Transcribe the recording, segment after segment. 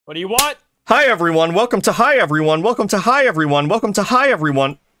What do you want? Hi everyone, welcome to Hi everyone, welcome to Hi everyone, welcome to Hi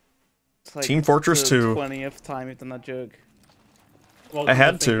everyone. It's like Team Fortress 2. 20th time you've done that joke. I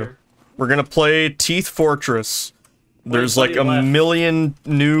had to. We're gonna play Teeth Fortress. There's like a million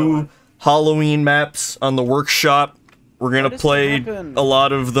new Halloween maps on the workshop. We're gonna play a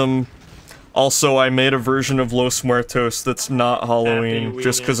lot of them. Also, I made a version of Los Muertos that's not Halloween,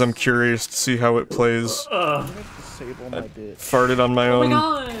 just because I'm curious to see how it plays. My Farted on my own.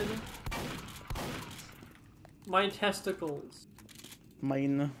 Oh my god! My testicles.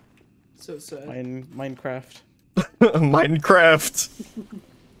 Mine. So sad. Minecraft. Minecraft.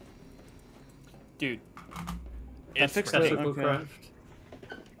 Dude. It's Testicle craft.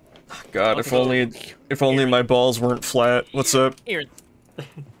 God, if only my balls weren't flat. What's up? Here.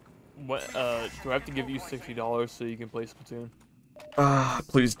 What, do I have to give you $60 so you can play Splatoon?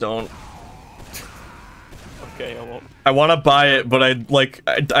 Please don't. Okay, I won't. I want to buy it, but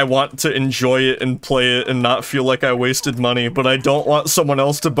I want to enjoy it and play it and not feel like I wasted money, but I don't want someone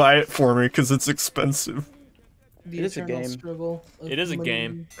else to buy it for me because it's expensive. It is a game. It is a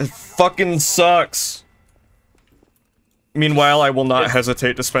game. It fucking sucks. Meanwhile, I will not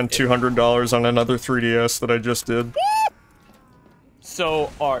hesitate to spend $200 on another 3DS that I just did.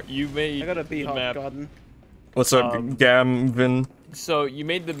 So, Art, you made I gotta be the map. Garden. What's up, Gavin? So, you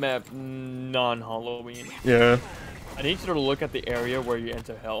made the map non-Halloween. Yeah. I need you to look at the area where you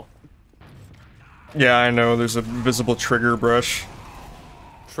enter hell. Yeah, I know, there's a visible trigger brush.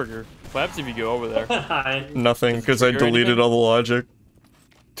 Trigger. What happens if you go over there? Hi. Nothing, because I deleted all the logic.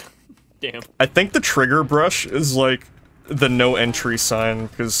 Damn. I think the trigger brush is like the no entry sign,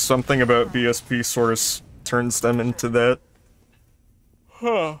 because something about BSP source turns them into that.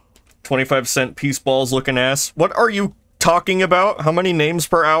 Huh. 25-cent peace balls looking ass. What are you talking about? How many names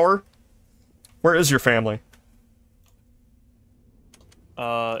per hour? Where is your family?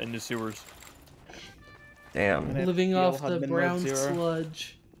 In the sewers. Damn. Living off the Hudman brown Mode Zero.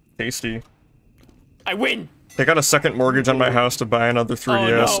 sludge. Tasty. I win! I got a second mortgage on my house to buy another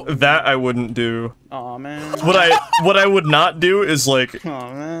 3DS. Oh, no. That I wouldn't do. Aw, man. What I would not do is like,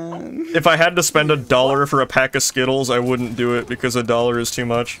 Aw, man. if I had to spend $1 for a pack of Skittles, I wouldn't do it because $1 is too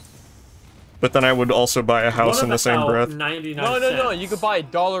much. But then I would also buy a house in the same breath. 99 No, cents. you could buy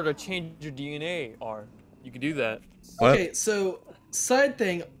 $1 to change your DNA, Art. You could do that. What? Okay, so side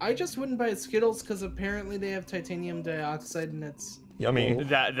thing, I just wouldn't buy Skittles because apparently they have titanium dioxide and it's Yummy.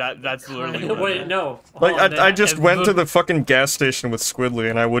 That's literally Wait, no. Like, Hold on, I just and went to the fucking gas station with Squidly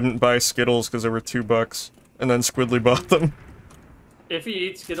and I wouldn't buy Skittles because they were $2. And then Squidly bought them. If you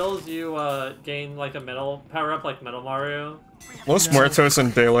eat Skittles, you gain like a metal power up, like Metal Mario. Los Muertos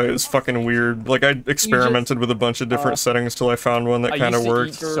and Daylight is fucking weird. Like, I experimented with a bunch of different settings till I found one that kind of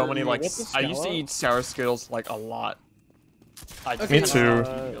worked. So many like What's the I used to scala? eat sour Skittles like a lot. Okay, Me too.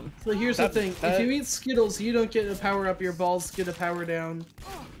 So here's the thing: if you eat Skittles, you don't get a power up. Your balls get a power down.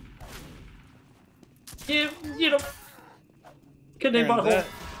 You know. Could name butthole.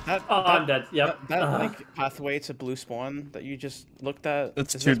 I'm dead. Yep. That like pathway to blue spawn that you just looked at.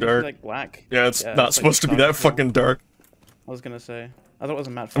 It's is too supposed to be, dark. like black. Yeah, it's Yeah, not it's, like, supposed to be that dark. fucking dark. I was gonna say. I thought it was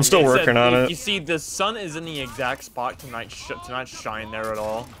a matte. I'm still font. working on it. You see, the sun is in the exact spot to not shine there at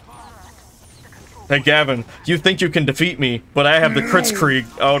all. Hey Gavin, you think you can defeat me, but I have the Kritzkrieg.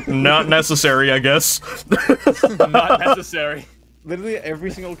 Oh, not necessary, I guess. Not necessary. Literally every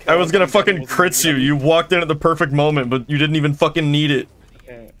single. kill I was gonna I've fucking done was crits you. like- You walked in at the perfect moment, but you didn't even fucking need it.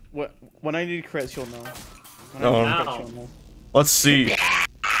 Okay. When I need crits, you'll know. When Oh. I need crits, you'll know. Let's see.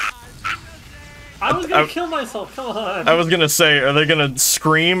 I was gonna kill myself. Come on. I was gonna say, are they gonna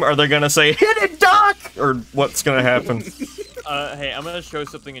scream? Are they gonna say, hit it, Doc? Or what's gonna happen? Hey, I'm gonna show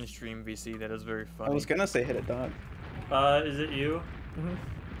something in stream, VC, that is very I funny. was gonna say hit it, dog. Is it you?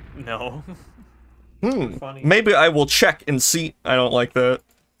 No. Funny. Maybe I will check and see. I don't like that.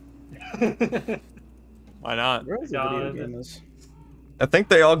 Why not? Where is the God. video game is? I think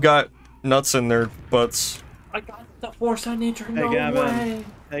they all got nuts in their butts. I got the force of nature. Hey, No Gavin. way.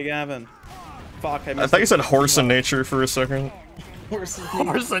 Hey Gavin. Fuck, I I missed thought you it. said horse in nature for a second. Horse is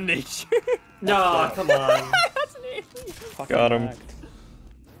Force of nature. No, come on. Fucking Got him. whacked.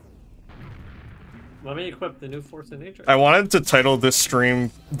 Let me equip the new force of nature. I wanted to title this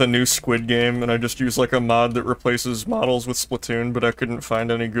stream The New Squid Game, and I just used like a mod that replaces models with Splatoon, but I couldn't find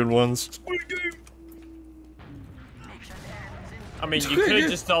any good ones. I mean, you could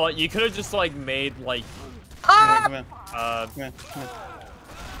have just like made like Come here. uh Come here. Come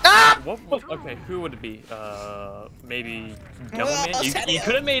here. okay, who would it be? Maybe Devilman? You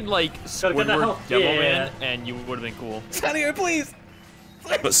could have made like Squidward help. Devilman and you would have been cool. Stand here, please.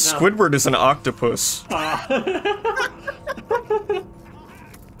 But Squidward is an octopus.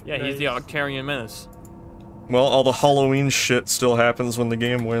 Yeah, he's the Octarian menace. Well, all the Halloween shit still happens when the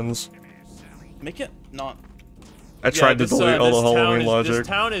game wins. Make it not. I tried to delete all the Halloween logic. This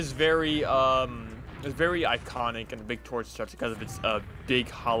town is very iconic and big tourist attraction because of its big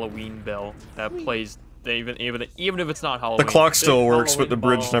Halloween bell that plays. Even if it's not Halloween. The clock still works, Halloween but the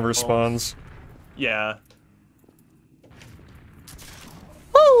bridge ball, never balls. spawns. Yeah.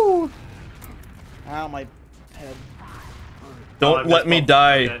 Woo! Ow, my head. Don't let me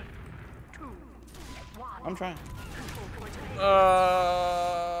die. Okay. I'm trying.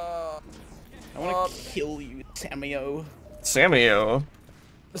 I I wanna kill you, Samio. Samio.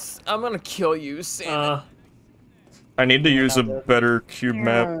 I'm gonna kill you, Sam. I need to use a better cube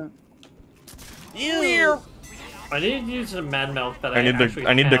map. Ew. I need to use a Mad Mouth that I need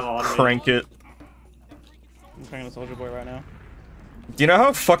to crank it. I'm trying to Soldier Boy right now. Do you know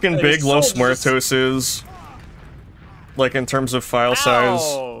how fucking Hey, big Los soldiers. Muertos is? Like in terms of file size?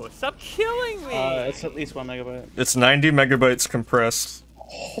 Ow! Stop killing me! It's at least 1 megabyte. It's 90 megabytes compressed.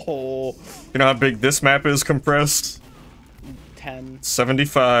 Oh, You know how big this map is compressed? 10.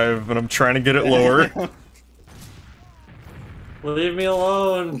 75, and I'm trying to get it lower. Leave me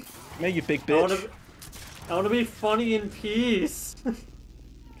alone. Man, you big I bitch. wanna be funny in peace.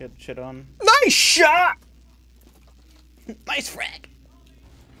 Get shit on. Nice shot! Nice frag.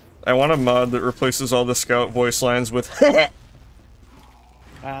 I want a mod that replaces all the scout voice lines with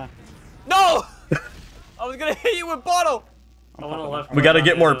Ah. No! I was gonna hit you with bottle! I wanna left. We gotta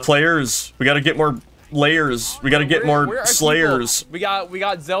get more players. We gotta get more layers. We gotta get Where more are slayers. people? We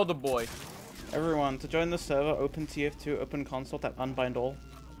got Zelda boy. Everyone, to join the server, open TF2, open console, tap unbind all.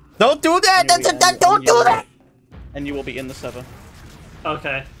 Don't do that! Don't do that! And you will be in the server.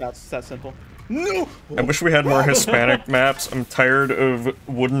 Okay. That's that simple. No! I wish we had more Hispanic maps. I'm tired of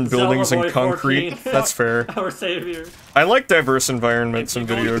wooden buildings Zelda and Boy concrete. 14. That's fair. Our savior. I like diverse environments in If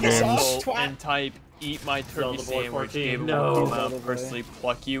you video go to games. Google and type "eat my turkey Zelda Boy sandwich," 14. Gabe No. will Zelda Boy. personally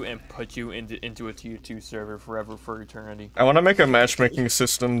pluck you and put you into a tier 2 server forever for eternity. I want to make a matchmaking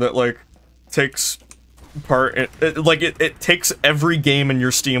system that like takes part. It takes every game in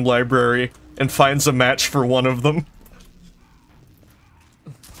your Steam library and finds a match for one of them.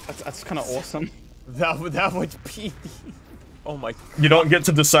 That's kind of awesome. That would be. Oh my. You don't get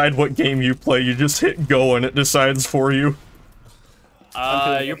to decide what game you play. You just hit go and it decides for you.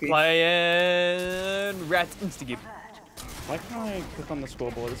 You're playing Rats Instagame. Why can't I click on the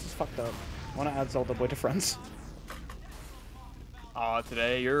scoreboard? This is fucked up. I want to add Zelda Boy to friends.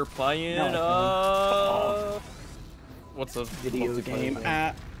 Today you're playing No, what's a Video game multiplayer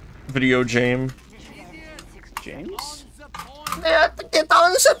at Video game. James? Get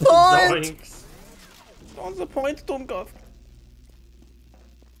on the point. Zoinks. On the point, Doomgov.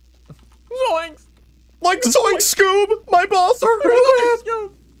 Zoinks! Like Zoink Scoob, my balls are red.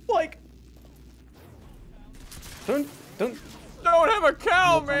 Like. Don't. Don't have a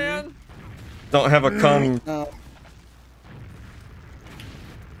cow, man. Don't have a cum.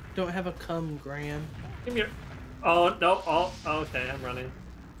 Don't have a cum, Graham. Come here. Oh no. Oh. Okay. I'm running.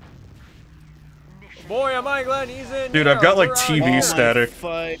 Boy, am I glad he's in. Dude, here. I've got like We're out TV here. static.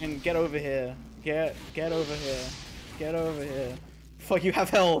 Fucking get over here. Get over here. Get over here. Fuck, you have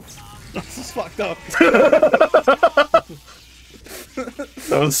health. This is fucked up.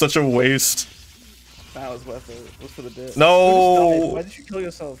 That was such a waste. That was worth it. It was for the bit. No. You just died. Why did you kill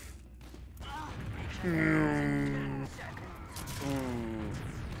yourself?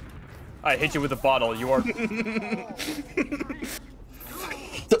 I hit you with a bottle. You are.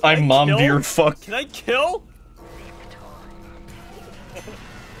 I mommed kill? your fuck. Can I kill?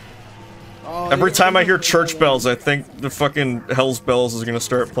 Every time I hear church bells, I think the fucking Hell's Bells is gonna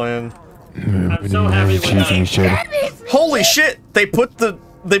start playing. I'm so happy with that. Holy shit! They put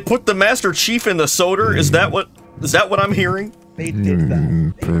the Master Chief in the soda. Is that what I'm hearing? They did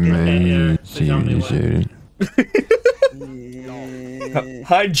that. They tell me what.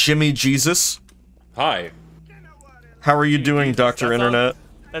 Hi, Jimmy Jesus. Hi, How are you doing, Dr. That Internet?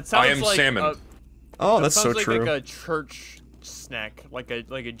 That sounds I am like salmon. Oh, that's so sounds like true. a church snack, like a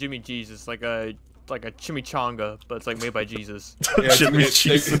Jimmy Jesus, like a chimichanga, but it's like made by Jesus. Yeah, Jimmy it's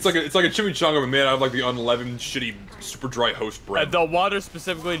Jesus. like a chimichanga, but made out of like the unleavened, shitty, super dry host bread. The water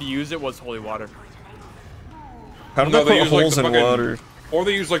specifically to use it was holy water. How did No, I put use, like, holes the in fucking- water? Or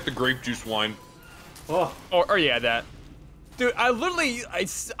they use like the grape juice wine. Oh. Or yeah, that. Dude, I literally,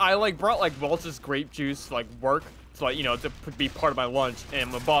 I like brought like Welch's grape juice to like work, to like, you know, to be part of my lunch,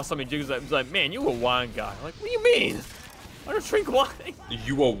 and my boss saw me do that, was like, man, you a wine guy. I'm like, what do you mean? I don't drink wine.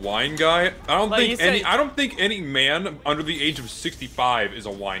 You a wine guy? I don't Like, think he any. said- I don't think any man under the age of 65 is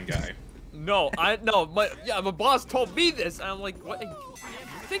a wine guy. No, my boss told me this, and I'm like, what?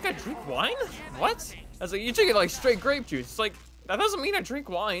 think I drink wine? What? I was like, you drink it like straight grape juice. It's like, that doesn't mean I drink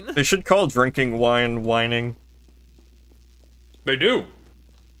wine. They should call drinking wine whining. They do.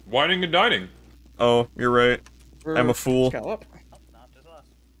 Whining and dining. Oh, you're right. I'm a fool. Scallop.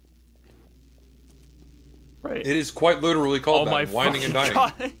 Right. It is quite literally called that, whining and dining.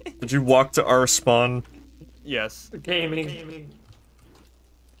 God. Did you walk to our spawn? Yes. Gaming.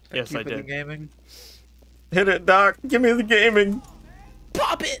 Yes, I did. Gaming. Hit it, Doc. Give me the gaming.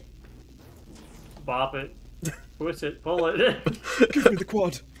 Pop it! Bop it. Push it. Pull it. Give me the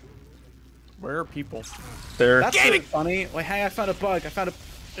quad. Where are people? There. That's really funny. Wait, hey, I found a bug. I found a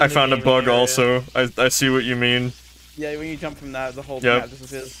gaming bug area. also. I see what you mean. Yeah, when you jump from that, the whole Yep. map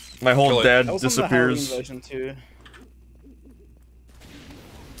disappears. My whole Kill it. dad That was on the Halloween disappears. version too.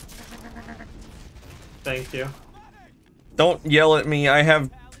 Thank you. Don't yell at me. I have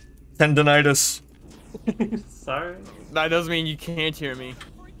tendonitis. Sorry. That doesn't mean you can't hear me.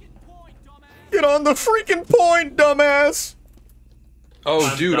 Get on the freaking point, dumbass! Oh,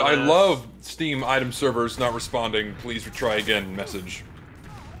 I'm dude, I dumbass. love Steam item servers not responding. Please try again message.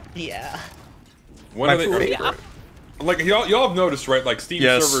 Yeah. When are they? Yeah. Like y'all have noticed, right? Like Steam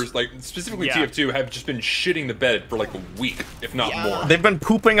Yes. servers, like specifically Yeah. TF2, have just been shitting the bed for like a week, if not more. They've been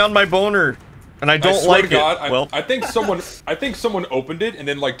pooping on my boner, and I I don't swear like to God, it. Well, I think someone opened it and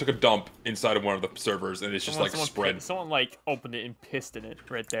then like took a dump inside of one of the servers, and it's just like spread. Someone like opened it and pissed in it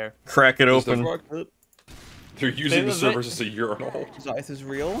right there. crack it What the open. fuck? They're using the They- servers as a urinal. This is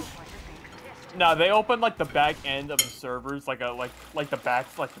real. No, they opened like the back end of the servers, like the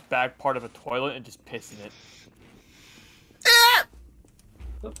back part of a toilet, and just pissed in it.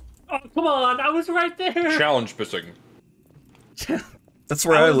 Oh, come on. I was right there. Challenge pissing. That's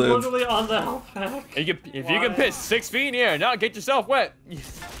where I was live. literally on the health pack. If you can Why? piss 6 feet in the air, now get yourself wet. You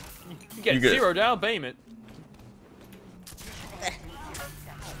get You get- 0 down payment.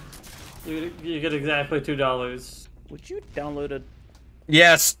 You get exactly $2. Would you download a?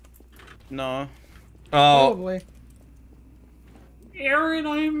 Yes. No. Oh, Probably. Aaron,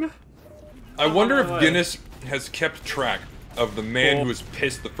 I'm. I wonder my if way. Guinness has kept track of the man who has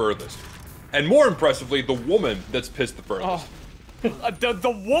pissed the furthest. And more impressively, the woman that's pissed the furthest.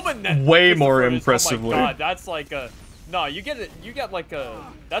 The woman that Way pissed the more furthest, impressively. Oh my God, that's like a no. You get it. You get like a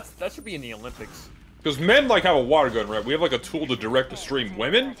that should be in the Olympics. Because men like have a water gun, right? We have like a tool to direct a stream.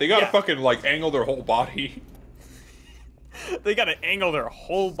 Women, they gotta Yeah. fucking like angle their whole body. They gotta angle their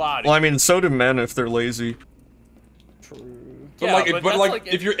whole body. well, I mean, so do men if they're lazy. True. But Yeah, like, but but that's like,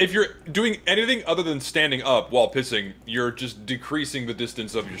 like if you're doing anything other than standing up while pissing, you're just decreasing the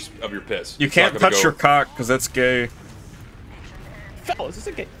distance of your piss. You It's not can't gonna touch go- your cock because that's gay. Fellas, it's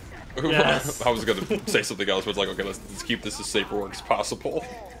okay. Yes. I was gonna say something else, but it's like, okay, let's keep this as safe for work as possible.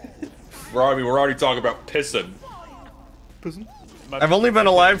 We're already talking about pissing. I've only been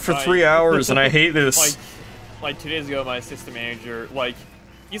alive for 3 hours, and I hate this. Like 2 days ago, my assistant manager, like,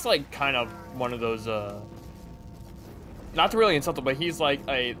 he's like kind of one of those, not to really insult him, but he's like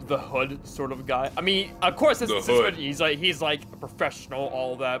the hood sort of guy. I mean, of course, The this hood. he's like a professional,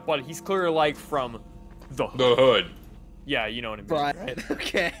 all that, but he's clearly like from the hood. The hood. Yeah, you know what I mean. Right.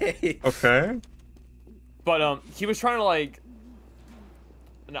 Okay. Okay. But he was trying to like,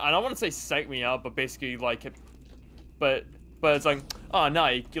 I don't want to say psych me out, but basically like, but it's like, oh no,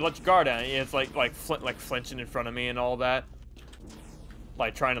 you let your guard down. And it's like flinching in front of me and all that,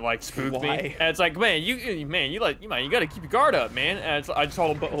 like trying to like spook me. Why? And it's like, man, you gotta keep your guard up, man. And it's, I just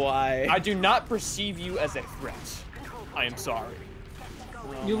told him, But why? I do not perceive you as a threat. I am sorry.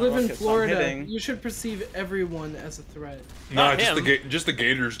 You live in Okay, so I'm Florida. hitting. You should perceive everyone as a threat. Nah, Not just him. just the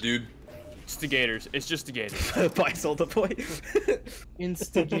gators, dude. It's the Gators. It's just the Gators. By Soldier Boy.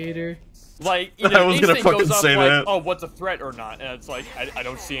 Instigator. Like, you I know, was gonna instinct goes fucking up say like, that. oh, what's a threat or not? And it's like, I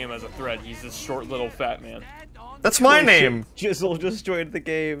don't see him as a threat. He's this short little fat man. That's my name. Jizzle just joined the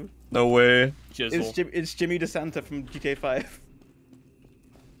game. No way. Jizzle. It's Jimmy DeSanta from GTA 5.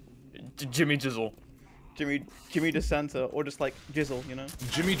 Jimmy Jizzle. Jimmy DeSanta, or just like Jizzle, you know?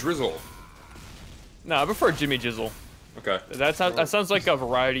 Jimmy Drizzle. No, I prefer Jimmy Jizzle. Okay. That sounds like a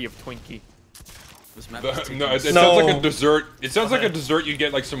variety of Twinkie. No, it No. sounds like a dessert. It sounds like a dessert you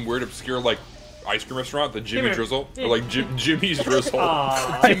get like some weird obscure like ice cream restaurant, the Jimmy Here. Drizzle, or like Jimmy's Drizzle.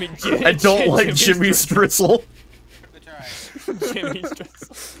 Aw. I don't like Jimmy's drizzle. Jimmy's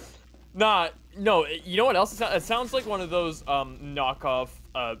Drizzle. Nah, no. You know what else? It sounds like one of those knockoff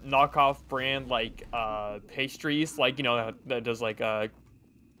brand like pastries, like you know that does like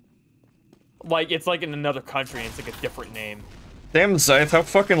it's like in another country and it's like a different name. Damn, Zyth, how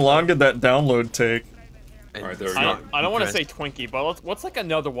fucking long did that download take? Alright, there we I go. don't want to say Twinkie, but what's like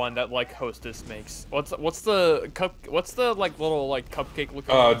another one that like Hostess makes? What's the like little like cupcake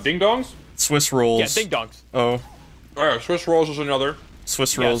looking? Ding dongs? Swiss rolls. Yeah, ding dongs. Oh, Alright, Swiss rolls is another.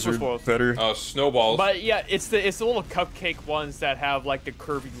 Swiss Yeah, rolls Swiss are rolls. better. Snowballs. But yeah, it's the little cupcake ones that have like the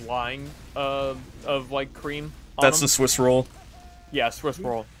curvy line of like cream. That's them. the Swiss roll. Yeah, Swiss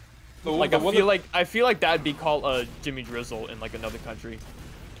roll. The- Like the I one feel that- like that'd be called a Jimmy Drizzle in like another country.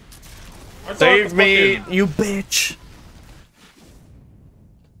 I thought Save the me, fucking- you bitch.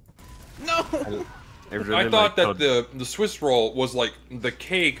 No. I thought that the Swiss roll was like the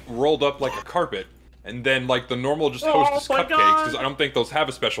cake rolled up like a carpet, and then like the normal just Hostess my cupcakes, God. because I don't think those have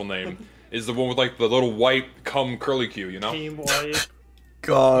a special name, is the one with like the little white cum curly Q, you know? Team White.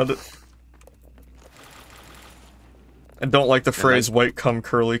 God. I don't like the phrase white cum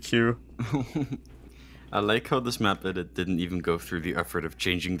curly Q. I like how this map edit didn't even go through the effort of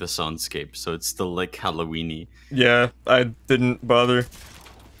changing the soundscape, so it's still like Halloweeny. Yeah, I didn't bother.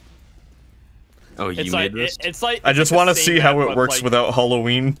 Oh, you It's made like this? it's like I just want to see how it works without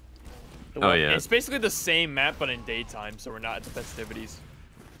Halloween. Oh yeah. It's basically the same map but in daytime, so we're not at the festivities.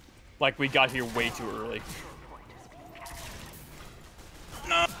 Like we got here way too early.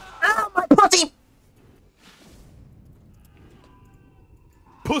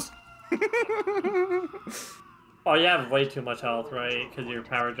 Puss. Oh, you have way too much health, right? Because you're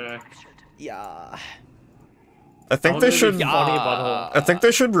power jack. Yeah. I think they should. Funny butthole. I think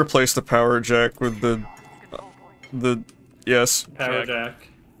they should replace the power jack with the. Yes. Power jack.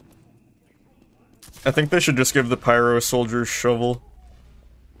 I think they should just give the pyro soldier's shovel.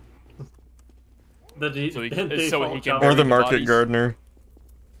 So he can Or bury the the market bodies. gardener.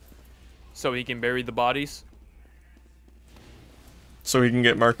 So he can bury the bodies. So he can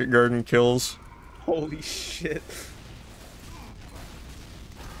get market garden kills. Holy shit.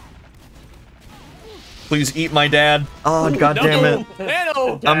 Please eat my dad. Oh, god damn it.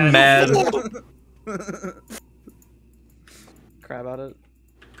 No! I'm mad. Crap at it.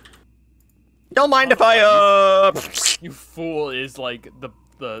 Don't mind if I, You fool is like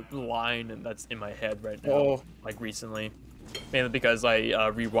the line and that's in my head right now. Oh. Like recently. Mainly because I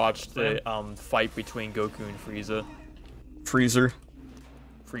rewatched the fight between Goku and Frieza. Freezer.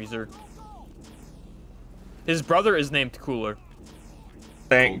 His brother is named Cooler.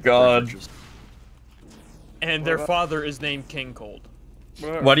 Thank God. And their father is named King Cold.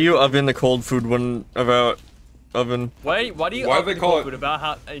 Why do you oven the cold food when about oven? Why do you Why do oven they the call cold it- food about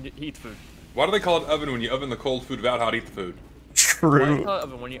how eat food? Why do they call it oven when you oven the cold food about how to eat the food? Why do you True. call it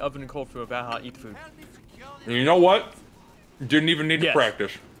oven when you oven the cold food about how to eat food? And you know what? Didn't even need to Yes.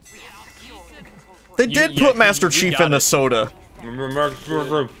 practice. They did put Master Chief got in the it. soda.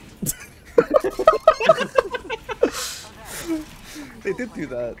 They did do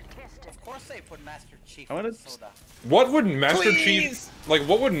that. Of course they put Master Chief I wanna- in soda. What would Master Chief like?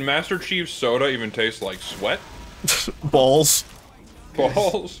 What would Master Chief's soda even taste like? Sweat? Balls.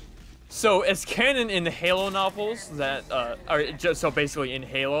 Balls? So it's canon in the Halo novels that, or just so basically in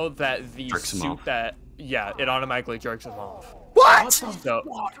Halo that the Jerks 'em suit off. that, yeah, it automatically jerks them off. What? So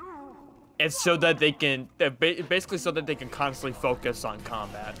it's so that they can, basically so that they can constantly focus on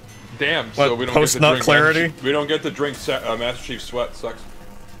combat. Damn. So What, we don't post get to nut drink clarity? Master Chief, we don't get to drink Master Chief's sweat. Sucks.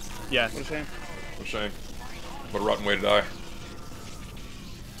 Yeah. What a shame. What a shame. What a rotten way to die.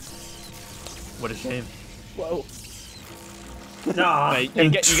 What a shame. Whoa. Nah. Like, In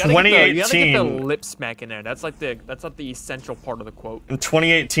you gotta get the 2018 lip smack in there. That's like that's not the essential part of the quote. In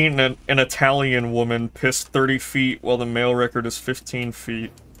 2018, an Italian woman pissed 30 feet while the male record is 15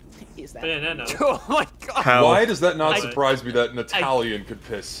 feet. Is that? Yeah, no. Oh my god. How? Why does that not I- surprise me that an Italian could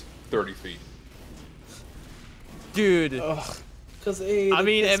piss 30 feet? Dude. Ugh. Cause I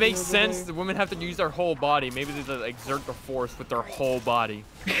mean, it makes sense. The women have to use their whole body. Maybe they like, exert the force with their whole body.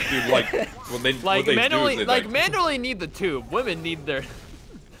 Dude, like, when they, Like what they men do is only, they, like men only need the tube. Women need their.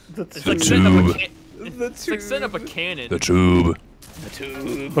 The It's like setting up a it's like tube. setting up a cannon. tube. The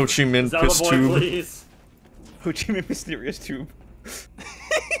tube. Ho Chi Minh Zelda piss boy, tube. please. Ho Chi Minh mysterious tube.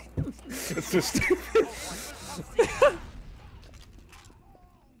 It's so stupid.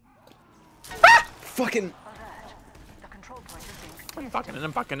 Fucking. I'm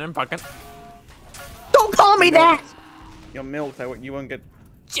fucking. Don't call me that! Your milk, you won't get.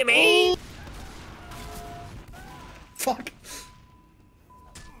 Jimmy. Fuck.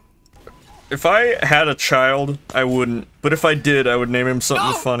 If I had a child, I wouldn't. But if I did, I would name him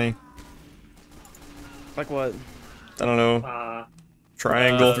something funny. Like what? I don't know.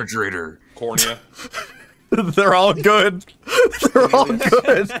 Triangle. Refrigerator. Cornea. They're all good. They're all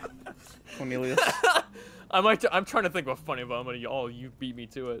good. Cornelius. I'm trying to think of a funny one, but you beat me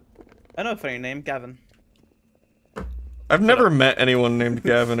to it. I know a funny name, Gavin. I've never met anyone named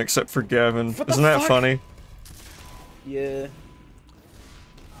Gavin except for Gavin. Isn't that funny? Yeah.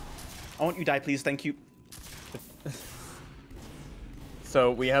 I want you to die, please. Thank you.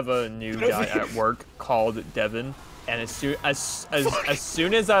 So we have a new guy at work called Devin, and as soon as I like,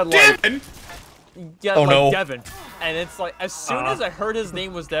 yeah, oh, like no. Devin, and it's like as soon as I heard his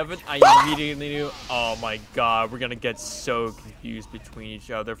name was Devin, I immediately knew, oh my god, we're gonna get so confused between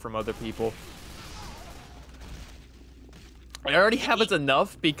each other from other people. I already have it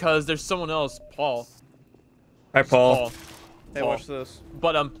enough because there's someone else, Paul. Hi, Paul. Hey, watch this.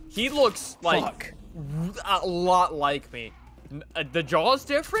 But he looks like a lot like me. The jaw is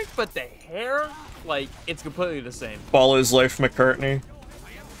different, but the hair, like, it's completely the same. Paul is Life McCartney.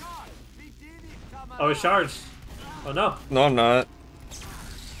 Oh, it's charged. Oh no. No, I'm not.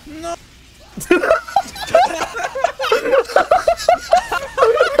 No.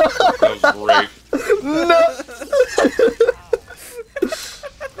 That was great. No.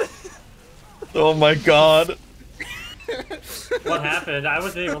 Oh my god. What happened? I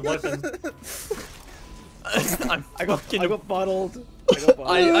wasn't even looking. I got bottled.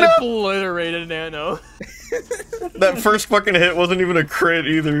 I obliterated Nano. That first fucking hit wasn't even a crit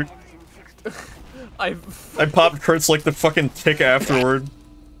either. I popped crits like the fucking tick afterward.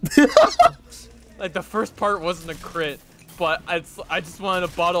 Like the first part wasn't a crit, but I just wanted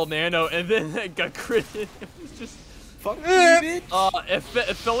to bottle Nano, and then it got critted. It was just fuck you, bitch.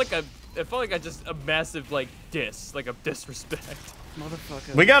 It felt like I just a massive like like a disrespect.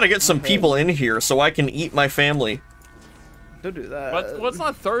 Motherfucker. We gotta get some people in here so I can eat my family. Don't do that. Well, it's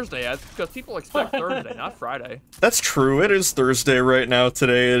not Thursday, because people expect Thursday, not Friday. That's true. It is Thursday right now.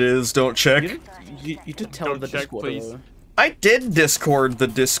 Today it is. Don't check. You did tell Don't the check, Discord, please. though. I did Discord the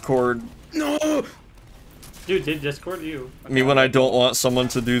Discord. No. Dude, did Discord you? Me when I don't want someone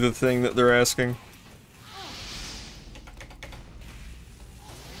to do the thing that they're asking.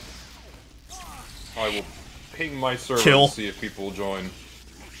 I will ping my server Kill. to see if people will join.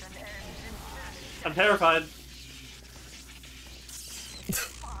 I'm terrified.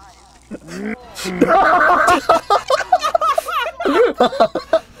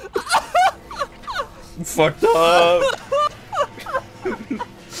 Fucked up.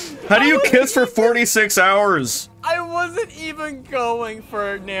 How do you kiss for 46 hours? I wasn't even going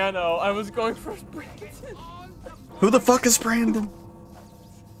for Nano. I was going for Brandon. Who the fuck is Brandon?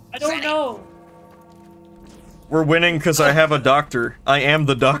 I don't know. We're winning because I have a doctor. I am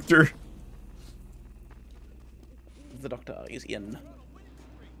the doctor. The doctor is in.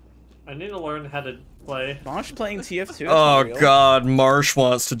 I need to learn how to play. Marsh playing TF2? Oh god, Marsh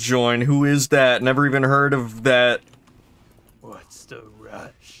wants to join. Who is that? Never even heard of that. What's the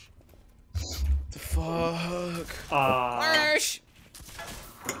rush? The fuck? Marsh!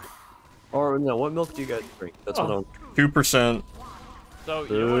 Or no, what milk do you guys drink? That's what I'm. 2%. So,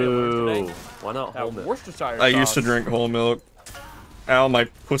 you know what I learned today? Why not whole milk? Worcestershire I used to sauce. drink whole milk. Ow, my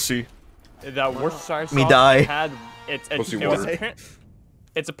pussy. That Worcestershire sauce Me die. had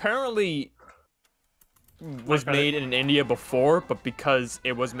it's apparently was made in India before, but because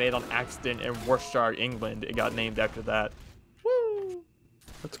it was made on accident in Worcestershire, England, it got named after that. Woo!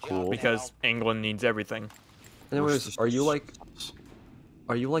 That's cool. Because England needs everything. Anyways, are you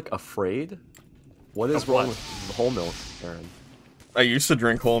like afraid? What is wrong with whole milk, Aaron? I used to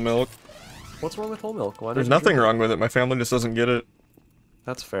drink whole milk. What's wrong with whole milk? Why There's don't you nothing drink wrong with it. My family just doesn't get it.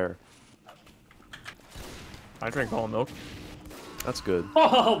 That's fair. I drink whole milk. That's good.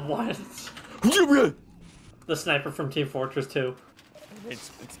 Oh, what? The sniper from Team Fortress 2. It's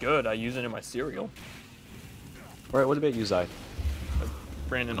good. I use it in my cereal. Alright, what about you, Zai?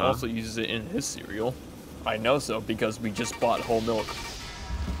 Brandon also uses it in his cereal. I know so because we just bought whole milk.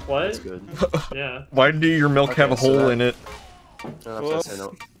 What? That's good. Yeah. Why do your milk have a so hole that- in it?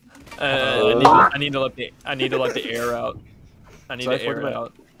 I need to let the air out. I need Sorry, to air what it about-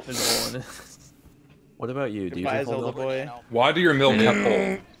 out. There's a hole in it. What about you? Do you Goodbye, drink whole Zelda milk? boy. Why do your milk have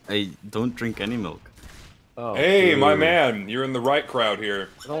hole? I don't drink any milk. Oh, Hey, my boo. man, you're in the right crowd here.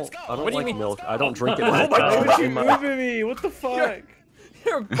 I don't What do you like mean? milk. I don't drink it. Why myself. would you move me? What the fuck?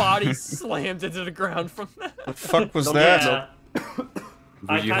 Your body slammed into the ground from that. The fuck was that? Yeah.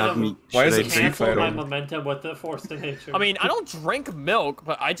 Would you have me? Why is should I it say- Cancel my Fighting. momentum with the force to nature. I mean, I don't drink milk,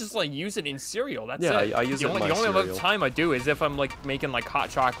 but I just like use it in cereal. That's Yeah, it. I use the it in only, my the only other cereal. time I do is if I'm like making like hot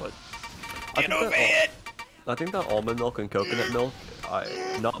chocolate. I think that almond milk and coconut milk,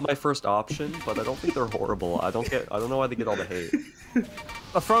 not my first option, but I don't think they're horrible. I don't know why they get all the hate.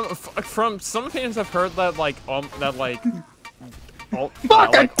 From some opinions I've heard that like Fuck,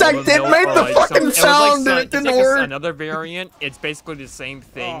 I typed it, made the fucking sound, and it didn't work. Another variant. It's basically the same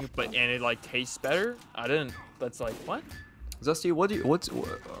thing, but and it like tastes better. I didn't that's like, what? Zesty,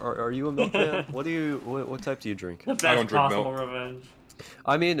 are you a milk man? What type do you drink? The best I don't drink possible milk. revenge.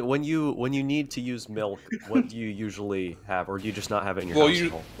 I mean, when you need to use milk, what do you usually have, or do you just not have it in your Well, house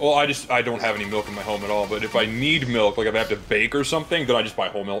at all? I don't have any milk in my home at all. But if I need milk, like if I have to bake or something, then I just buy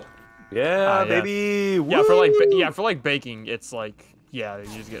whole milk. Yeah, Yeah. baby. Yeah, Woo! for like baking, it's like, yeah, you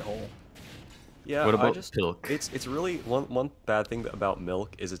just get whole. Yeah, What about milk? It's really one bad thing about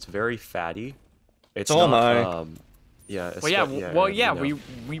milk is it's very fatty. It's Oh not, yeah.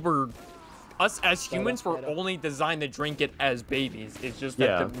 We were, us as humans were only designed to drink it as babies. It's just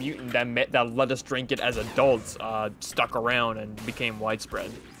that the mutant that let us drink it as adults stuck around and became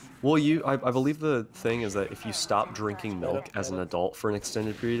widespread. Well, I believe the thing is that if you stop drinking milk as an adult for an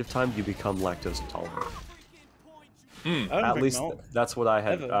extended period of time, you become lactose intolerant. At least that's what I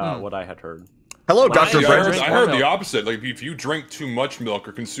had heard. Hello, Dr. Brent. I heard the opposite. Like if you drink too much milk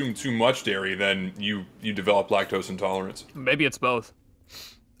or consume too much dairy, then you develop lactose intolerance. Maybe it's both.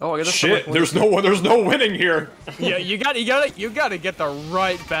 Oh, I guess shit! There's no winning here. Yeah, you gotta get the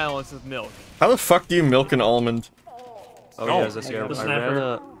right balance of milk. How the fuck do you milk an almond? Oh yeah, I ran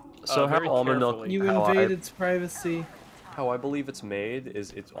a. So how almond milk? You invade its privacy. How I believe it's made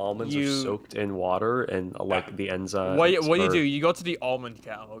is almonds are soaked in water and like the enzyme. What do you do? You go to the almond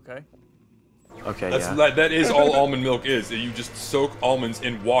cow, okay? Okay, that is all almond milk is. You just soak almonds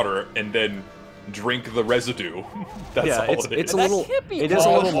in water and then drink the residue. That's all it is. It's a little. It is a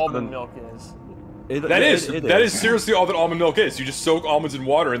little almond milk is. That is seriously all that almond milk is. You just soak almonds in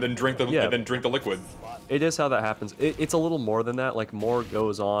water and then drink the liquid. It is how that happens. It's a little more than that. Like more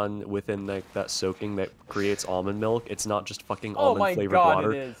goes on within that soaking that creates almond milk. It's not just fucking almond flavored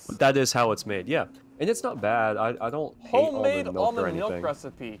water. It is. But that is how it's made. Yeah, and it's not bad. I don't hate homemade almond milk or almond milk anything.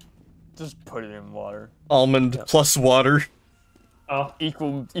 recipe. Just put it in water. Almond plus water. Oh,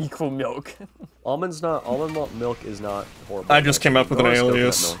 equal milk. Almond milk is not horrible. I just came up with an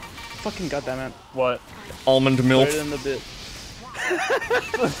alias. Fucking goddamn it. What? Almond milk. Put it in the bit.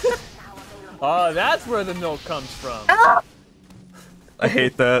 Oh, that's where the milk comes from. I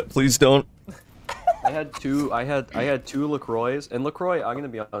hate that. Please don't. I had two LaCroix, and LaCroix, I'm gonna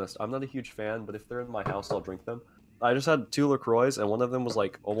be honest, I'm not a huge fan, but if they're in my house, I'll drink them. I just had two LaCroix, and one of them was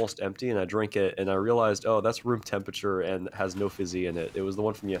like almost empty, and I drank it, and I realized, oh, that's room temperature and has no fizzy in it. It was the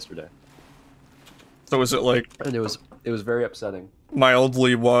one from yesterday. So is it like? And it was very upsetting.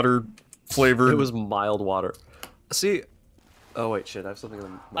 Mildly water flavored. It was mild water. See, oh wait, shit, I have something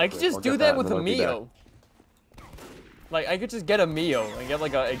on my I could just do that with a Mio. Like, I could just get a Mio and get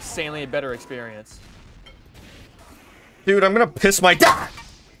like a insanely better experience. Dude, I'm gonna piss my dad.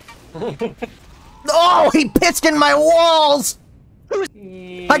 Oh, he pissed in my walls!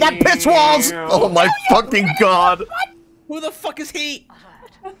 I got piss walls! Oh my fucking god! Who the fuck is he?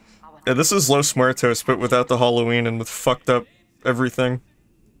 Yeah, this is Los Muertos, but without the Halloween and with fucked up everything.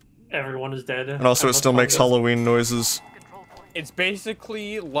 Everyone is dead. And also it still makes Halloween noises. It's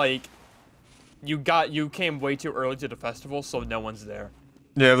basically like you came way too early to the festival, so no one's there.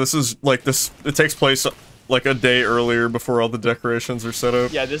 Yeah, this is like it takes place like a day earlier before all the decorations are set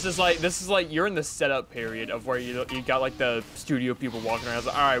up. Yeah, this is like you're in the setup period of where you got like the studio people walking around. It's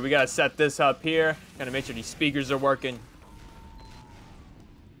like, all right, we gotta set this up here. Gotta make sure these speakers are working.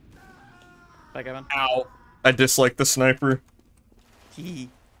 Bye, Kevin. Ow! I dislike the sniper. Hee.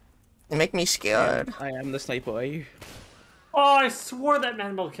 They make me scared. I am the sniper. Are you? Oh, I swore that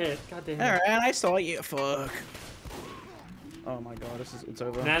man will hit. God damn it. Alright, I saw you. Fuck. Oh my god, it's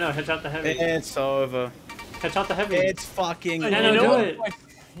over. Nano, headshot the heavy. It's over. Headshot the heavy. It's fucking over. Nano, do it.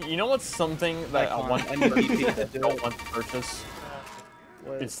 You know what's something that I want to purchase?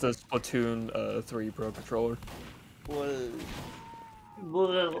 What? It's the Splatoon 3 Pro Controller.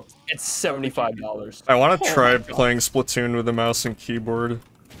 It's $75. I want to try playing Splatoon with a mouse and keyboard.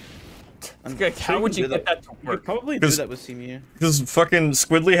 Okay, how would you get that to You work? could probably do that with CMU. Because fucking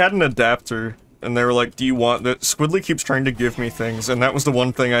Squidly had an adapter, and they were like, do you want that? Squidly keeps trying to give me things, and that was the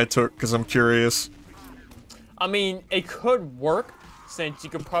one thing I took, because I'm curious. I mean, it could work, since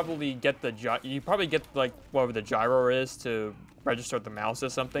you could probably get like whatever the gyro is to register the mouse or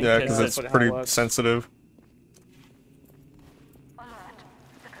something. Yeah, because it's pretty sensitive.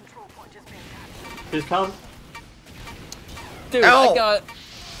 Who's come? Dude, Ow! I got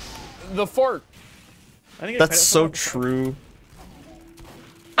the fort. That's so true.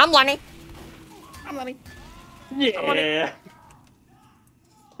 I'm Lenny. I'm Lenny. Yeah.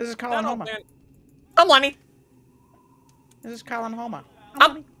 This is Colin Homer. I'm Lenny. This is Colin Homer.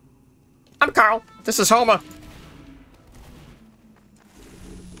 I'm Carl. This is Homer.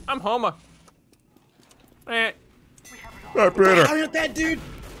 I'm Homer. Eh. Better. I'm not that dude.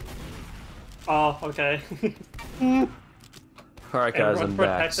 Oh, okay. Alright guys, I'm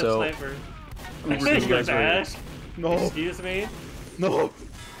back. So, You're back? No. Excuse me? No.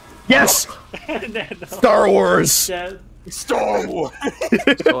 Yes! No. Star Wars! Dead. Star Wars.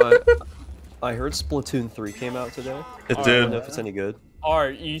 so I heard Splatoon 3 came out today. It I did. don't know if it's any good.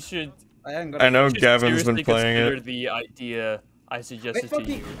 Art, you should. I know you should Gavin's been seriously playing consider it. the idea I suggested Wait,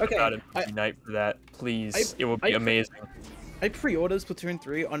 to you okay, about a movie night for that. Please, it would be amazing. I pre-ordered Splatoon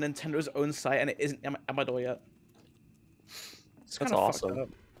 3 on Nintendo's own site and it isn't at my door yet. It's That's kinda awesome. fucked up.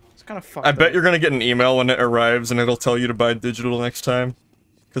 It's kind of fucked I up. bet you're gonna get an email when it arrives and it'll tell you to buy digital next time.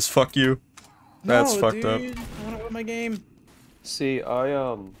 Cause fuck you. That's fucked up. I wanna own my game. See,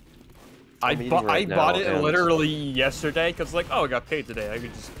 I'm I eating bought right now, bought it and- literally yesterday because like, oh, I got paid today. I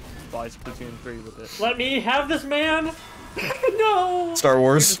could just buy Splatoon 3 with it. Let me have this, man! No! Star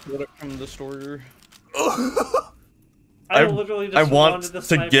Wars. Just bought it from the store. I literally just I want wanted the to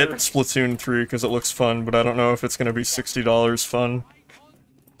sniper. get Splatoon 3 because it looks fun, but I don't know if it's gonna be $60 fun.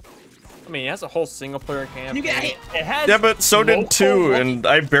 I mean, it has a whole single player campaign. You get it. It has Yeah, but so local did 2, and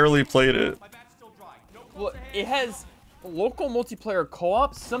I barely played it. Well, it has local multiplayer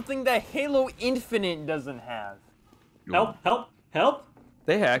co-op, something that Halo Infinite doesn't have. Help, help, help!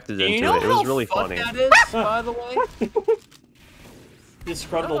 They hacked it Do you into know it. It was how really fucked funny. that is, by the way? You You know how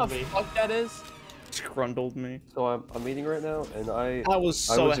scrundled me. fucked that is? Scrundled me. So I'm eating right now, and I was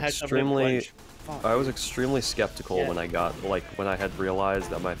so was ahead of extremely Fuck. I was extremely skeptical Yeah. when I had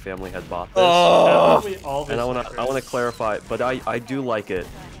realized that my family had bought this. Oh. We all And I wanna snipers. clarify, but I do like it.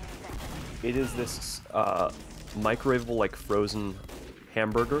 It is this microwavable like frozen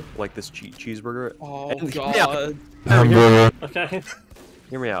hamburger, like this cheeseburger. Oh And- god. Okay.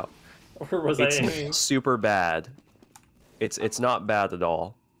 Hear me out. Where was I aiming? It's super bad. It's not bad at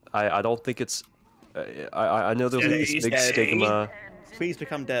all. I don't think it's. I know there's like, this big stigma. Please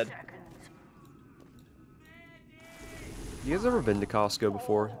become dead. You guys ever been to Costco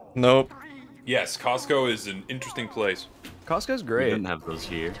before? Nope. Yes, Costco is an interesting place. Costco's We great. didn't have those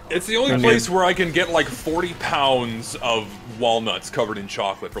here. It's the only place where I can get like 40 pounds of walnuts covered in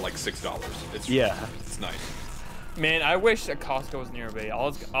chocolate for like $6. It's nice. Man, I wish that Costco was near me.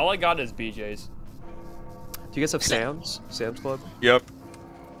 All I got is BJ's. Do you guys have Sam's? Sam's Club? Yep.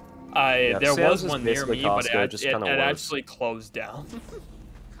 There Sam's was is one near basically me, but Costco, it just kinda worse. actually closed down.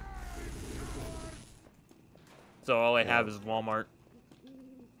 So all I have is Walmart.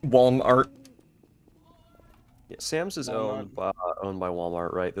 Walmart. Yeah, Sam's is owned by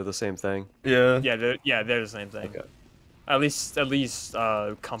Walmart, right? They're the same thing. Yeah. Yeah, they're the same thing. Okay. At least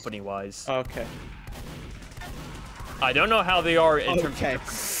company-wise. Okay. I don't know how they are in terms Okay. of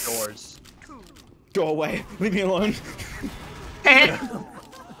stores. Go away. Leave me alone. Okay.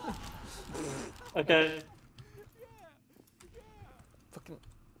 Fucking.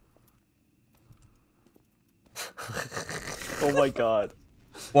 Oh my god.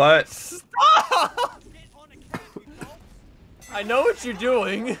 What? I know what you're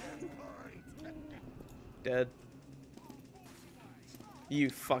doing. Dead. You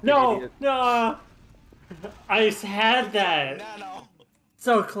fucking No, idiot. no. I had that.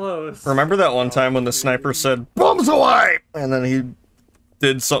 So close. Remember that one time when the sniper said, "Bombs away!" And then he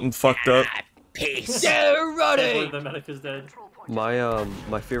did something fucked up? Peace. Get I ready. believe the medic is dead.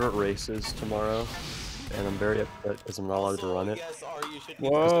 My favorite race is tomorrow, and I'm very upset because I'm not allowed to run it.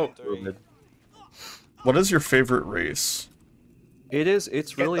 Whoa. What is your favorite race?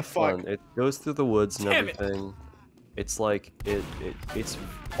 It's really the fuck. fun. It goes through the woods and Damn it. everything. It's like it's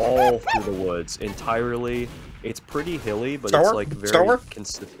all through the woods entirely. It's pretty hilly, but Star it's Wars? like Star very Wars?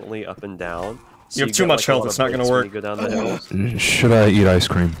 consistently up and down. So You have too get, much like, a health, lot it's of not gonna breaks when work. you go down the hills. Should I eat ice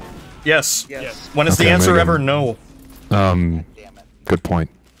cream? Yes. Yes. When is the Okay, answer Megan. ever no? Good point.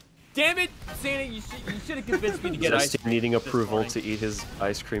 Damn it, Santa! You should have convinced me to get ice Just cream. needing this approval morning. to eat his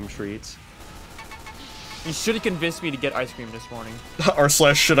ice cream treats. You should have convinced me to get ice cream this morning. R/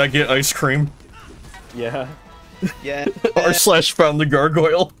 should I get ice cream? Yeah. Yeah. R/ found the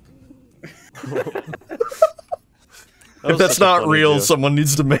gargoyle. If that's not real, someone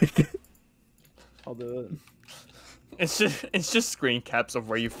needs to make it. I'll do it. It's just screen caps of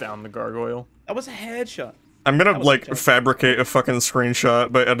where you found the gargoyle. That was a headshot. I'm gonna, was like, a joke. fabricate a fucking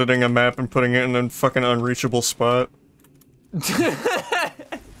screenshot by editing a map and putting it in a fucking unreachable spot.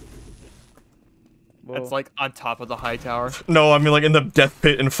 Whoa. It's like on top of the high tower. No, I mean, like, in the death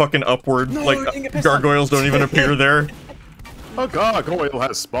pit and fucking upward. No, Like, you're gonna get pissed off. gargoyles don't even appear there. A gargoyle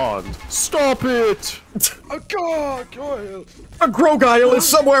has spawned. Stop it! Oh god, God. A Grogile is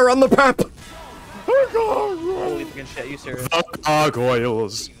somewhere on the map! Holy fucking shit, you serious? Fuck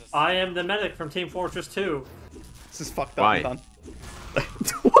gargoyles. I am the medic from Team Fortress 2. This is fucked up. Why? I'm done.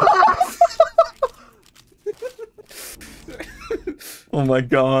 Oh my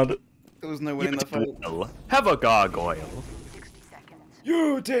god. There was no winning that fight. Well, have a gargoyle.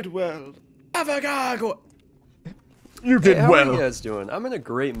 You did well. Have a gargoyle. You did Hey, how well. are you guys doing? I'm in a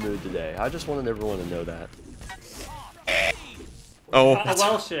great mood today. I just wanted everyone to know that. Oh,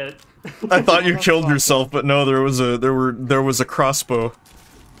 well, shit. I thought you killed yourself, but no, there was a crossbow.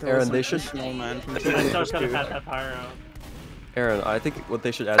 Aaron, they should. Small man from I still TF2. could have had that pyro. Aaron, I think what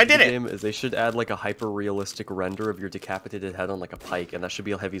they should add to the game is they should add like a hyper-realistic render of your decapitated head on like a pike, and that should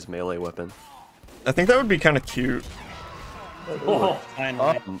be a heavy's melee weapon. I think that would be kind of cute. Oh,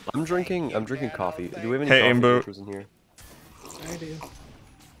 I'm drinking coffee. Do we have any Hey, coffee Ambo. drinkers in here? I do.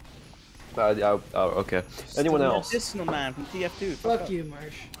 Okay. Anyone else? Medicinal man from TF2. Fuck you,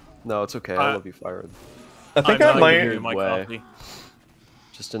 Marsh. No, it's okay. I love you, Fired. I think I'm I not might. giving you my way. coffee.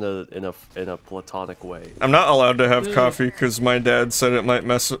 Just in a platonic way. I'm not allowed to have coffee because my dad said it might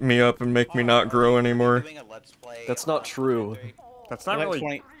mess me up and make me not grow anymore. That's not true. That's You're not like,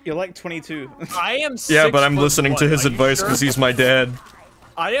 really. you're like 22. I am. Yeah, but I'm 6'1". listening to his Are you advice sure? because he's my dad.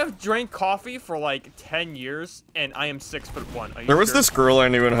 I have drank coffee for like 10 years, and I am 6'1". Are you There was sure? this girl I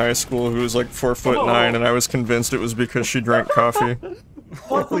knew in high school who was like 4'9", and I was convinced it was because she drank coffee.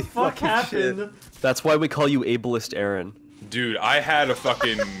 what the fuck happened? That's why we call you ableist Aaron. Dude, I had a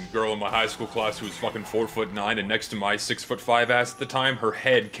fucking girl in my high school class who was fucking 4'9", and next to my 6'5" ass at the time, her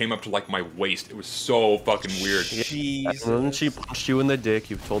head came up to like my waist. It was so fucking weird. Jeez. And then she punched you in the dick.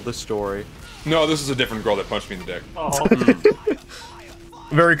 You've told the story. No, this is a different girl that punched me in the dick. Oh,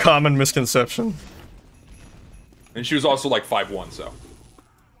 Very common misconception. And she was also like 5'1", so.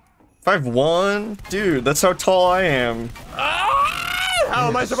 5'1"? Dude, that's how tall I am. How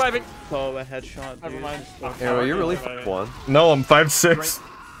am I surviving? Oh, a headshot, dude. Never mind. Aaron, you're really 5'1". No, I'm 5'6".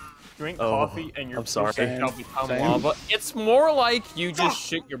 Drink Oh, coffee and your I'm sorry. pussy shall become Same. lava. It's more like you just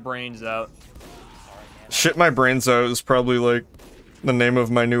shit your brains out. Shit my brains out is probably like the name of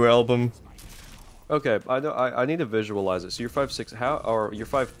my new album. Okay, I know. I need to visualize it. So you're 5'6". How? Or you're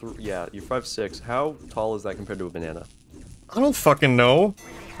 5'3". Yeah, you're 5'6". How tall is that compared to a banana? I don't fucking know.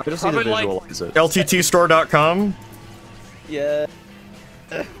 I just need to Probably like- visualize it. LTTstore.com? Yeah.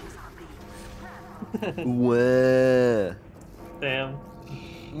 Wah. damn.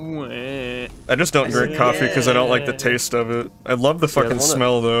 I just don't drink coffee because I don't like the taste of it. I love the fucking wanna-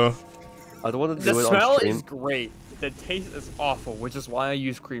 smell though. I don't want to The do it smell on stream. is great. The taste is awful, which is why I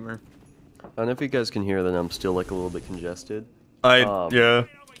use creamer. I don't know if you guys can hear that I'm still like a little bit congested. Yeah.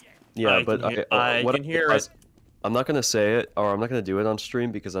 Yeah, I but can hear- what I can hear realized- it. I'm not gonna say it, or I'm not gonna do it on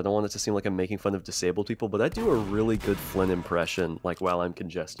stream because I don't want it to seem like I'm making fun of disabled people. But I do a really good Flynn impression, like while I'm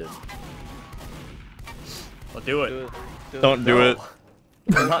congested. I'll do it. Do it. Don't do it.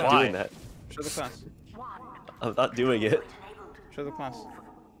 I'm not Why? doing that. Show the class. I'm not doing it. Show the class.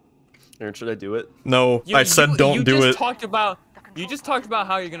 Aaron, should I do it? No, I said don't do it. You just talked about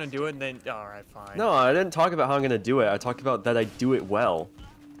how you're gonna do it, and then alright, fine. No, I didn't talk about how I'm gonna do it. I talked about that I do it well.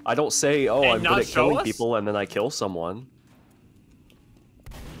 I don't say, oh, And I'm not good at show killing us? people, and then I kill someone.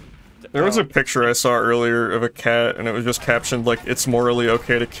 There was a picture I saw earlier of a cat, and it was just captioned like, "It's morally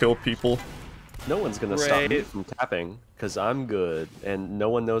okay to kill people." No one's gonna stop me Right. from tapping, because I'm good, and no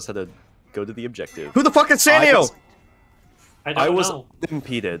one knows how to go to the objective. Who the fuck is Sanio? I I don't was know.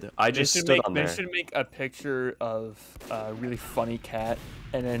 impeded. I They just should stood make on they there. should make a picture of a really funny cat,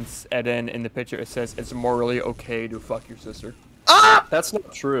 and then in the picture it says it's morally okay to fuck your sister. That's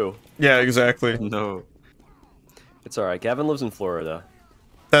not true. Yeah, exactly. No. It's alright. Gavin lives in Florida.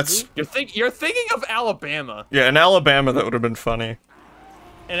 That's You're thinking of Alabama. yeah. In Alabama, that would have been funny.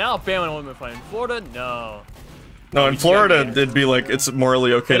 In Alabama, it wouldn't be funny. In Florida, no. No, in Florida, it'd be like it's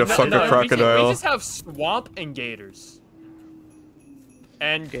morally okay to No, fuck no, a crocodile. We just have swamp and gators.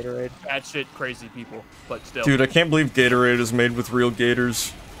 And Gatorade. batshit crazy people, but still. Dude, I can't believe Gatorade is made with real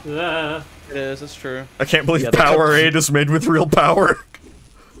gators. Yeah. It is, that's true. I can't believe Yeah, that's Powerade is made with real power.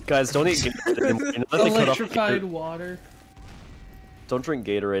 Guys, don't eat Gatorade anymore. You know that they cut off the Electrified gator- water. Don't drink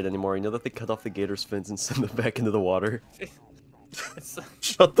Gatorade anymore. You know that they cut off the gator's fins and send them back into the water. It's-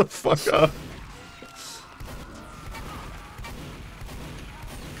 Shut the fuck up.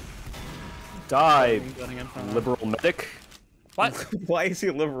 Die, Gunning in front of him. liberal medic. what? Why is he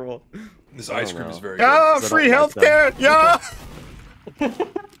liberal? This I ice don't cream know. is very good. Yeah, I free don't like healthcare. Yeah.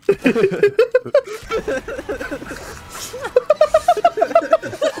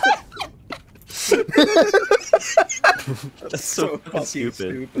 That's so fucking fucking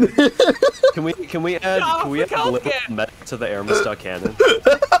stupid. Can we add No, can we add free liberal healthcare. medic to the Airmista cannon?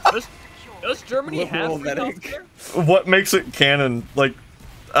 Does Germany have Liberal free medic. healthcare? What makes it canon? Like,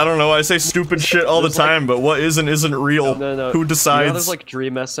 I don't know. I say stupid shit all the time, but what isn't real? No. Who decides? You know, there's like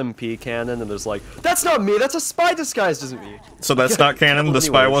Dream SMP canon, and there's like, that's not me. That's a spy disguised as me. So that's not canon. The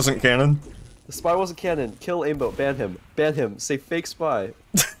spy wasn't canon. The spy wasn't canon. Kill Aimbo. Ban him. Ban him. Say fake spy.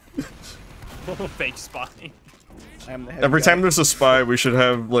 Fake spy. Every time there's a spy, we should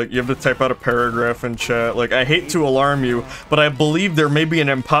have, like, you have to type out a paragraph in chat. Like, I hate to alarm you, but I believe there may be an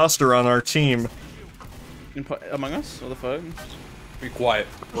imposter on our team. Among Us? Or the phone? Be quiet.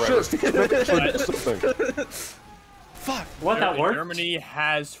 Forever. Fuck! What, that worked? Germany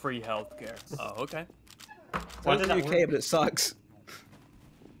has free healthcare. Oh, okay. Why did It's that UK, work? but it sucks.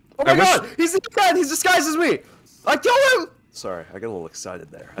 Oh my god! He's the man! He's disguised as me! I killed him! Sorry, I got a little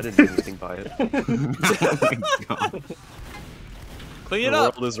excited there. I didn't do anything by it. Oh my god. Clean it The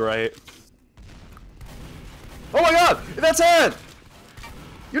up. world is right. Oh my god! That's Ed!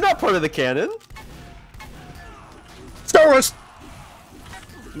 You're not part of the canon! Star Wars!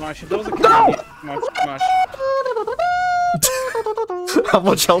 Marsh, if there was a Marsh. How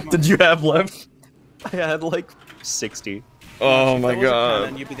much health did you have left? I had like 60. Oh If my there was a god.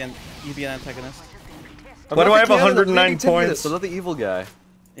 cannon, you'd be the antagonist. Why do I have 109 points? I'm not the evil guy.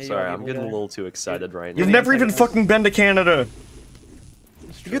 Yeah, Sorry, you're the I'm evil getting guy. a little too excited right now. You've never even fucking been to Canada.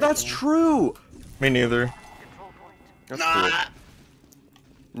 Yeah, that's true! Me neither. That's cool.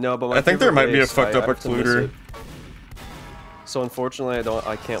 No, but my I think there favorite might be a race, fucked up I have to miss occluder. it. So unfortunately,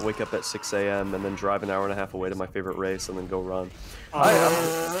 I can't wake up at 6 a.m. and then drive an hour and a half away to my favorite race and then go run.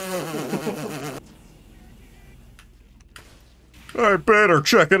 I better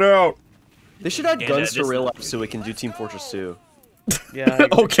check it out. They should add Yeah, guns that to is real not- life so we can do Team Fortress 2. Yeah.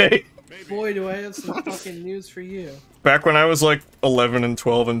 Okay. Boy, do I have some fucking news for you. Back when I was like 11 and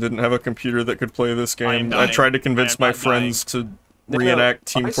 12 and didn't have a computer that could play this I am game, I dying. tried to convince I am my not friends to No,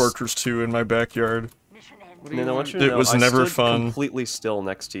 reenact I Team s- Fortress 2 in my backyard. Man, I want you to It know, was I never stood fun. completely still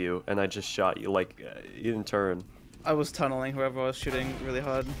next to you, and I just shot you. Like, you didn't turn. I was tunneling whoever I was shooting really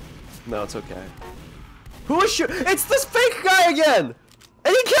hard. No, it's okay. Who is shooting? It's this fake guy again!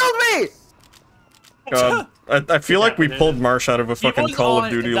 And he killed me! God, I feel like we pulled Marsh out of a He fucking was Call on-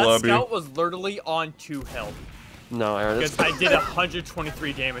 of Duty that lobby. scout was literally on 2 health. No, Aaron, Because I did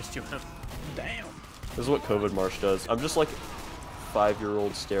 123 damage to him. Damn. this is what COVID Marsh does. I'm just like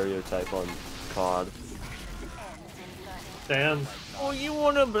 5-year-old stereotype on COD. Damn. Oh, you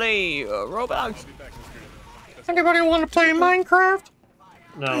wanna play Roblox? Anybody want to play Minecraft?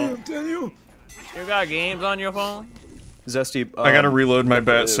 No. You got games on your phone? Zesty, I gotta reload my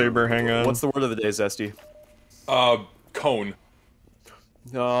bat saber. Hang on. What's the word of the day, Zesty? Cone.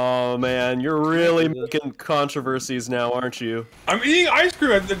 Oh man, you're really making controversies now, aren't you? I'm eating ice cream.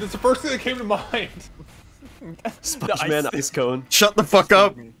 That's the first thing that came to mind. Sponge-Man ice cone. Shut the fuck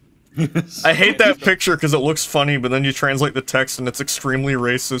up. I hate that picture because it looks funny, but then you translate the text and it's extremely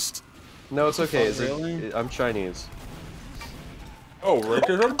racist. No, it's okay. Really? I'm Chinese. Oh,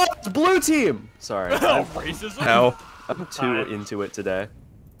 racism? Oh, it's blue team! Sorry. Oh, racism? Ow. I'm too into it today.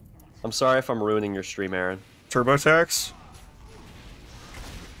 I'm sorry if I'm ruining your stream, Aaron. TurboTax?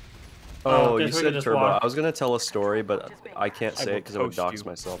 Oh, you guess we said can just Turbo. walk. I was gonna tell a story, but I can't say will it because I would toast dox you.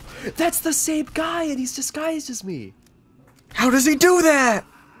 myself. That's the same guy, and he's disguised as me. How does he do that?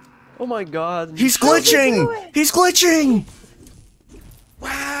 Oh my god. He's glitching! He's glitching!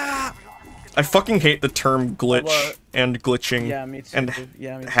 Wow. I fucking hate the term glitch and glitching Yeah, me too. and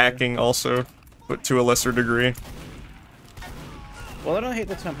Yeah, me too. hacking also, but to a lesser degree. Well, I don't hate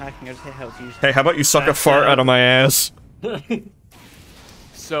the term hacking. I just hate how it's used. Hey, how about you suck a fart out of my ass?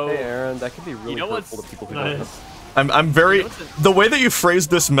 So, Hey, Aaron, that could be really know hurtful what's to people who don't know. Nice. I'm very... The way that you phrased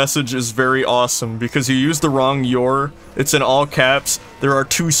this message is very awesome, because you used the wrong your. It's in all caps. There are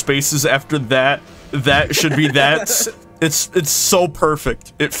 2 spaces after that. That should be that. It's so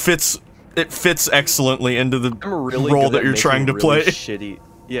perfect. It fits excellently into the I'm really role good that at you're making trying to really play. Shitty.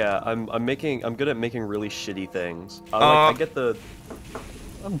 Yeah, I'm good at making really shitty things. I get the.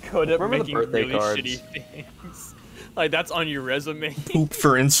 I'm good at Remember the making birthday really cards? shitty things. Like, that's on your resume. Poop,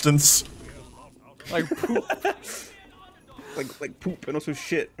 for instance. Like, poop. like poop and also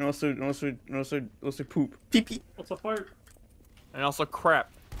shit and also poop. Pee-pee. What's the fart? And also crap.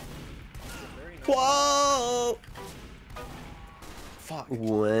 Whoa! Fuck.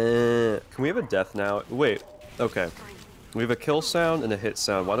 What? Can we have a death now? Wait. Okay. We have a kill sound and a hit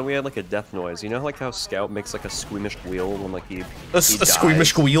sound. Why don't we add like a death noise? You know like how Scout makes like a squeamish squeal when like he A squeamish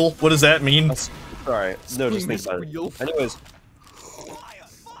squeal? What does that mean? Sorry. No, just think about it. Anyways.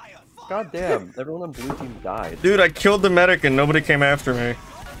 God damn, everyone on blue team died. Dude, I killed the medic and nobody came after me.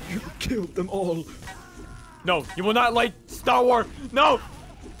 You killed them all. No, you will not like Star Wars. No!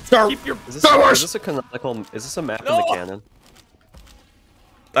 Star Keep your... Is this, Star Wars! Is this a canonical? Is this a map No! in the canon?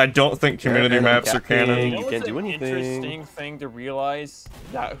 I don't think community maps are canon. You can't do anything. Interesting thing to realize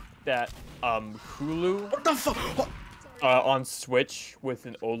that Hulu. What the fuck? On Switch with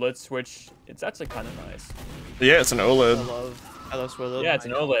an OLED Switch, it's actually kind of nice. Yeah, it's an OLED. I love OLED. Yeah, it's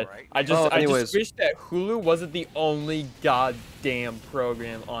an OLED. right? I just wish that Hulu wasn't the only goddamn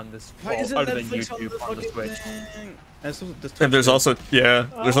program on this Why isn't other than Netflix YouTube on the Switch. And there's also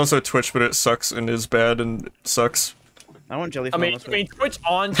there's also Twitch, but it sucks and is bad and it sucks. I want Jellyfin. I mean, Twitch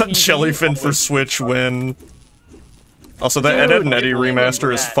on TV. Jellyfin for Switch win. Also, that Ed, Ed and Eddie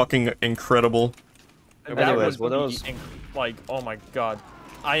remaster is fucking incredible. Anyways, what else? Like, oh my god,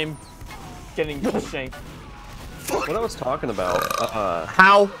 I am getting shanked. What I was talking about?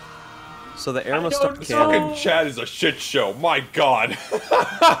 How? So the air must This fucking chat is a shit show. My god.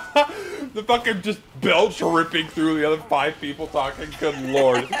 The fucking just belch ripping through the other 5 people talking. Good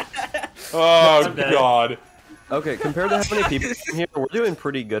lord. Oh god. Okay, compared to how many people in here, we're doing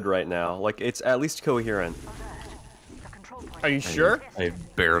pretty good right now. Like, it's at least coherent. Are you sure? I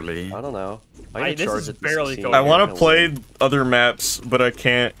barely. I don't know. This is barely I want to play other maps, but I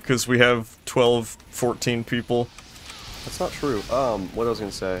can't because we have 12, 14 people. That's not true. What I was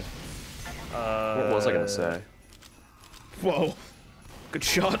gonna say. What was I gonna say? Whoa. Good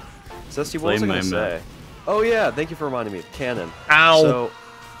shot. Zesty, what was I gonna say? Oh yeah, thank you for reminding me. Canon. Ow. So,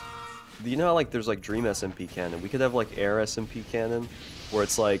 you know how like there's like Dream SMP canon? We could have like Air SMP canon, where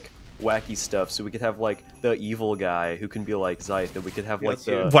it's like wacky stuff. So we could have like the evil guy who can be like Zythe, and we could have like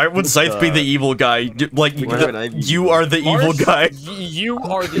the. Why would Zythe be the evil guy? Like you are the evil guy. You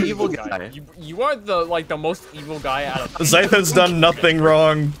are the evil guy. You are the most evil guy out of. Zythe has done nothing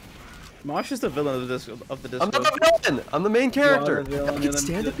wrong. Marsh is the villain of the Discord. I'm not the villain. I'm the main character.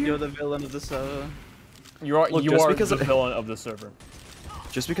 You're the villain of the server. You are Look, the villain of the server.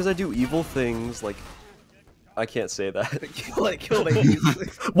 Just because I do evil things, like I can't say that. Kill babies.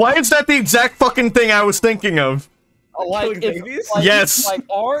 Why is that the exact fucking thing I was thinking of? Like, yes. Like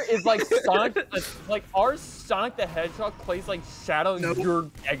R is like Sonic. Like R Sonic the Hedgehog plays like Shadow. You're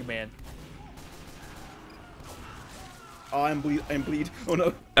Eggman. Oh, I'm bleed. Oh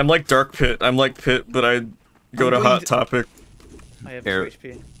no. I'm like Dark Pit. I'm like Pit, but I go to Hot Topic. I have Air, 2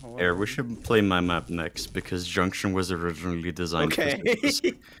 HP. Oh, Air, we should play my map next because Junction was originally designed for this.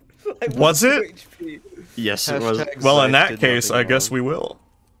 Was it? Yes, it was. Well, in that case, I guess we will.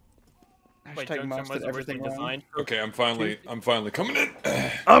 Hashtag Mouse did everything wrong. Okay, I'm finally coming in.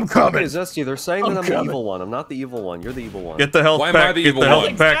 I'm coming. Okay, Zesty, they're saying that I'm the evil one. I'm not the evil one. You're the evil one. Get the health Why am I pack. the Get evil the one?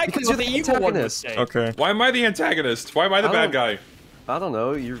 health pack. Because you're the antagonist. Okay. Why am I the antagonist? Why am I the bad guy? I don't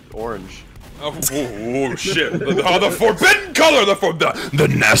know. You're orange. Oh shit! The forbidden color, the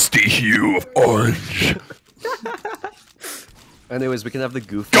nasty hue of orange. Anyways, we can have the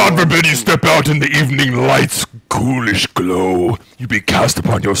goofy. God forbid you step out in the evening light's coolish glow. You be cast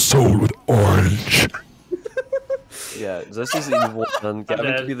upon your soul with orange. Yeah, Zesty's the evil one.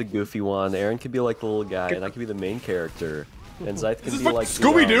 Gavin could be the goofy one. Aaron could be like the little guy, and I could be the main character. And Zythe can be like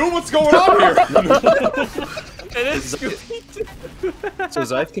Scooby-Doo. What's going on here? It is Scooby-Doo. So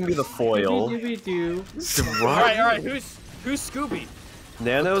Zythe can be the foil. All right. Who's Scooby?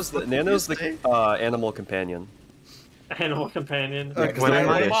 Nano's the animal companion. Animal companion. What am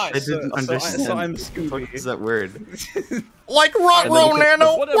I? I So didn't understand. So I'm What Scooby. is that word? Like Ruh-Roh,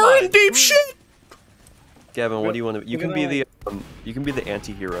 Nano. We're in deep shit. Gavin, what do you want to? You can be the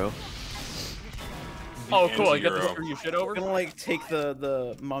anti-hero. Oh, cool! I got to screw your shit over. I'm gonna like take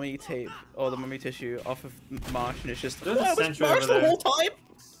the mummy tape or the mummy tissue off of Marsh, and it's just There's a was sentry Marsh over the there. whole time.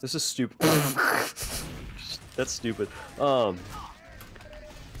 This is stupid. That's stupid. Yeah,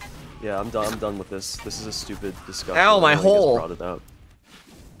 I'm done with this. This is a stupid discussion. Ow, my I just hole. brought it up.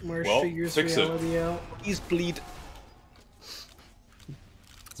 Marsh Well, figures fix it. reality out. He's bleed.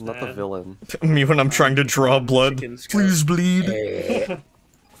 I'm not the bad. villain. Me when I'm trying to draw blood. Chicken scratch. Please bleed.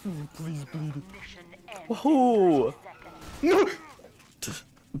 Whoa! The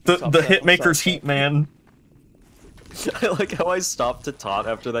Hitmaker's Heat Man. I like how I stopped to taunt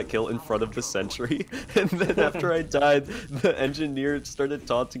after that kill in front of the sentry, and then after I died, the engineer started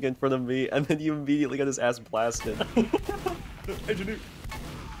taunting in front of me, and then he immediately got his ass blasted. Engineer.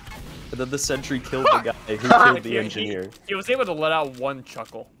 And then the sentry killed the guy who killed the engineer. He was able to let out one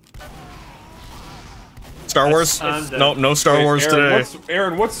chuckle. Star Wars? I'm dead. No, no Star Wars today.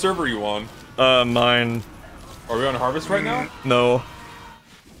 Aaron, what server are you on? Mine. Are we on Harvest right now? No.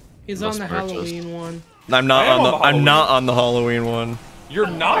 He's Must on the purchase. Halloween one. I'm not I am on the. on the I'm not Halloween. on the Halloween one. You're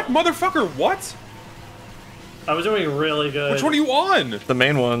not, motherfucker. What? I was doing really good. Which one are you on? The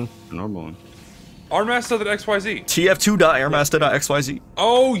main one. Normal one. Armaster.xyz. TF2.airmaster.xyz.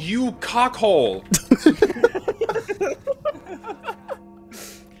 Oh, you cockhole.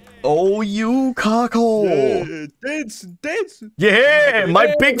 Oh, you cockhole. Dance, dance. Yeah,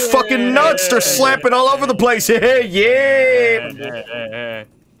 my big fucking nuts are slapping all over the place. Yeah.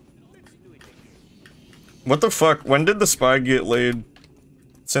 What the fuck? When did the spy get laid?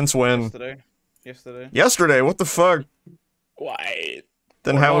 Since when? Yesterday. Yesterday, what the fuck? Why?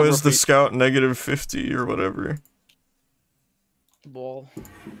 Then how is the scout -50 or whatever? Ball.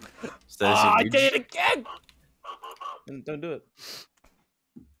 I did it again! Don't do it.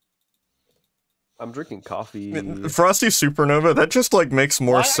 I'm drinking coffee. Frosty Supernova, that just like makes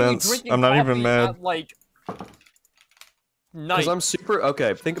more Why are you sense. drinking I'm not even coffee mad. at, like, Because night? I'm super.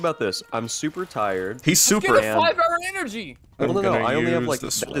 Okay, think about this. I'm super tired. He's Let's super. get a 5-hour energy! No, no, no. I only have like.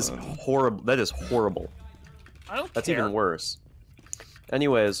 this That is one. horrible. That is horrible. I don't That's care. even worse.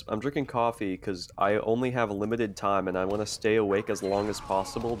 Anyways, I'm drinking coffee because I only have limited time and I want to stay awake as long as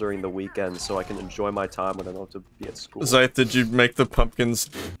possible during the weekend so I can enjoy my time when I don't have to be at school. Zayt, did you make the pumpkins?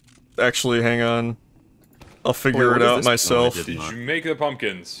 Actually, hang on. I'll figure it out myself. Did you make the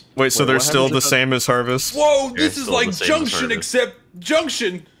pumpkins? Wait, so Wait, they're what still happened the to same as Harvest? Whoa, this It's is still like the same as Junction, Harvest. except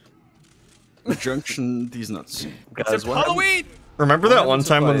Junction. Junction, these nuts. Guys, It's what happened? Halloween! Remember What that one happens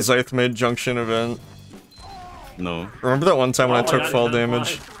time if when I- Zayt made Junction event? No. Remember that one time when I Oh, took that- fall that's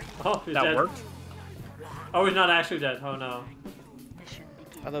damage? fine. Oh, he's That dead. worked? Oh, he's not actually dead. Oh no.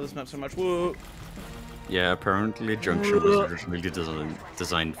 I love this map so much. Whoa. Yeah, apparently Junction was originally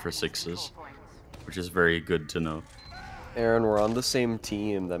designed for 6s, which is very good to know. Aaron, we're on the same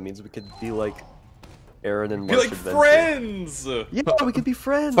team. That means we could be like Aaron and Be March like Adventure. friends. Yeah, we could be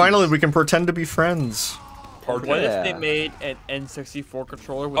friends. Finally, we can pretend to be friends. Pardon? What Yeah. if they made an N64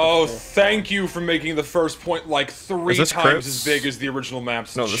 controller with Oh, a full... thank you for making the first point like 3 Is this times Crips? as big as the original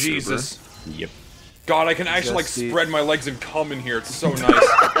maps. No, this is Jesus. Yep. God, I can actually like Jesse. spread my legs and come in here. It's so nice.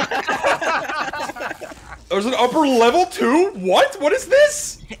 There's an upper level too? What? What is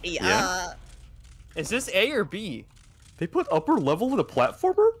this? Yeah. Is this A or B? They put upper level with a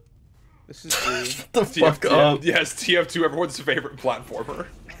platformer? This is B. The fuck up. Yes, TF2, everyone's favorite platformer.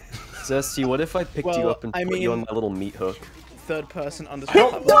 Zesty, what if I picked you Well, up and I put you on mean- my little meat hook? Third person I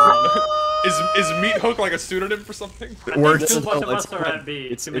underscore don't- platform. Is Meat Hook like a pseudonym for something? It worked. Too much of it's us are at B.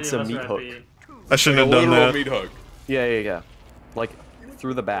 it's- Too many it's of a us are meat at hook. B. I shouldn't A have done literal that. Meat Hook. Yeah, yeah, yeah. Like,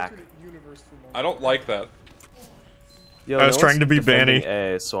 through the back. I don't like that. Yo, I was no trying one's to be defending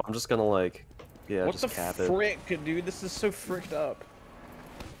Banny. A, so I'm just gonna like, yeah, What just the cap it. frick, dude? This is so fricked up.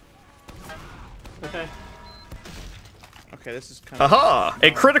 Okay. Okay, this is kind of. Aha!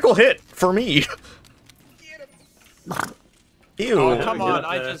 A critical hit for me. Ew. Oh, come on, get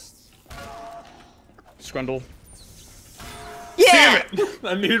I there. just... Scrundle. Damn it!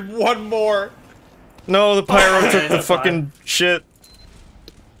 I need one more. No, the pyro took the That's fucking shit.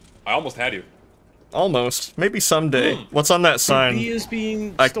 I almost had you. Almost. Maybe someday. What's on that B sign? is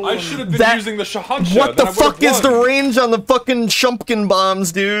being I- stolen. I should have been That- using the Shahansha. What the then I would've fuck is the won. range on the fucking Shumpkin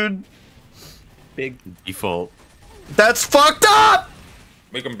bombs, dude? Big. Default. That's fucked up!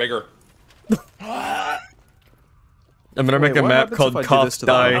 Make them bigger. I'm gonna make a what map happens called if I do Cough this to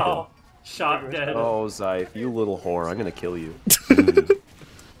the Die. map? Oh, shot dead. Oh, Zyth, you little whore, I'm gonna kill you.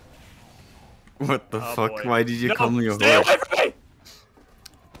 What the fuck? boy. Why did you No, call me a stay whore? away from me!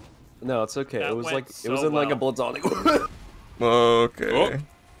 No, it's okay. That It was went like it so was in like a well. platonic. Okay.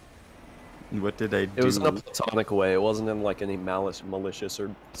 What did I do? It was in a platonic way. It wasn't in like any malicious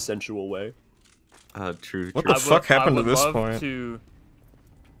or sensual way. True, What true. the fuck happened to would this love point? To,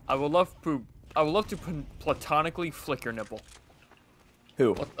 I would love to platonically flick your nipple.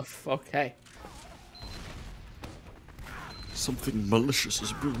 Who? What the fuck? Hey. Something malicious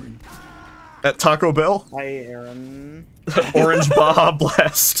is brewing. At Taco Bell? Hi, Aaron. Orange Baja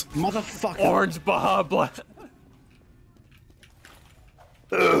Blast. Motherfucker. Orange Baja Blast.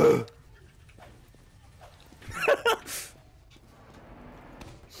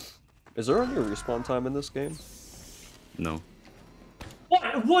 Is there any respawn time in this game? No.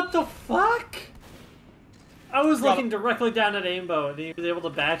 What the fuck? I was looking directly down at Aimbo, and he was able to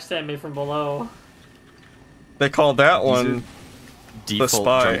backstab me from below. They called that one Default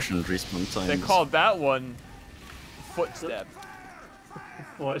spy. junction respawn times. They called that one footstep.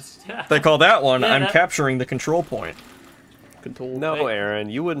 What? They call that one Yeah, I'm that- capturing the control point. Control. No, Aaron,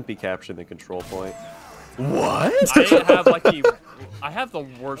 you wouldn't be capturing the control point. What? I have like I have the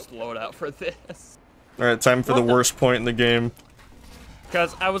worst loadout for this. Alright, time for the worst point in the game.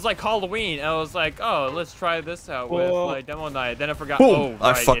 Cause I was like Halloween, I was like, oh, let's try this out with Whoa. like demo night. Then I forgot. Boom, Oh,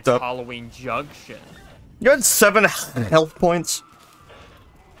 I right, fucked it's up. Halloween Junction. You had 7 health points.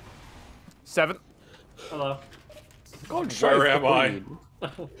 7. Hello. Where am I?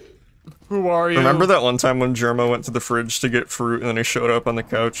 Who are you? Remember that one time when Germa went to the fridge to get fruit and then he showed up on the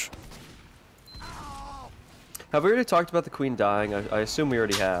couch? Have we already talked about the queen dying? I assume we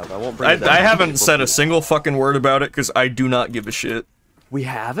already have. I won't bring it up. I haven't said a single fucking word about it because I do not give a shit. We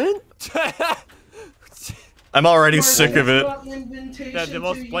haven't? I'm already sick of it. The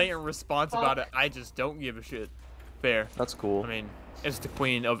most blatant response about it, I just don't give a shit. Fair. That's cool. I mean, it's the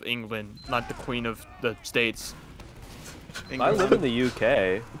Queen of England, not the Queen of the States. I live in the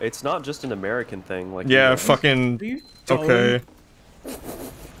UK. It's not just an American thing. Like Yeah, fucking... Okay.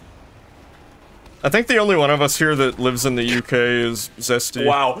 I think the only one of us here that lives in the UK is Zesty.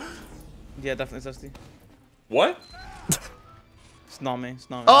 Wow. Yeah, definitely Zesty. What? It's not me. It's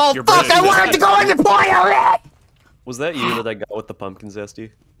not me. Oh, You're fuck! British. I wanted to go in the toilet! Was that you that I got with the pumpkin zesty?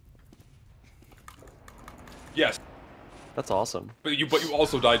 Yes. That's awesome. But you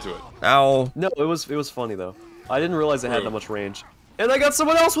also died to it. Ow. No, it was funny though. I didn't realize it had that much range. And I got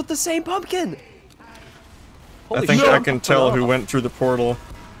someone else with the same pumpkin! I think I can tell who went through the portal.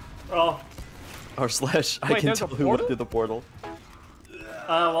 Oh. Or slash, I Wait, can there's tell a who went portal? through the portal.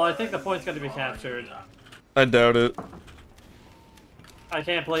 Well, I think the point's going to be captured. I doubt it. I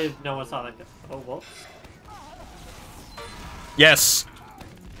can't believe no one saw that. Oh, well. Yes!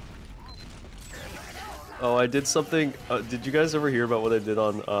 Oh, I did something. Did you guys ever hear about what I did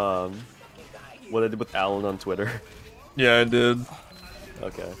on, what I did with Alan on Twitter? Yeah, I did.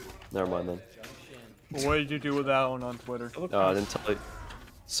 Okay, never mind then. What did you do with that one on Twitter? I didn't tell you.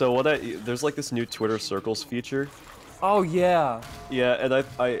 So there's like this new Twitter Circles feature. Oh, yeah. Yeah, and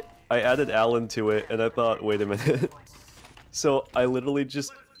I added Alan to it, and I thought, wait a minute. So I literally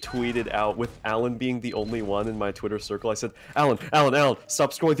just tweeted out with Alan being the only one in my Twitter circle. I said, Alan,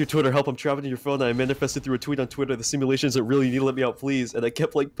 stop scrolling through Twitter. Help, I'm trapped in your phone. I manifested through a tweet on Twitter. The simulation isn't real. You need to let me out, please. And I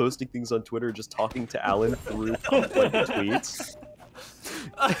kept like posting things on Twitter, just talking to Alan through like tweets.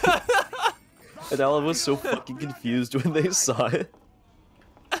 And Alan was so fucking confused when they saw it.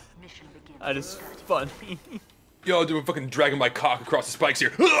 That is funny. Yo, dude, I'm fucking dragging my cock across the spikes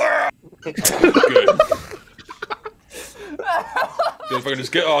here. Good. Dude, fucking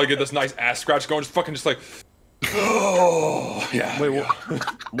just get this nice ass scratch going. Just like. Oh, yeah. Wait,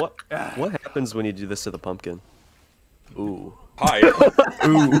 what happens when you do this to the pumpkin? Ooh. Hi.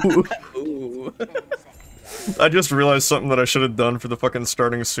 Ooh. Ooh. I just realized something that I should have done for the fucking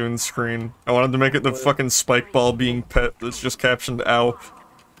starting soon screen. I wanted to make it the fucking spike ball being pet that's just captioned ow.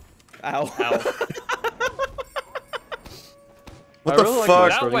 Ow. Ow. What the really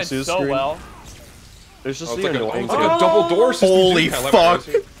fuck? Like That went so screen. well. There's just It's the like, annoying it's like a double door system. Holy too. fuck.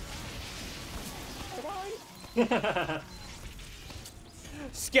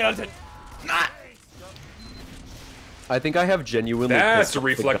 Skeleton. I think I have genuinely. That's pissed a off the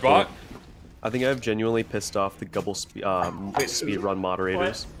reflect Gubble- bot. I think I have genuinely pissed off the Gubble speedrun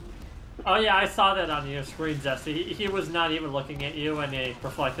moderators. Oh yeah, I saw that on your screen, Zesty. He was not even looking at you when he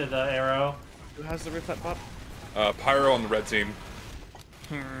reflected the arrow. Who has the reflect bot? Pyro on the red team.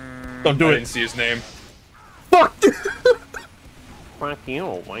 Don't do I it. didn't see his name. Fuck! Fuck you,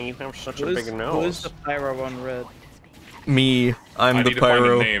 why you have such Who is the pyro on red? Me. I'm I the need to find a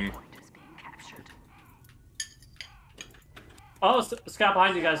pyro. name. Oh, Scott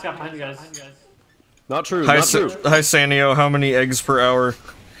behind you guys, Scott behind you guys. Not true, Hi, not true. Hi, Sanio. How many eggs per hour?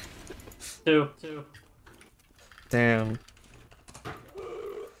 Two. Damn.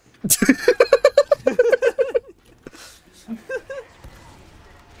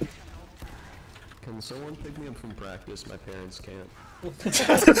 Can someone pick me up from practice? My parents can't.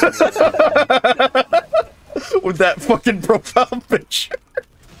 With that fucking profile picture.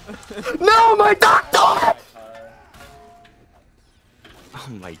 No, my doctor! Oh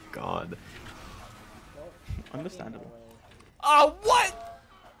my god. Understandable. Oh, what?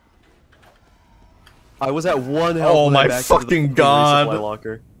 I was at one health. Oh when I my backed into the fucking resupply god.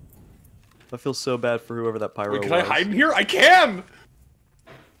 locker. I feel so bad for whoever that pyro Wait, can was. I hide in here? I can!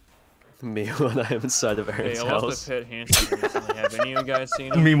 Me when I am inside of Hey, Aaron's I lost house. the pit Hanson recently. Have any of you guys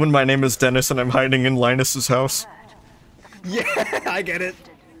seen him? Me when my name is Dennis and I'm hiding in Linus's house. Yeah, I get it.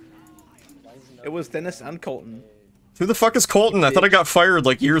 It was Dennis and Colton. Who the fuck is Colton? I thought I got fired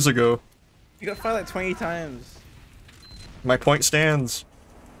like years ago. You got fired like 20 times. My point stands.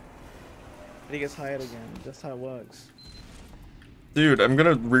 And he gets hired again. That's how it works. Dude, I'm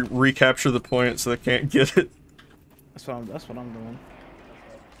gonna recapture the point so they can't get it. That's what I'm doing.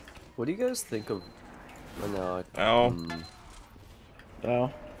 What do you guys think of? Oh, no, Ow.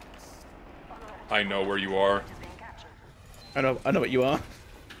 Oh. I know where you are. I know what you are.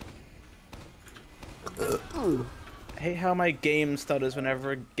 hate how my game stutters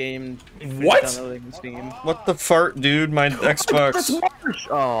whenever a game What? downloading on Steam. What the fart, dude? My Xbox.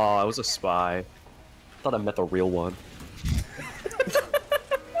 Oh, I was a spy. Thought I met the real one.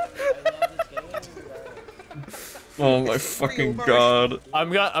 Oh my fucking god.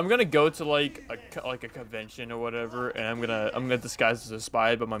 I'm gonna go to like a convention or whatever, and I'm gonna disguise as a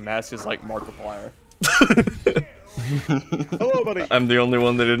spy, but my mask is like Markiplier. Hello, buddy. I'm the only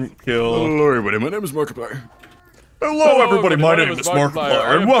one that didn't kill. Hello, everybody. My name is Markiplier. Hello, everybody. My name is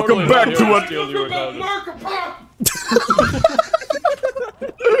Markiplier, and welcome back to a.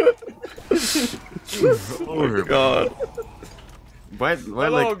 Oh god. Why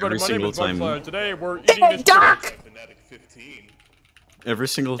like every single time? Today we're eating this duck. Every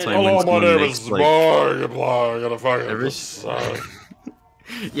single time Hello, when my someone name makes is like Markiplier. I gotta fucking. every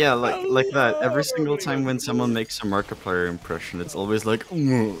yeah, like that. Every single time when someone makes a Markiplier impression, it's always like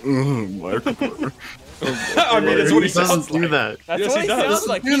Markiplier. I mean, that's what he He doesn't sounds do like. that. That's Yes, what he he does. sounds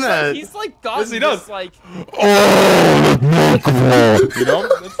like. Do that. He's like got Yes, he does. this like. Oh, Markiplier. You know,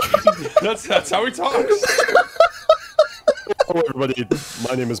 that's how he talks. Hello, everybody.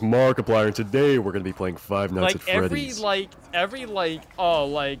 My name is Markiplier, and today we're gonna be playing Five Nights at Like Freddy's. every 3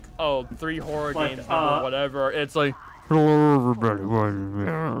 horror Like, games or whatever. It's like Hello, everybody.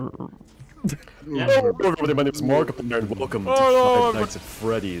 Yeah. Hello, everybody. My name is Markiplier, and welcome to Five Nights at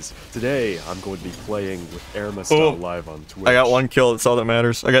Freddy's. Today, I'm going to be playing with Airmastar live on Twitch. I got 1 kill. That's all that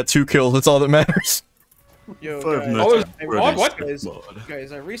matters. I got 2 kills. That's all that matters. Yo, Five guys, Nights Oh, at what? Freddy's.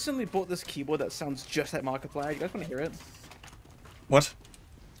 guys, I recently bought this keyboard that sounds just like Markiplier. You guys want to hear it? What?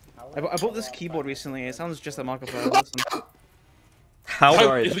 I bought this keyboard recently. It sounds just like Markiplier. Listen.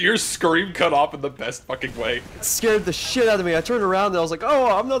 How? Your scream cut off in the best fucking way. It scared the shit out of me. I turned around and I was like,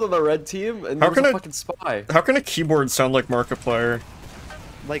 "Oh, I'm not on the red team," and How there was can a I- fucking spy. How can a keyboard sound like Markiplier?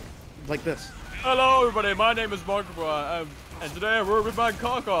 Like this. hello everybody. My name is Markiplier, and today we're with my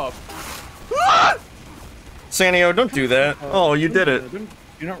cock off. Sanio, don't do that. Oh, you did it.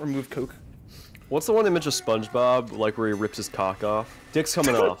 Do not remove Coke. What's the one image of SpongeBob, like where he rips his cock off? Dick's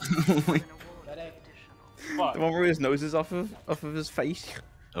coming off. The one where his nose is off of his face.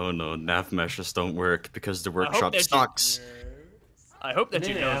 Oh no, nav meshes don't work because the workshop that you- sucks. I hope that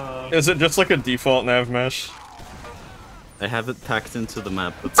you know. Is it just like a default nav mesh? I have it packed into the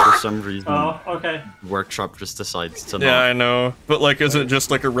map, but for some reason, Oh, okay. workshop just decides to Yeah, not. I know. But like, is it just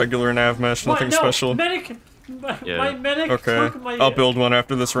like a regular nav mesh? Nothing no, special? Medic! Yeah. My medic Okay. took my I'll build one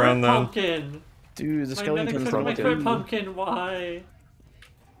after this crit round then. pumpkin. Dude, the My skeleton's medic took my crit broken. pumpkin. Why?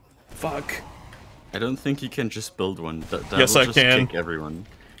 Fuck. I don't think you can just build one. That Yes, will I just can. kick everyone.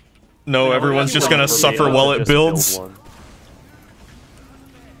 No, everyone's just gonna suffer while it builds.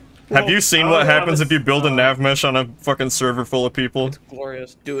 Have you seen what happens if you build a nav mesh on a fucking server full of people?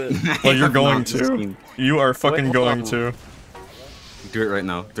 Glorious. Do it. Well, you're have going not to. seen- You are fucking hold going on. to. Do it right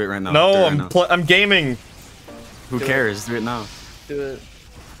now. Do it right now. No, do it right now. I'm gaming. Who cares? Do it now. Do it.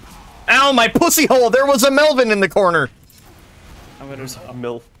 Ow, my pussy hole! There was a Melvin in the corner. I'm gonna.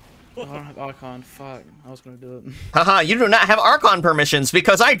 MILF. I don't have Archon. Fuck. I was gonna do it. Haha, you do not have Archon permissions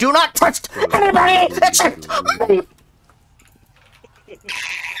because I do not trust anybody except me.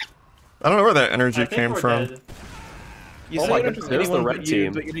 I don't know where that energy I think came we're from. dead. You Oh said my you don't goodness, trust there's the anyone red but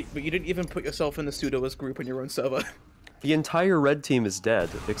you, team. but you didn't even put yourself in the pseudoist group on your own server. The entire red team is dead,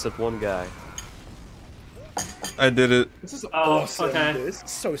 except one guy. I did it. This is Oh, awesome. okay. Dude. This is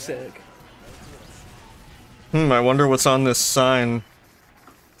so sick. I wonder what's on this sign.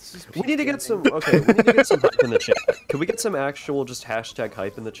 This is We need to peak get some. gaming. Okay, we need to get some hype in the chat. Can we get some actual just hashtag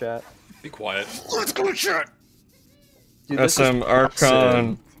hype in the chat? Be quiet. Dude, this is SM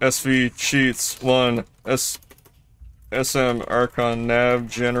Archon SV cheats 1 SM Archon nav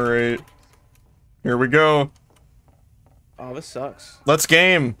generate. Here we go. Oh, this sucks. Let's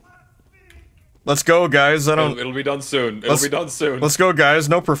game. Let's go, guys. I don't. It'll be done soon. It'll Let's- be done soon. Let's go, guys.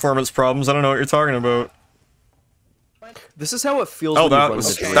 No performance problems. I don't know what you're talking about. This is how it feels. Oh, when you that run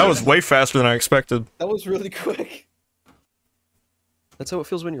was the that was way faster than I expected. That was really quick. That's how it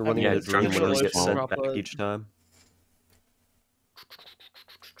feels when you're running Yeah, in a it's dream when you really get sent small. back each time.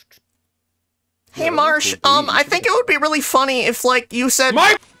 Hey, Marsh. I think it would be really funny if, like, you said.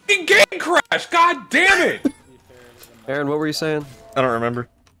 My fucking game crashed! God damn it! Aaron, what were you saying? I don't remember.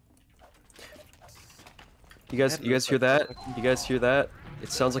 You guys hear that? You guys hear that?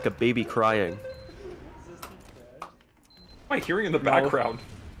 It sounds like a baby crying. What am I hearing in the background?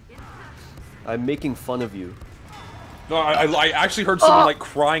 I'm making fun of you. No, I actually heard someone like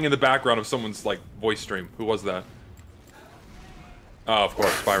crying in the background of someone's like voice stream. Who was that? Oh, of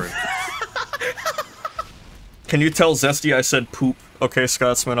course, Byron. Can you tell Zesty I said poop? Okay,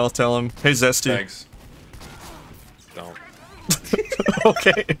 Scotsman, I'll tell him. Hey, Zesty. Thanks.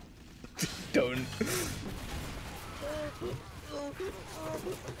 Okay. Don't.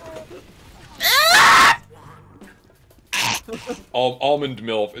 Almond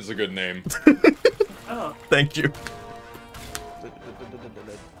MILF is a good name. Oh. Thank you.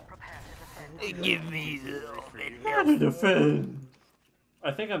 Give me to defend.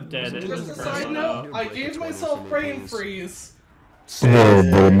 I think I'm dead. Just a side note, I gave myself brain freeze. Oh,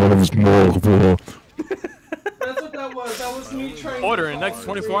 but my name is Mark. That's what that was. That was me trying Order to in the next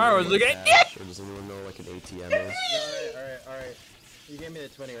follow 24 hours again. Or does anyone know like an ATM is? Alright. You gave me the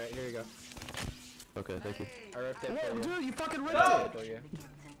 20, right? Here you go. Okay, thank you. I ripped it for you. Dude, you fucking ripped it for you.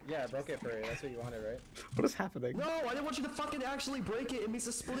 Yeah, I broke it for you. That's what you wanted, right? What is happening? No, I didn't want you to fucking actually break it. It means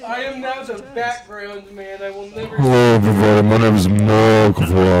to split it. I am now the background man. I will never. Hello, everybody. My name is Mark.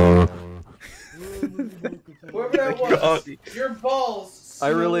 Whoever that was, your balls. I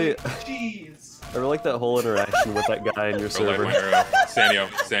really Cheese. I really like that whole interaction with that guy in your Light server. my arrow.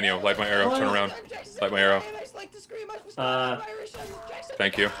 Sanio, light my arrow. Turn around. Light my arrow.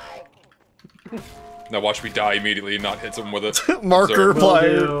 Thank you. Now watch me die immediately and not hit someone with it. Marker Sir.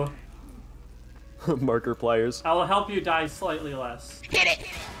 plier. Marker pliers. I will help you die slightly less.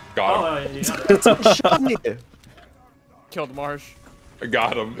 Got him. Oh, yeah. Killed Marsh. I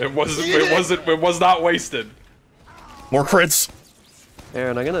got him. It was not wasted. More crits.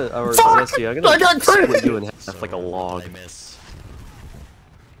 Aaron, I'm gonna, or Fuck! Jesse, I'm gonna I got split crit! you in half like a log.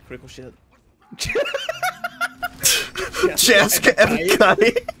 Critical shit. Jask epic guy.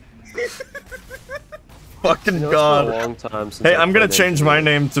 Fucking You know, it's been god. a long time since Hey, I I'm gonna played change NCAA. my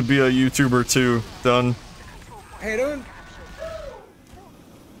name to be a YouTuber too. Done. Hey, don't.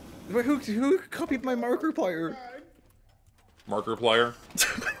 Wait, who copied my marker player? Marker player.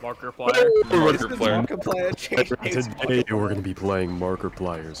 Marker player. Marker player. Marker player changed names. Today we're gonna be playing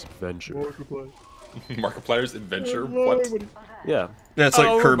Markiplier's Adventure. Markiplier's adventure. What? Yeah. Yeah, it's like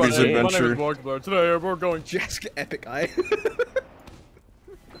Hello, Kirby's everybody. My name Adventure. is Markiplier. Today we're going. Jask epic eye.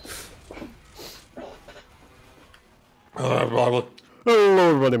 Hello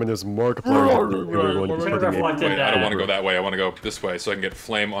everybody, my name is Markiplier. We're going to be putting Wait, I don't want to go that way. I want to go this way so I can get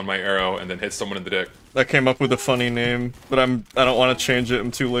flame on my arrow and then hit someone in the dick. I came up with a funny name, but I don't want to change it.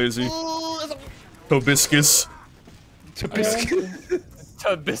 I'm too lazy. Hibiscus. Tabiscuit.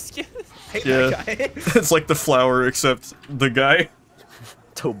 Yeah. It's like the flower except the guy.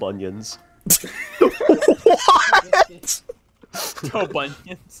 Toe bunions. What? Toe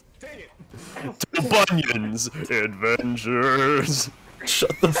bunions. Bunions Adventures.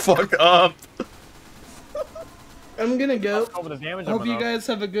 Shut the fuck up. I'm gonna go. Over the damage. Hope you guys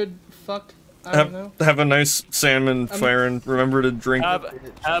have a good fuck. I don't know. Have a nice salmon fire and remember to drink.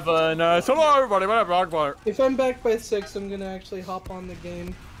 Have a nice. Hello, everybody. My name is Markiplier. If I'm back by 6, I'm gonna actually hop on the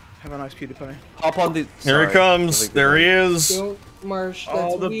game. Have a nice PewDiePie. Hop on the. Here he comes. There he is. Don't, Marsh. That's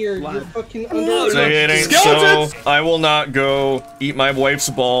Oh, the weird. blood. You're fucking under. Say it ain't so. I will not go eat my wife's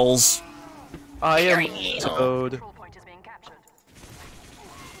balls. I am Toad.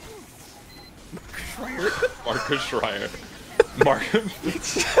 Marcus Schreier.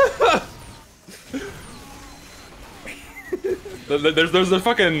 There's a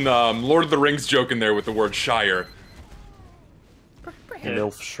fucking Lord of the Rings joke in there with the word Shire.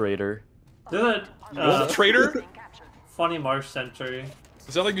 Milf Schrader. There's a Wolf Trader? funny Marsh century.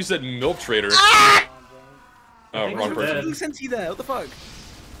 It sounded like you said Milk Trader. I Oh, think wrong you're person. dead. Who sent you that? What the fuck?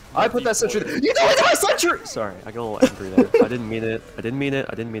 I put that century. You know what? Century. Sorry, I got a little angry there. I didn't mean it. I didn't mean it.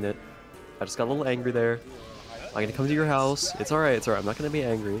 I didn't mean it. I just got a little angry there. I'm gonna come to your house. It's alright. It's alright. I'm not gonna be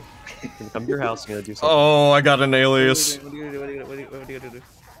angry. I'm gonna come to your house. I'm gonna do something. Oh, I got an alias. What do you do? What do you do? What do you do? What do you do?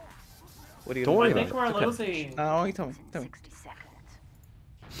 What do you do? Don't worry I about think it. we're Okay. losing. Oh, you tell me. Tell me.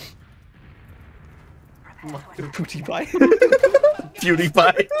 PewDiePie.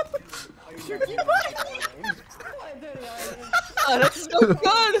 PewDiePie. Oh, that's so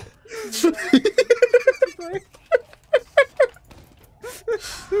good.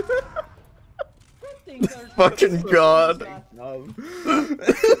 Fucking god.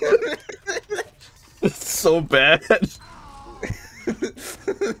 It's so bad.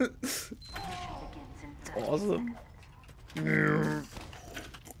 Awesome.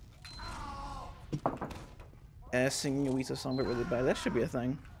 Singing a Weezer song but really bad. That should be a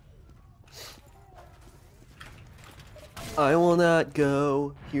thing. I will not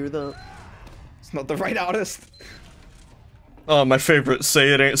go. Hear the. It's not the right artist. Oh, my favorite,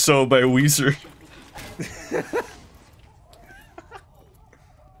 Say It Ain't So by Weezer.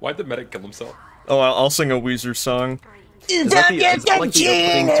 Why'd the medic kill himself? Oh, I'll sing a Weezer song. Is that the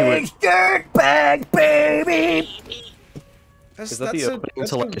opening to it? Dirtbag, baby! Is that the opening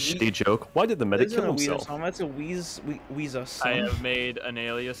to like a shitty joke? Why did the medic kill himself? That's a Weezer song. I have made an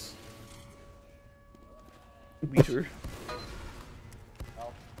alias. Weezer.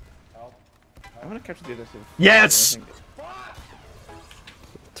 I want to capture the other two. Yes!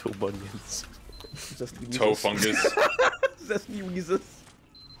 Toe bunions. Toe fungus. Zesty Weezers.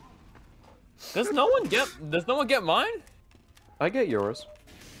 Does no one get mine? I get yours.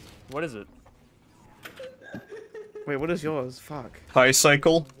 What is it? Wait, what is yours? Fuck. High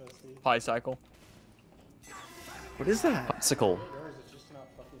cycle. Pi cycle. What is that? Bicycle.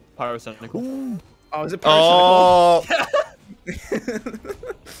 Pyrocynical. Oh, is it Oh. Pyrocynical?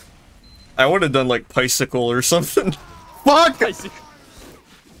 I would have done like Bicycle or something. Fuck!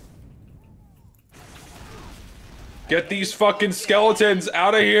 Get these fucking skeletons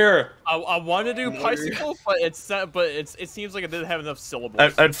out of here! I want to do Bicycle, but it seems like it didn't have enough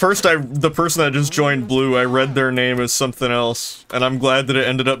syllables. At first, the person that just joined Blue, I read their name as something else, and I'm glad that it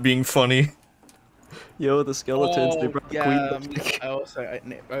ended up being funny. Yo, the skeletons, they brought the queen. I also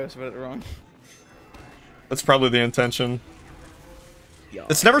read it wrong. That's probably the intention.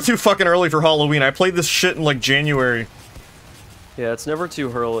 It's never too fucking early for Halloween. I played this shit in like January. Yeah, it's never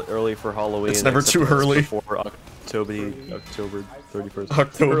too early for Halloween. It's never too early. Before October 31st.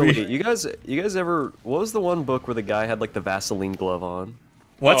 October. Early. You guys ever? What was the one book where the guy had like the Vaseline glove on?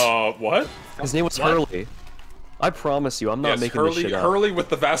 What? What? His name was Hurley. I promise you, I'm not making this shit up. Hurley with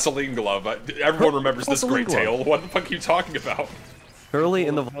the Vaseline glove. Everyone remembers this great tale. What the fuck are you talking about? Hurley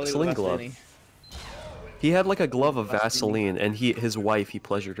in the Vaseline glove. He had like a glove of Vaseline, and his wife, he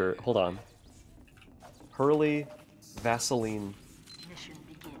pleasured her. Hold on. Hurley, Vaseline,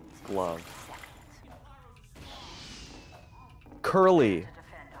 glove. Curly.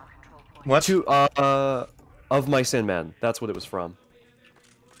 What? Of Mice and Men. That's what it was from.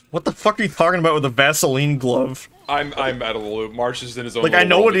 What the fuck are you talking about with a Vaseline glove? I'm out of the loop. Marsh is in his own. Like I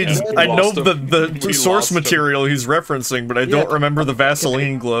know what he's. I know the source material he's referencing, but I don't remember the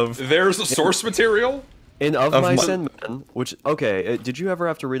Vaseline glove. There's a source material. In Of Mice and Men, which did you ever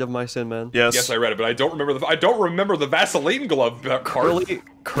have to read Of Mice and Men? Yes. Yes, I read it, but I don't remember the Vaseline glove part.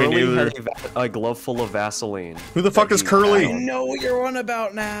 Curly had a glove full of Vaseline. Who the fuck is Curly? I know what you're on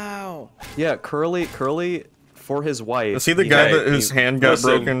about now. Yeah, Curly for his wife. Is he the guy that whose hand got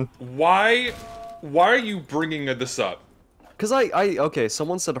broken? Why are you bringing this up? Because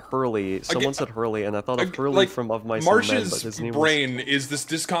someone said Hurley. Someone said Hurley, and I thought of Hurley from Of Mice and Men, but his name brain is this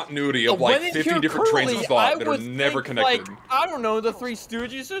discontinuity of like 50 different trains of thought that are never connected. Like, I don't know, the Three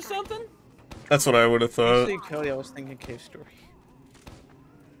Stooges or something? That's what I would have thought. Curly, I was thinking Cave Story.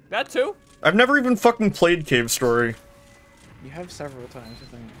 That too? I've never even fucking played Cave Story. You have several times, I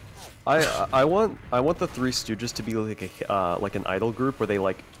think. I want the Three Stooges to be like an idol group where they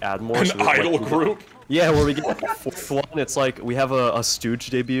like add more. An idol group? Yeah, where we get like a fourth one. It's like we have a Stooge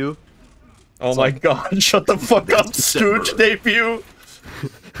debut. Oh my god! Shut the fuck up, Stooge debut.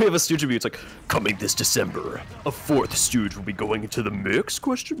 We have a Stooge debut. It's like coming this December, a fourth Stooge will be going into the mix? ?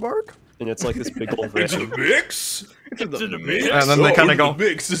 And it's like this big old into the mix. Into the mix. And then they kind of go. The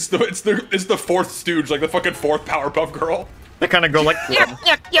mix. It's the fourth Stooge, like the fucking fourth Powerpuff Girl. They kind of go like, yuck,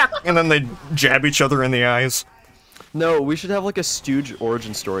 yuck, yuck, and then they jab each other in the eyes. No, we should have like a Stooge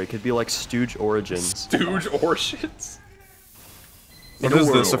origin story. It could be like Stooge Origins. Stooge Origins? What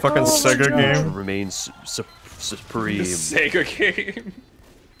is this, a fucking Sega game? Remains supreme. The Sega game.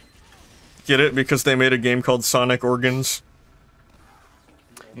 Get it? Because they made a game called Sonic Organs.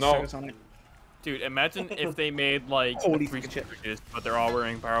 No. Dude, imagine if they made like Holy Three shit. Stooges, but they're all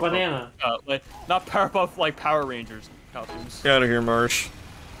wearing Powerpuff. Banana. Like, not Powerpuff, like Power Rangers costumes. Get out of here, Marsh.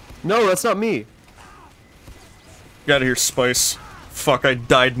 No, that's not me. Get out of here, Spice. Fuck, I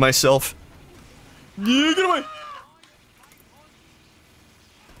died myself. Yeah, get away!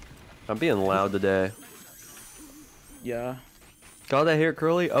 I'm being loud today. Yeah. Got that hair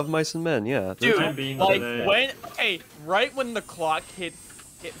curly? Of Mice and Men, yeah. Dude, I'm being like today. right when the clock hit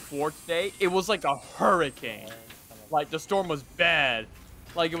 4 today, it was like a hurricane. Like the storm was bad.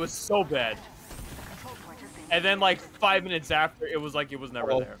 Like it was so bad. And then like 5 minutes after, it was like it was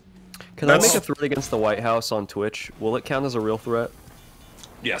never there. Can I make a threat against the White House on Twitch? Will it count as a real threat?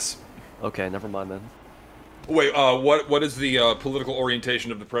 Yes. Okay, never mind then. Wait, what is the political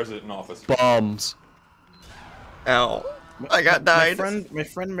orientation of the president in office? Bombs. Ow. I got died. My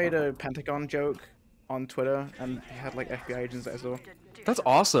friend made a Pentagon joke on Twitter, and he had like FBI agents that I saw. That's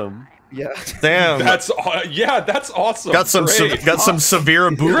awesome. Yeah. Damn. That's awesome. Got some severe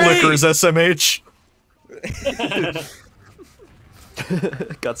bootlickers, SMH.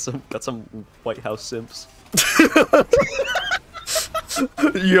 got some White House simps.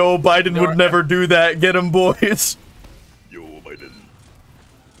 Yo, Biden would never do that. Get him, boys. Yo, Biden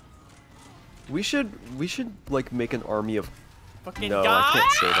We should like make an army of. Fucking No, guy. I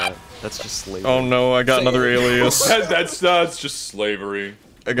can't say that. That's just slavery. Oh no, I got another alias. That's just slavery.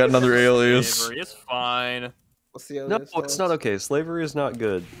 I got another alias. Slavery is fine. What's the No, it's not okay. Slavery is not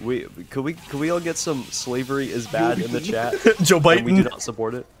good. Could we all get some slavery is bad in the chat? Joe Biden. And we do not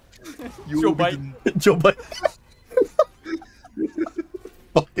support it. Joe Biden. Joe Biden.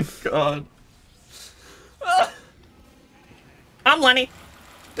 Fucking God. I'm Lenny.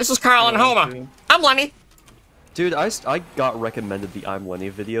 This is Carl and Homer. I'm Lenny. Dude, I got recommended the I'm Lenny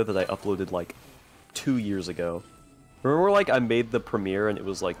video that I uploaded like 2 years ago. Remember, like, I made the premiere and it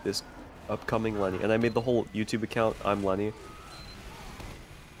was like this upcoming Lenny, and I made the whole YouTube account I'm Lenny.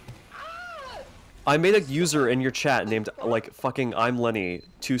 I made a user in your chat named like fucking I'm Lenny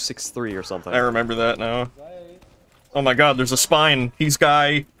 263 or something. I remember that now. Oh my God, there's a spine. He's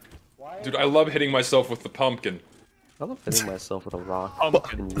guy. Dude, I love hitting myself with the pumpkin. I love hitting myself with a rock.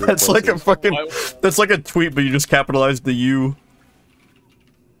 That's like a fucking. That's like a tweet, but you just capitalized the U.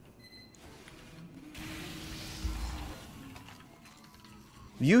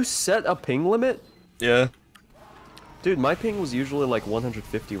 You set a ping limit? Yeah. Dude, my ping was usually like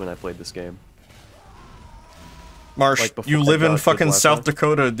 150 when I played this game. Marsh, Like, before you I live in got good fucking Wi-Fi. South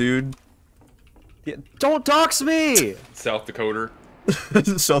Dakota, dude. Yeah, don't dox me! South Dakota.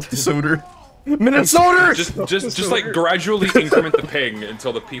 South Dakota. Minnesota! Just like gradually increment the ping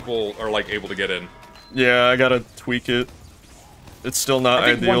until the people are like able to get in. Yeah, I gotta tweak it. It's still not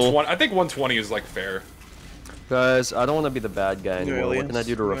I think ideal. 120 is like fair. Guys, I don't want to be the bad guy anymore. What can I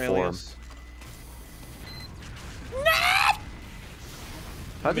do to reform?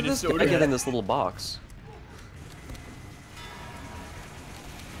 How did this guy get in this little box?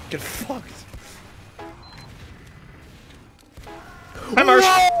 Get fucked. Hi, Marsh.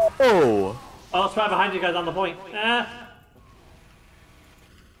 Oh! Oh, it's right behind you guys on the point.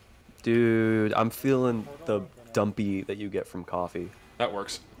 Dude, I'm feeling the dumpy that you get from coffee. That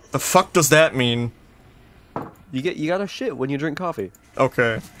works. The fuck does that mean? You gotta shit when you drink coffee.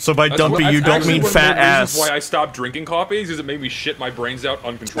 Okay, so by dumpy That's you don't actually mean one of the fat reasons ass. Why I stopped drinking coffee is it made me shit my brains out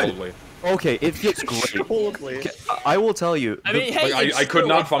uncontrollably. Okay, it feels great. Totally. I will tell you. I mean, hey, Like, I could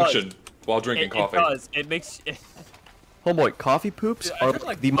not function while drinking coffee. It does. It makes. Homeboy, coffee poops Dude, I are feel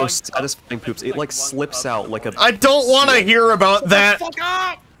like the one most cup- satisfying poops. It like slips out like a. I don't want to hear about that. Fuck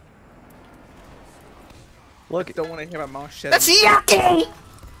up! Look, Don't want to hear about Marsh shit. That's yucky.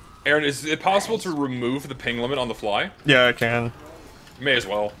 Aaron, is it possible to remove the ping limit on the fly? Yeah, I can. May as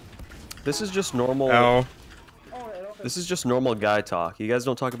well. this is just normal. Ow. This is just normal guy talk. You guys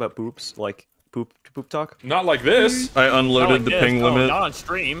don't talk about poops, like poop talk. Not like this. I Not unloaded like the this. ping No, limit. not on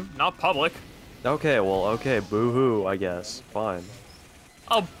stream, not public. Okay, well, okay, boo-hoo, I guess. Fine.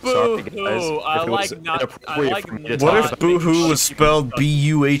 Oh, Sorry, boo-hoo! guys, I if it like was not. I inappropriate like for me to not talk What about if boohoo was spelled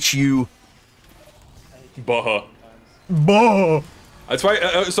B-U-H-U? Buh. Buh. That's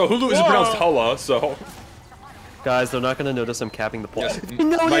why. So Hulu isn't pronounced Hulla. So Guys, they're not gonna notice I'm capping the point.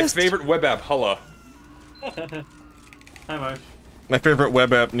 yes, my favorite web app, Hulla. Hi, Marsh. My favorite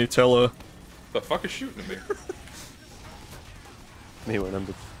web app, Nutella. The fuck is shooting at me? Me when I'm.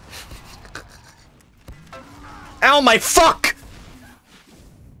 Ow, my fuck!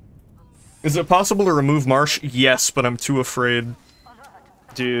 Is it possible to remove Marsh? Yes, but I'm too afraid.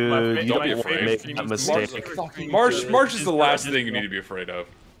 Dude, you Don't be don't want to afraid. make that mistake. Marsh is the last thing you need to be afraid of.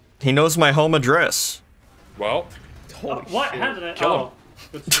 He knows my home address. Well, What? How did it? Kill him.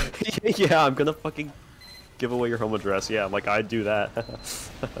 Good to see. Yeah, I'm gonna fucking give away your home address. Yeah, like I'd do that.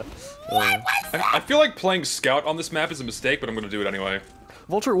 I feel like playing Scout on this map is a mistake, but I'm gonna do it anyway.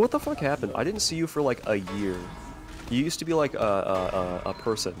 Vulture, what the fuck happened? I didn't see you for like a year. You used to be like a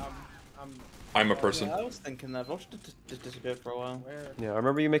person. I'm a person. I was thinking that. Watch just disappear for a while. Yeah, I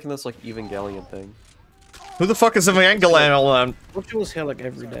remember you making this like Evangelion thing. Who the fuck is Evangelion? Watch was here like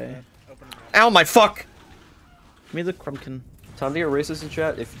every day. Ow, my fuck! Me the Crumpkin. Time to get racist in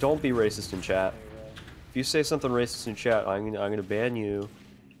chat. Don't be racist in chat. If you say something racist in chat, I'm gonna ban you.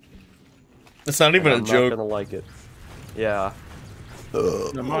 It's not even a I'm joke. not gonna like it. Yeah.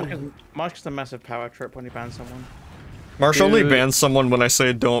 No, Marsh is a massive power trip when you ban someone. Marsh only Dude. bans someone when I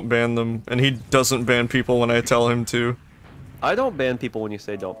say don't ban them, and he doesn't ban people when I tell him to. I don't ban people when you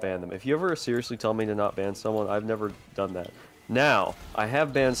say don't ban them. If you ever seriously tell me to not ban someone, I've never done that. Now, I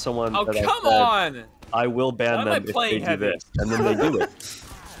have banned someone Oh, that I come said on! I will ban Why am I them if they playing do heavy? this, and then they do it.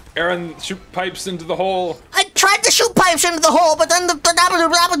 Aaron, shoot pipes into the hole. I tried to shoot pipes into the hole, but then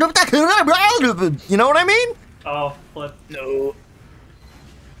you know what I mean? Oh, flip. No.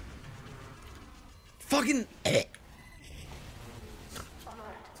 Fucking.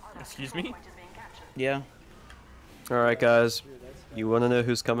 Excuse me? Yeah. Alright, guys. You wanna know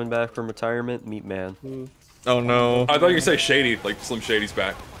who's coming back from retirement? Meat Man. Oh no. I thought you were gonna say Shady, like Slim Shady's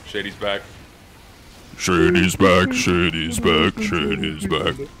back. Shady's back. Shady's back, Shady's back, Shady's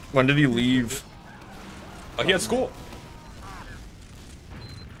back. When did he leave? He had school.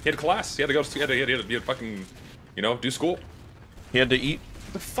 He had class. He had to go. He had to fucking, you know, do school. He had to eat.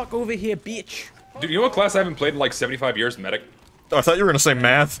 The fuck over here, bitch. Dude, you know what class I haven't played in like 75 years? Medic. Oh, I thought you were gonna say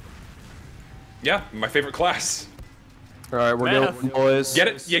math. Yeah, my favorite class. All right, we're going, boys. Get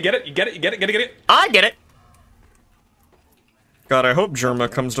it? You get it? You get it? You get it? Get it? I get it. God, I hope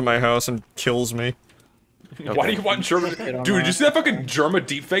Germa comes to my house and kills me. Okay. Why do you want Germa? Dude, did you see that fucking Germa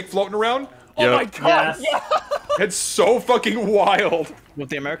deepfake floating around? Oh Yep. my god! Yes. It's so fucking wild. With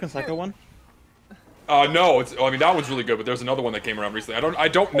the American Psycho one? No, it's. I mean, that one's really good, but there's another one that came around recently. I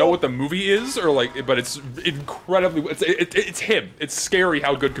don't know what the movie is or like, but it's incredibly. It's him. It's scary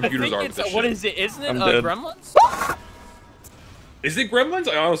how good computers are with this What shit. is it? Isn't it I'm dead. Gremlins? Is it Gremlins?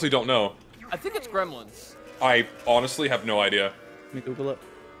 I honestly don't know. I think it's Gremlins. I honestly have no idea. Let me Google it.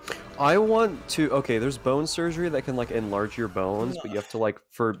 I want to. Okay, there's bone surgery that can like enlarge your bones, but you have to like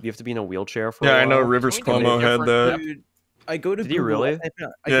you have to be in a wheelchair for. Yeah, a I know while. Rivers Can we Cuomo get a had that. Dude, I go to Did he Google, really? I type in- I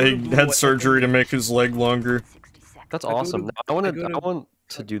Yeah, go to he Google, had I surgery type to in- make his leg longer. That's I go to- awesome. Now, I I want go to- I want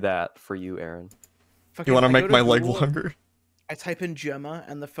to do that for you, Aaron. fucking- You want to I make go to my leg Google, longer? I type in Germa,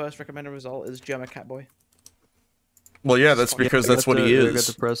 and the first recommended result is Germa Catboy. Well, yeah, that's because that's what he I got is.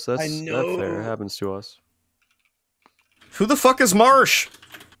 to press. That's I know. fair. It happens to us. Who the fuck is Marsh?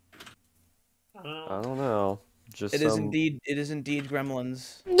 I don't know. Just It is indeed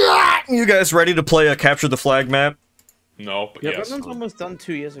Gremlins. You guys ready to play a capture the flag map? No, but Yeah, yes. Gremlins almost done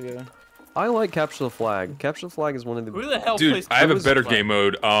 2 years ago. I like capture the flag. Capture the flag is one of the. Who the hell Dude, plays? I have a Capture the better Flag? game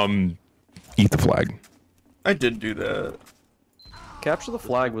mode. Eat the flag. I did do that. Capture the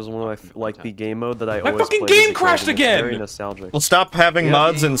flag was one of my the game mode that I My always fucking played as a game kid, crashed and it's Very again! nostalgic. Well, stop having Yeah.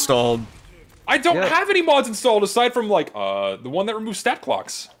 mods installed. I don't Yeah. have any mods installed aside from like the one that removes stat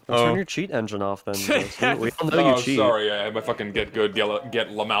clocks. Well, turn Oh. your cheat engine off then. Joseph. We all know Oh, you cheat. sorry, I had my fucking get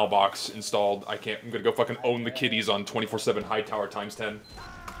Lamal box installed. I'm gonna go fucking own the kitties on 24/7 Hightower times 10.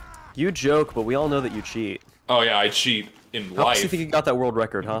 You joke, but we all know that you cheat. Oh yeah, I cheat in How else do you life. think you got that world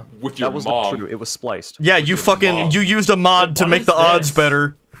record, huh? With your that was mom. not true. It was spliced. Yeah, you fucking mom. you used a mod to What make is the odds this?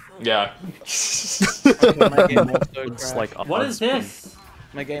 better. Yeah. My game also It's crashed. like What odds. is this?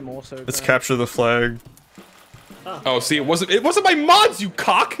 My game also Let's crashed. capture the flag. Oh, see, it wasn't my mods, you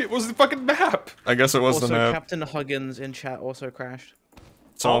cock. It was the fucking map. I guess it was Also, the map. Captain Huggins in chat also crashed.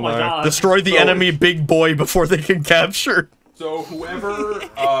 It's all Oh my mine. God. Destroy the So- enemy big boy before they can capture. So whoever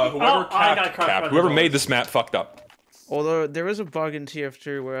I got crushed by the whoever made bullets. this map fucked up. Although there is a bug in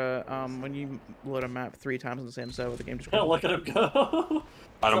TF2 where when you load a map 3 times on the same server, the game just Oh, look at him go.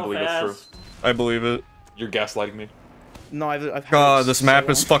 I don't So believe it's true. fast. I believe it. You're gaslighting me. No, I've had God, it this map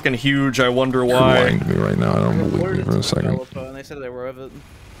so is fucking huge. I wonder You're why. lying to me right now. I don't long. believe Ordered you it for to a the second. developer, and they said they were of it.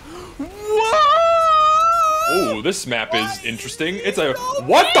 Oh, this map is interesting. It's a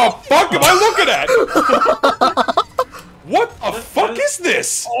what the fuck am I looking at? What the fuck is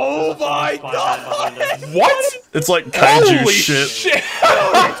this? Oh my god! What? It's like kaiju Holy shit.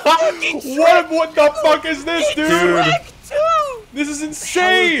 what the fuck is this, dude? Dude, This is Going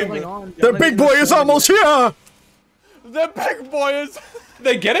insane. on? the big boy is almost here. The big boy is.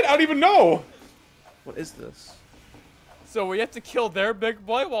 They get it? I don't even know. What is this? So we have to kill their big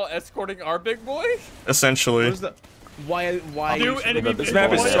boy while escorting our big boy? Essentially. What is that? Why? New enemy This big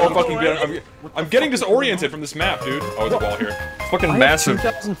map is boy so on fucking the good. way. I'm getting disoriented from this map, dude. Oh, it's a wall here. Fucking I have massive.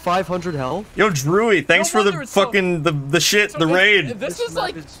 2,500 health. Yo, Drewy, thanks No for the wonder it's so- fucking the shit, the raid. This is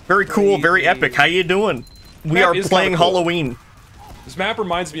like. Very cool, very epic. How you doing? We Map are is playing kinda cool. Halloween. This map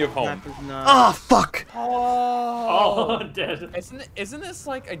reminds me of home. Map is not. Ah, fuck. Oh. Oh, dead. Isn't this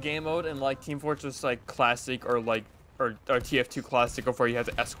like a game mode in like Team Fortress like Classic or like or TF2 Classic before you have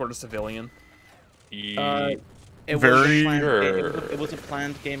to escort a civilian? It Very- it was a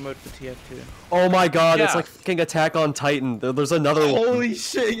planned game mode for TF2. Oh my god, it's Yeah. like fucking Attack on Titan. There's another one. Holy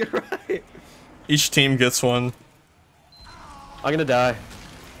shit, you're right. Each team gets one. I'm gonna die. I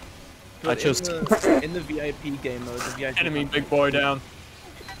But chose in the VIP game mode, the VIP. Enemy big boy down.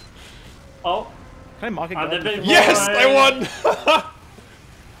 Oh, Can I mark it? I'm the God? big boy. Yes, I won.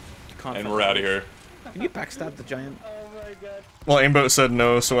 Can't And fuck we're it. out of here. Can you backstab the giant? Well, Aimbot said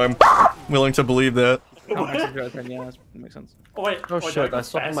no, so I'm willing to believe that. Oh, actually, yeah, that makes sense. Oh, wait. Oh wait, do shit, go I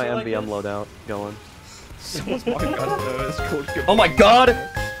still have my faster like MVM this? loadout going. Someone's marking God, no, it's called Oh my god!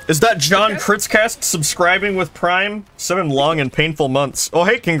 Is that John Kritzcast subscribing with Prime? 7 long and painful months. Oh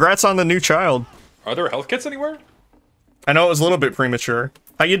hey, congrats on the new child. Are there health kits anywhere? I know it was a little bit premature.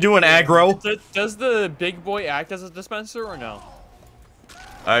 How you doing, aggro? Does the big boy act as a dispenser or no?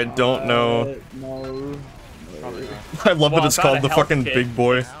 I don't know. No. I love that it's without called a the health fucking kit. Big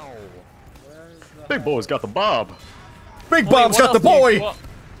Boy. Big Boy's got the bob. Big Wait, Bob's what got the else do you- boy!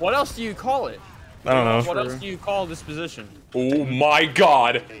 what else do you call it? I don't know. What else do you call this position? Oh my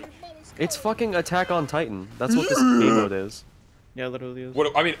god. It's fucking Attack on Titan. That's what this game mode is. Yeah, literally is.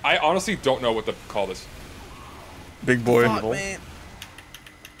 What? I mean, I honestly don't know what to call this. Big Boy. Fuck, man.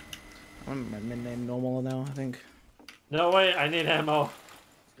 I'm my mid name normal now, I think. No, wait, I need ammo.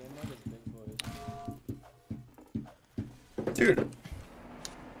 Dude.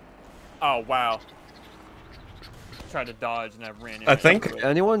 Oh wow. Tried to dodge and I ran. I think.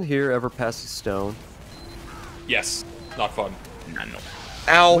 Anyone here ever pass a stone? Yes. Not fun. Ow.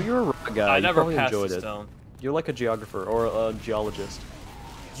 Well, you're a rock guy. I You never probably passed enjoyed the it. stone. You're like a geographer or a geologist.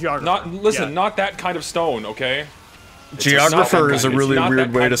 Geographer. Listen, Yeah. not that kind of stone, okay? It's Geographer not is a that kind. really It's not weird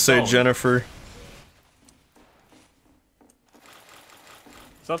that way kind to of say stone. Jennifer.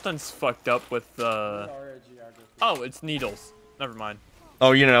 Something's fucked up with Oh, it's needles. Never mind.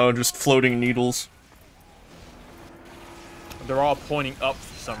 Oh, you know, just floating needles. They're all pointing up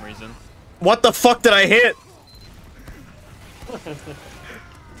for some reason. What the fuck did I hit?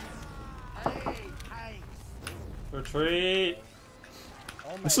 Retreat.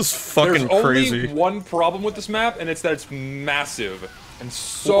 This is fucking There's crazy. only one problem with this map, and it's that it's massive and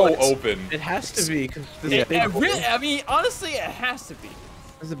so open. It has to be, because this It, is a big it boy. really, I mean, honestly, it has to be.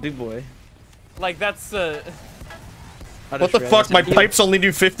 This is a big boy. Like that's What the fuck? My pipes only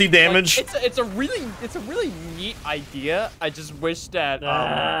do 50 damage? Like, it's a really neat idea. I just wish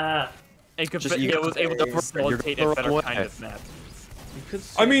that it could Just- fit, you it was able to you're facilitate a gonna better run kind away. of map.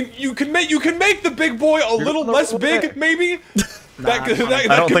 I mean, you can make the big boy a little gonna less run big, away. maybe. That could I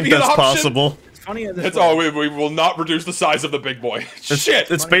don't could think be an that's option. possible. It's funny That's all. We will not reduce the size of the big boy. Shit.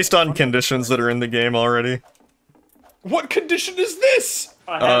 It's based on conditions that are in the game already. What condition is this?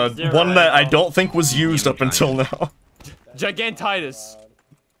 One that I don't think was used up until now. Gigantitis.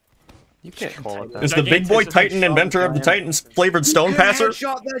 You can't call it that. Is the big boy Titan inventor of the Titan's flavored stone passer?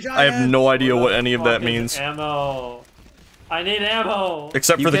 I have no idea what any of that Fucking means. Ammo. I need ammo.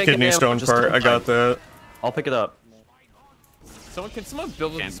 Except You for the can't get kidney ammo, stone just part, don't I got that. I'll pick it up. Can someone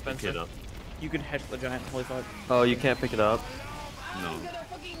build a dispenser? You could head the giant, holy fuck. Oh, you can't pick it up? No.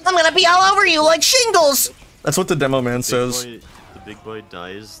 I'm gonna be all over you like shingles! That's what the demo man Big says. boy, the big boy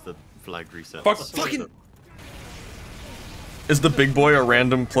dies, the flag resets. Fucking. Is the big boy a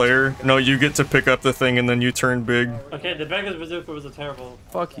random player? No, you get to pick up the thing and then you turn big. Okay, the Vegas Bazooka was a terrible.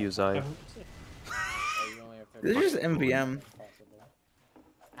 Fuck you, Zai. This is just MVM.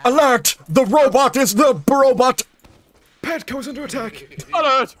 Alert! The robot is the robot! Petco's under attack.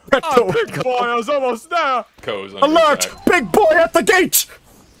 Alert! Petco. Big boy is almost there. Co's under Alert! attack. Big boy at the gate!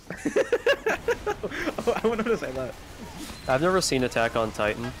 Oh, I wanted to say that. I've never seen Attack on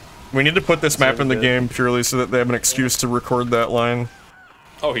Titan. We need to put this map in the good. game purely so that they have an excuse to record that line.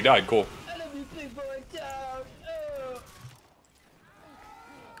 Oh, he died. Cool.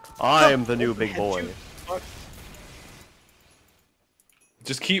 I am the new big boy.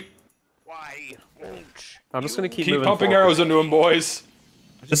 Just keep I'm just gonna keep moving pumping forward. arrows into him, boys.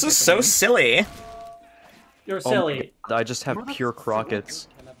 This is so silly. You're Oh my silly. God, I just have pure crockets.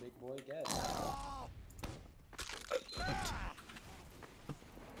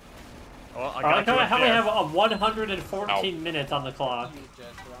 Well, I like how we have a 114 minutes on the clock.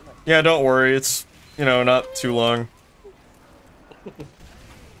 Yeah, don't worry, it's, you know, not too long.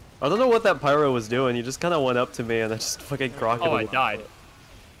 I don't know what that pyro was doing. He just kind of went up to me and I just fucking crocketed Oh, I him. died.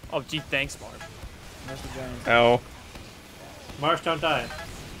 Oh, gee, thanks, Mark. Ow. Marsh, don't die.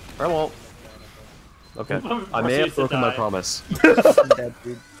 I won't. Okay. I Marsh may have used to broken my die. promise. I'm dead,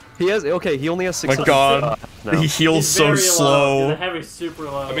 dude. He has. Okay, he only has 6. My god. now. He heals He's so very low. slow. The heavy's super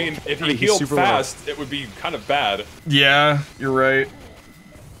low. I mean, if I he mean, he's healed super low. fast, it would be kind of bad. Yeah, you're right.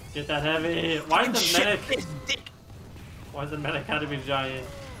 Get that heavy. Why is the medic? Why is the medic gotta be giant?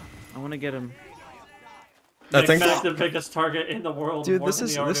 I want to get him. I think Medic the biggest target in the world. Dude, more this than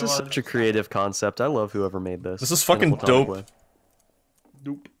is he already was. such a creative concept. I love whoever made this. This is in a fucking platonic dope. way.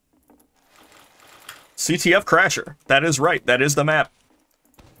 Dope. CTF Crasher. That is right. That is the map.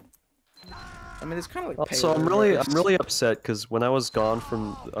 I mean, it's kind of like. So I'm payload, really right? upset because when I was gone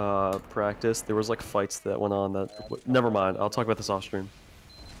from practice, there was like fights that went on that. Never mind. I'll talk about this off stream.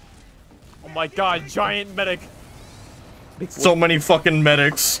 Oh my god, giant medic. So many fucking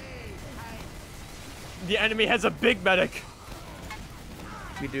medics. The enemy has a big medic.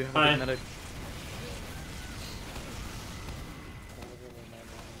 We do have a Fine. big medic.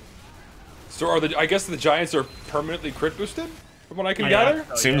 So are the? I guess the giants are permanently crit boosted, from what I can Yeah.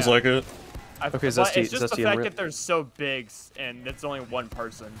 gather. Seems yeah. like it. Okay, but Zesty, it's just Zesty, the fact that they're so big and it's only one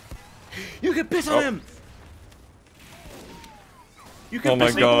person. You can piss on him. You can Oh my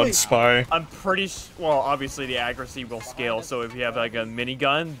piss on god, him. Spy. I'm pretty well, obviously the accuracy will scale, so if you have like a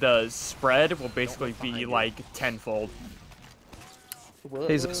minigun, the spread will basically be like tenfold.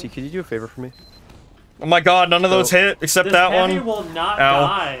 Hey Zesty, can you do a favor for me? Oh my god, none of those hit except This that heavy one. will not Ow.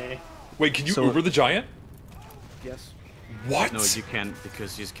 die. Wait, can you Uber the giant? Yes. What? No, you can't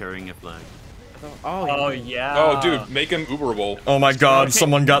because he's carrying a flag. Oh yeah. Oh, dude, make him Uberable. Oh my god,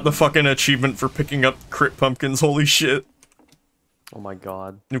 someone got the fucking achievement for picking up crit pumpkins. Holy shit. Oh my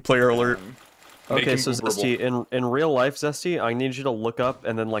god. New player alert. Make Okay, him so Uberable. Zesty, in real life, Zesty, I need you to look up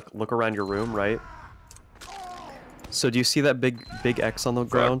and then like look around your room, right? So do you see that big X on the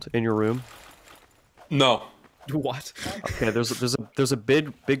ground in your room? No. What? Okay, there's a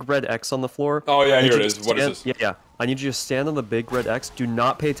big red X on the floor. Oh yeah, I need here it you is. to What is stand- this? Yeah, yeah. I need you to stand on the big red X. Do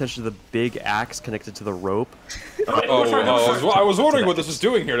not pay attention to the big axe connected to the rope. I was wondering what this was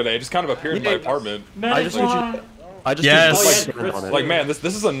doing here today. It just kind of appeared in my apartment. I just need you. I just Yes. need you to stand on it. Like, man, this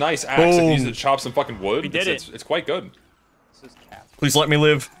is a nice axe. If you use it to chop some fucking wood, We did it's quite good. Please let me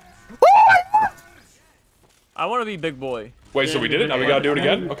live. I want to be big boy. Wait, so we did it? Now we gotta do it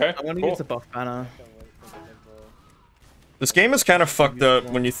again? Okay, I want to cool. get the buff banner. This game is kind of fucked up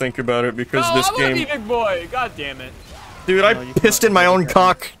when you think about it because No, this I want to be game... big boy. God damn it. Dude, I pissed in my own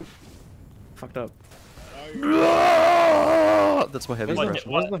cock. Fucked up. That's my heavy What,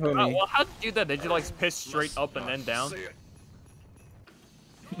 impression. Where's the homie? well, how'd you do that? Did you like piss straight up and then down?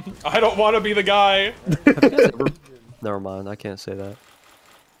 I don't want to be the guy. Never mind, I can't say that.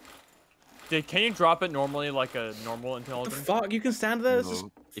 Can you drop it normally like a normal The intelligence? fuck? You can stand there? It's just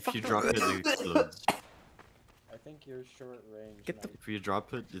No, if you drop it, it explodes. I think you're short range. Get the If you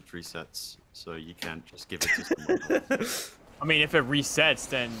drop it, it resets, so you can't just give it to someone else. I mean, if it resets,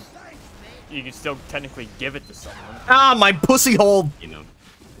 then you can still technically give it to someone. Ah, my pussy hole. You know,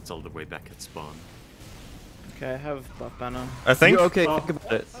 it's all the way back at spawn. Okay, I have buff banner. I think... Okay, think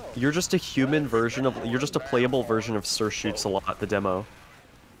about it. You're just a human version of. You're just a playable version of Sir Shoots a Lot, the demo.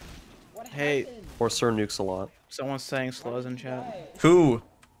 Hey, Or Sir Nukes a Lot. someone's saying slurs in chat. Who?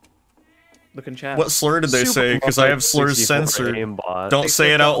 Look in chat. What slur did they say? Because I have slurs 64 censored. aimbot. Don't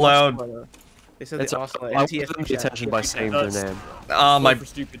say it out loud. They said It's the I Arsler want in them to TF2 pay chat. attention by saying their name. Ah, my for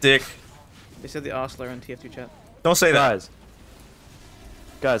stupid. dick. They said the Arsler in TF2 chat. Don't say that.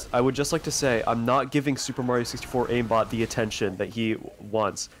 Guys, I would just like to say I'm not giving Super Mario 64 aimbot the attention that he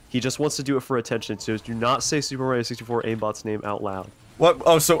wants. He just wants to do it for attention. So do not say Super Mario 64 aimbot's name out loud. What?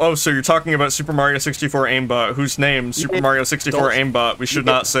 Oh, so you're talking about Super Mario 64 aimbot, whose name Super Mario 64 aimbot we should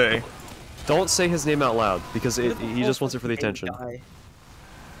not say. Don't say his name out loud because he just wants it for the attention.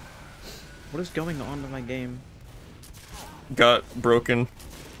 What is going on in my game? Got broken.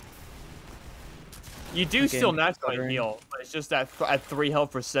 You do still naturally heal, but it's just that at 3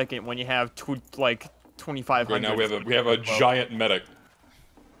 health per second when you have like 2,500. Right now we have a giant medic.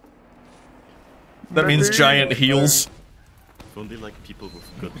 That means giant heals. If only like people with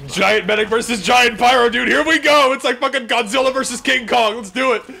good luck. Giant medic versus giant pyro, dude. Here we go. It's like fucking Godzilla versus King Kong. Let's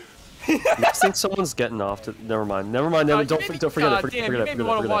do it. I think someone's getting off to. Never mind. Never mind. Don't forget it. Forget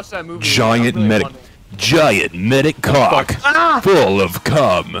it. Giant medic cock full of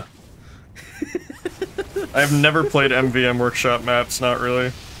cum. I've never played MVM workshop maps, not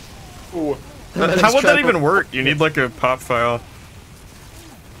really. Ooh. How would that even work? You need like a pop file.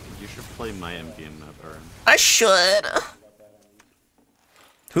 You should play my MVM map, Aaron. I should.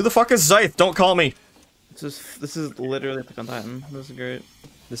 Who the fuck is Zyth? Don't call me. This is literally Attack on Titan. This is great.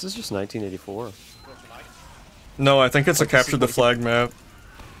 This is just 1984. No, I think it's a capture the flag map.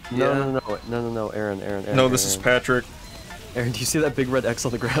 No, Aaron. No, this is Patrick. Aaron, do you see that big red X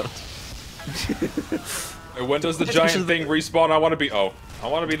on the ground? When does the giant thing respawn? I want to be. Oh, I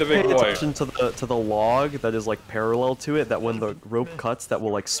want to be the big Pay boy. attention to the log that is like parallel to it. That when the rope cuts, that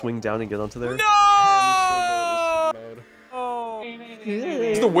will like swing down and get onto there.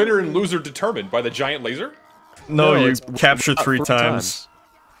 Is the winner and loser determined by the giant laser? No, you it's capture not 3 3 times.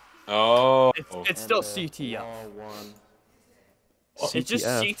 Oh. It's still CTF. It's just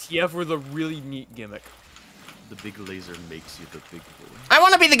CTF with a really neat gimmick. The big laser makes you the big boy. I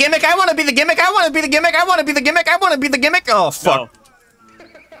want to be the gimmick. I want to be the gimmick. I want to be the gimmick. I want to be the gimmick. I want to be the gimmick. Oh fuck. No.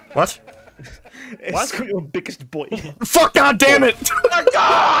 What? It's your biggest boy. Fuck! God damn it!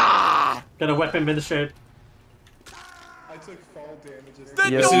 Got a weapon administrated. I took fall damages.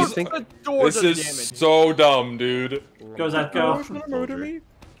 The door This does is damage. so dumb, dude. Goes that go? Gonna murder me?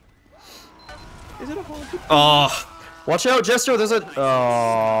 Is it a haunted? Oh. Watch out, Jester! There's a.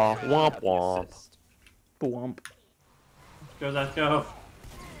 Womp womp. Bwomp. Goes that go?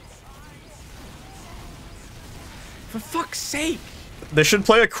 For fuck's sake! They should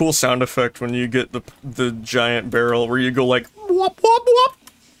play a cool sound effect when you get the giant barrel, where you go like whoop whoop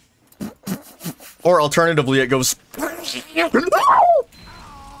whoop. Or alternatively, it goes.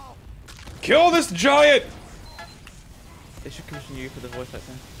 Kill this giant! They should commission you for the voice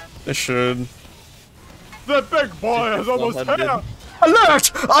acting. They should. The big boy is almost here!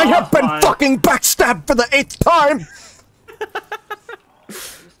 Alert! I have been fucking backstabbed for the 8th time!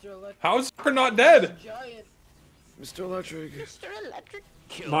 How is her not dead? Mr. Electric.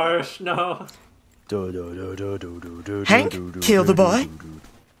 Marsh, no. Hank, kill the boy.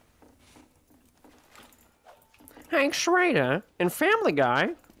 Hank Schrader in Family Guy.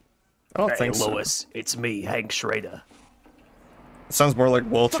 I don't think so. Lois, it's me, Hank Schrader. It sounds more like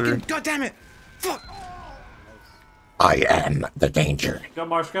Walter. God damn it! Fuck! I am the danger. Go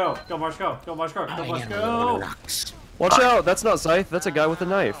Marsh, go. Go Marsh, go. Go Marsh, go. Go Marsh, go. Watch out! That's not Scythe. That's a guy with a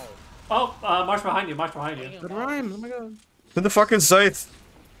knife. Oh, Marsh behind you. Marsh behind you. Good rhyme. Oh my god. Who the fuck is Scythe?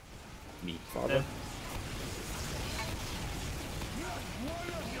 Me.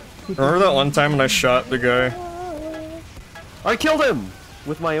 Remember that one time when I shot the guy? I killed him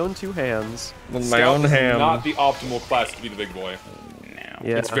with my own 2 hands. With my Scout own is hand. not the optimal class to be the big boy.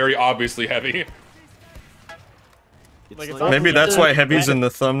 Yeah. It's very obviously heavy. Like, it's Maybe that's why heavy's in the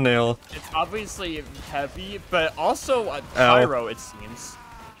thumbnail. It's obviously heavy, but also pyro, it seems.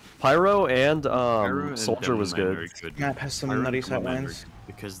 Pyro and and Soldier was Demon Man good. are good. Map has some Pyro nutty and Demon Man are sightlines. good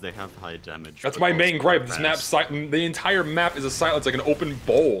because they have high damage. That's but my also main gripe. This fast. map, the entire map is a silent. It's like an open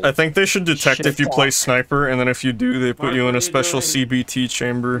bowl. I think they should detect Shit, if you play sniper, and then if you do, they put Mark, you in what a are you special doing? CBT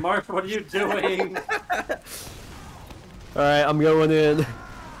chamber. Marsh, what are you doing? Alright, I'm going in.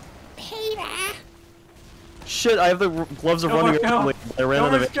 Shit, I have the gloves of Go, running. Mark, go. I ran Go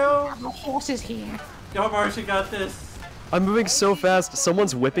out of Marsh, it. go. The horse is here. Go Marsh, you got this. I'm moving so fast.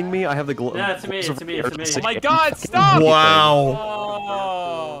 Someone's whipping me. I have the gloves. Yeah, it's me, it's me, it's me. Oh my god, stop!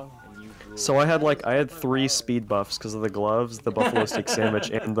 Wow. Oh. So I had 3 speed buffs because of the gloves, the buffalo stick sandwich,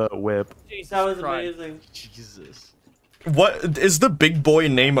 and the whip. That was Christ. amazing. Jesus. What is the big boy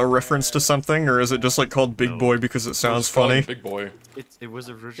name a reference to something, or is it just like called Big Boy because it sounds funny? Big boy. It was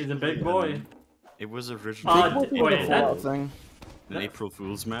originally. He's a big boy. It was originally Wait, is that, Thing. an April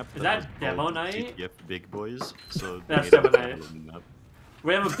Fool's map. Is that was demo called night? TF Big Boys. So That's they made demo a night. Halloween map.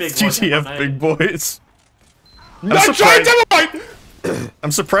 we have a big GTF one. Big Boys. Not giant dynamite! I'm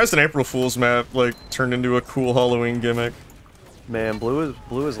surprised an April Fool's map like turned into a cool Halloween gimmick. Man, blue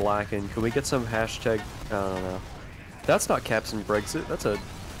is lacking. Can we get some hashtag? I don't know. That's not Caps and Brexit. That's a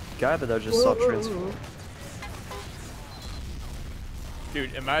guy that I just saw transform.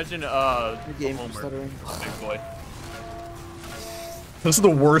 Dude, imagine Game Homer, stuttering. big boy. This is the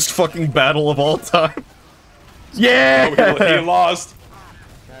worst fucking battle of all time. Oh, Yeah! he lost.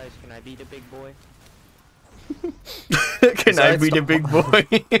 Guys, can I be the big boy? Can I be the big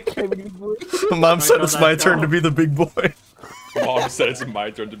boy? Mom said it's my turn to be the big boy. Mom said it's my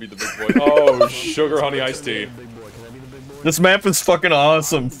turn to be the big boy. Oh, sugar honey iced tea. This map is fucking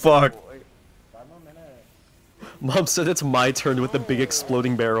awesome. Fuck. Mom said it's my turn with the big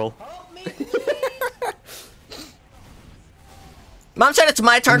exploding barrel. Mom said it's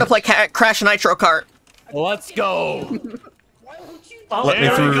my turn to play Crash Nitro Kart. Let's go! Oh, Let me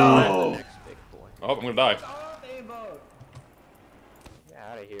there we through. go. Oh, I'm gonna die.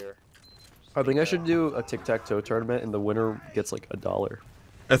 Out of here. I think I should do a tic-tac-toe tournament and the winner gets like $1.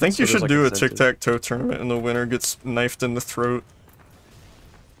 I think So you there's, should like, do a incentive. tic-tac-toe tournament and the winner gets knifed in the throat.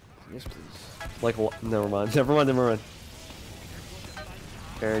 Yes, please. Like, never mind. Never mind.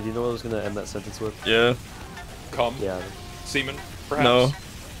 Aaron, do you know what I was gonna end that sentence with? Yeah. Come. Yeah. Semen, perhaps. No.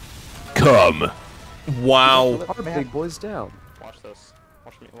 Come. Wow. Our big boy's down. Watch this.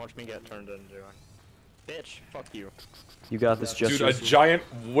 Watch me get turned into a bitch. Fuck you. You got this, Dude, Jester. a giant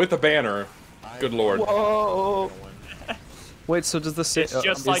with a banner. Good lord. Whoa. Wait, so does the It's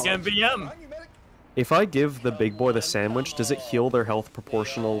just like MVM. If I give the big boy the sandwich, does it heal their health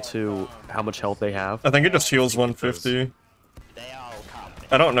proportional to how much health they have? I think it just heals 150.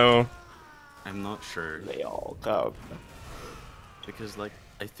 I don't know. I'm not sure. They all go. Because, like,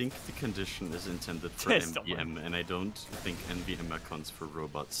 I think the condition is intended for Yes, MVM, and I don't think MVM accounts for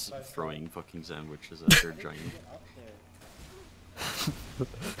robots throwing fucking sandwiches at their giant.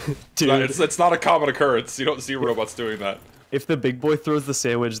 Dude, It's not a common occurrence. You don't see robots doing that. if the big boy throws the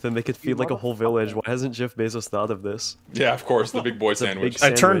sandwich, then they could feed like a whole village. Why hasn't Jeff Bezos thought of this? Yeah, of course, the big boy a sandwich. big I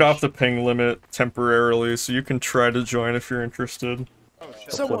turned sandwich. off the ping limit temporarily, so you can try to join if you're interested.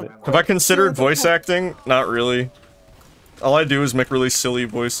 Have I considered voice acting? Not really. All I do is make really silly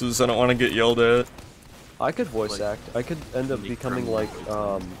voices. I don't want to get yelled at. I could voice Like, act. I could end up Nick becoming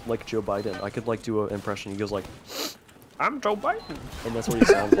Kremlin like Joe Biden. I could like do an impression. He goes like, I'm Joe Biden. And that's what he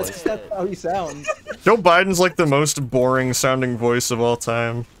sounds like. That's how he sounds. Joe Biden's like the most boring sounding voice of all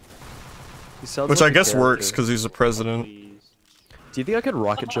time. He sounds Which like I guess works because he's the president. Do you think I could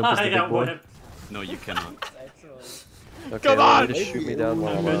rocket jump as the big boy? No, you cannot. Okay, Come on! Just shoot me down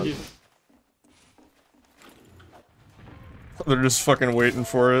while I'm on. They're just fucking waiting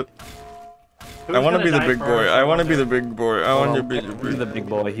for it. I want to be the big boy. I want to be the big boy. I want to be the big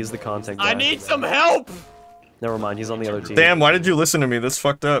boy. He's the content guy. I need some help! Never mind, he's on the other team. Damn, why did you listen to me? That's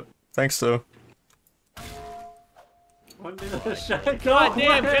fucked up. Thanks, though. God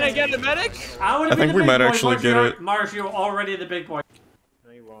damn, can I get a medic? I think we might actually get it. Mars, you're already the big boy.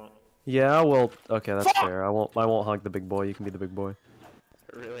 No, you won't. Yeah, well, okay, that's fair. I won't hug the big boy. You can be the big boy.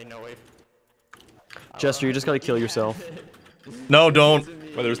 Really, no way. Jester, you just gotta kill yourself. No, don't.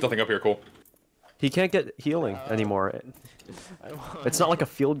 Well, there's nothing up here, cool. He can't get healing anymore. It's not like a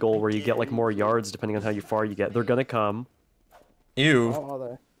field goal where you get like more yards depending on how far you get. They're gonna come. Ew.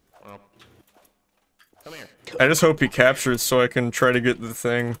 Oh, Come here. I just hope he captures so I can try to get the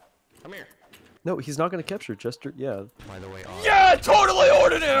thing. Come here. No, he's not gonna capture Jester. Yeah. By the way, yeah, totally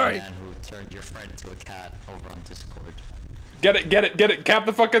ordinary. Man who turned your friend into a cat over on Discord. Get it, get it, get it! Cap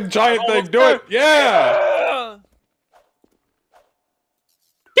the fucking giant thing! Do it! Yeah!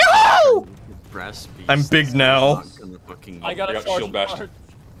 Yoo-hoo! Brass beast. I'm big now. I got a shield bashed.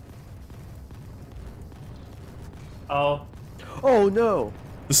 Oh. Oh no!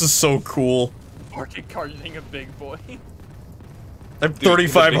 This is so cool. Market carting a big boy. I have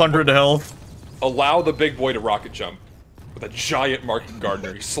 3,500 health. Allow the big boy to rocket jump with a giant market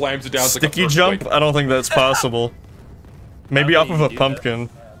gardener. He slams it down. Sticky jump? I don't think that's possible. Maybe off of a pumpkin.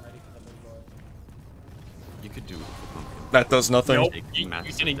 You could do it with a pumpkin. That does nothing. Nope, you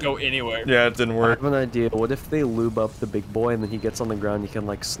didn't go anywhere. Yeah, it didn't I work. have an idea. What if they lube up the big boy and then he gets on the ground? He can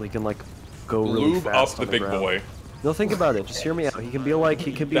like go really Lube fast up on the big ground. boy. No, think about it. Just hear me out. He can be wet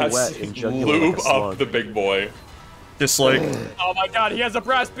and jug you lube like a slug. up the big boy. Just like. Oh my god, he has a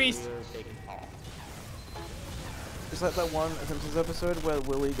brass beast. Is that one Simpsons episode where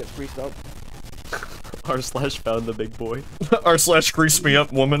Willie gets greased up? R/ found the big boy. R/ grease me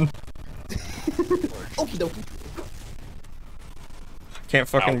up, woman. Okie dokie. Can't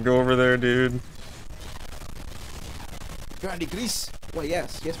fucking go over there, dude. Grande grease. Well,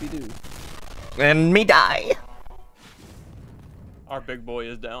 yes, we do. And me die. Our big boy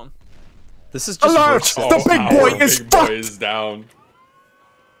is down. This is just alert! The big boy is fucked! Boy is down.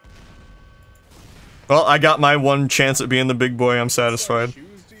 Well, I got my one chance at being the big boy. I'm satisfied.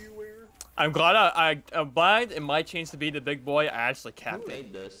 I'm glad I'm glad in my chance to be the big boy, I actually capped it. Who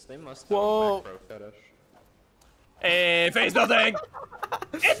made this? They must have Whoa. a macro fetish. Hey, face nothing!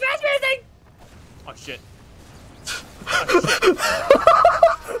 It's face nothing! Oh shit.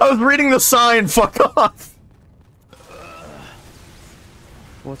 I was reading the sign, fuck off!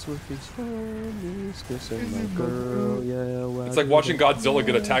 What's with these homies kissing my girl? Yeah, It's like watching Godzilla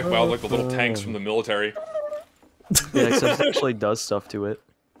get attacked by all like the little tanks from the military. Yeah, except it actually does stuff to it.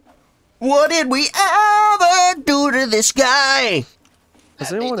 What did we ever do to this guy?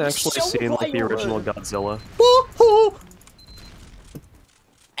 Has anyone actually seen like the original Godzilla? Woohoo!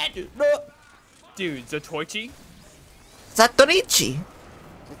 Dude, Zatoichi? Satorichi.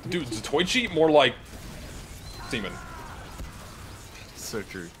 Dude, Zatoichi? More like semen. So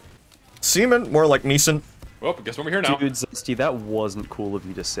true. Seaman, more like Neeson. Well, guess what we're here now. Dude, Zesty, that wasn't cool of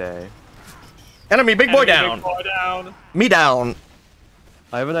you to say. Enemy big boy down. Big boy down. Me down.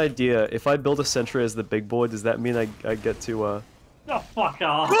 I have an idea. If I build a sentry as the big boy, does that mean I get to Oh, fuck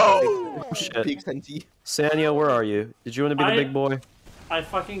off. Oh, shit. Big senti. Sanya, where are you? Did you want to be the big boy? I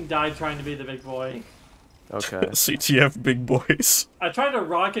fucking died trying to be the big boy. Okay. CTF big boys. I tried to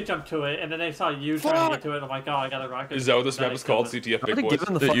rocket jump to it, and then I saw you trying to get to it, and I'm like, oh, I got a rocket. Is that what this Then map I is called? killed it. CTF I Big would have Boys?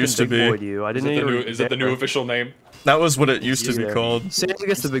 given the It fucking used to big be. boy to you. I Is didn't it the know new? you were Is it the new there. official name? That was what it used to be called. Sanya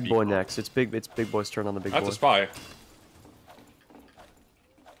gets the big boy next. It's big boy's turn on the big That's boy. a spy.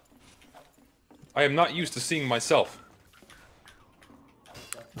 I am not used to seeing myself.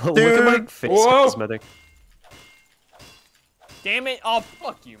 Look at my face Whoa. cosmetic. Damn it! Oh,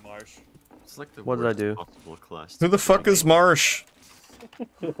 fuck you, Marsh. It's like the What did I worst do? possible class. Who the fuck is Marsh?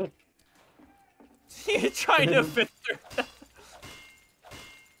 You're trying to fit through.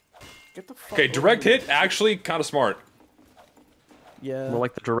 Get the fuck Okay, over direct here. hit, actually kind of smart. Yeah. More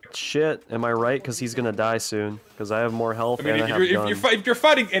like the direct shit. Am I right? Because he's gonna die soon. Because I have more health I mean, and I have guns. if you're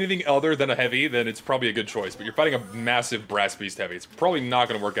fighting anything other than a heavy, then it's probably a good choice. But you're fighting a massive brass beast heavy. It's probably not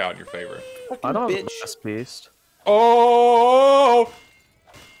going to work out in your favor. I don't have a bitch. brass beast. Oh!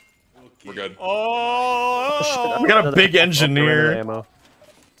 We're good. Oh! We got a big I'll throw in engineer. ammo.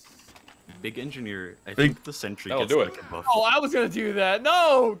 Big engineer. I Big- think the sentry That'll gets do like it. a buff. Oh, I was gonna do that.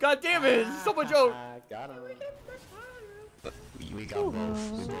 No! God damn it! It's so much joke. Got him. We got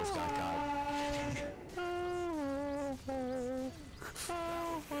both. We both got caught.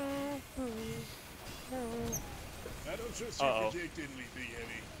 I don't trust Uh-oh. you projecting me, Big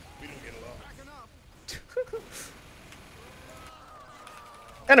Heavy. We don't get along.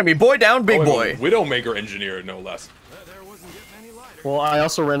 Enemy boy down, big boy. Widowmaker engineer, no less. Well, I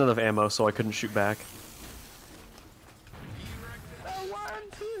also ran out of ammo, so I couldn't shoot back.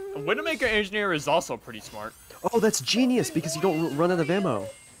 Widowmaker engineer is also pretty smart. Oh, that's genius because you don't run out of ammo.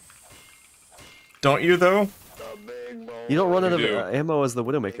 Don't you though? You don't run out of do. ammo as the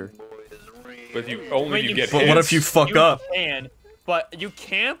Widowmaker. But you only you get But hits. what if you fuck up? You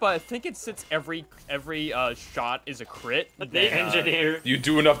can, but I think it since every shot is a crit. The then, engineer. You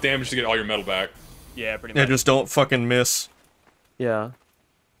do enough damage to get all your metal back. Yeah, pretty Yeah, much. just don't fucking miss. Yeah.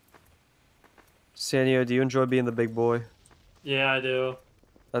 Sanyo, do you enjoy being the big boy? Yeah, I do.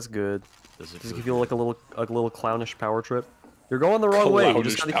 That's good. Does it Does it give you like a little clownish power trip? You're going the wrong way. You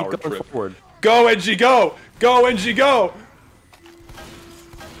just gotta Clownish keep power going trip. forward. Go, NG, go! Go, NG, go!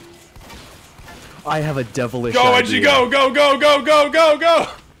 I have a devilish Go, idea. NG, go, go, go, go, go, go, go!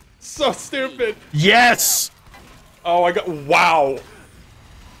 So stupid. Yes! Oh, I got. Wow.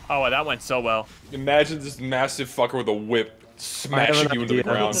 Oh, that went so well. Imagine this massive fucker with a whip smashing you into the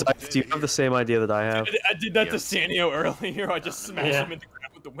ground. Zayth, do you have the same idea that I have? I did that to Sanyo earlier. I just smashed him in the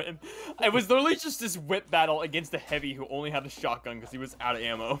ground with the whip. It was literally just this whip battle against a heavy who only had a shotgun because he was out of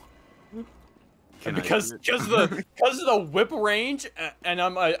ammo. And because of the whip range, and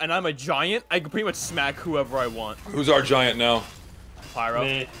I'm a giant, I can pretty much smack whoever I want. Who's our giant now? Pyro.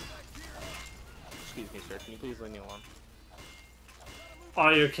 Me. Excuse me, sir. Can you please leave me alone?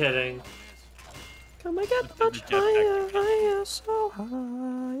 Are you kidding? Come I get much higher, so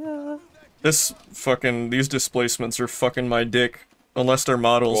higher. These displacements are fucking my dick. Unless they're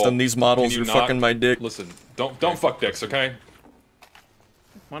models, Well, then these models can are you not- fucking my dick. Listen, don't fuck dicks, okay?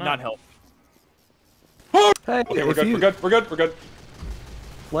 Why not help? Hey, Okay, we're if good, you we're good, we're good, we're good.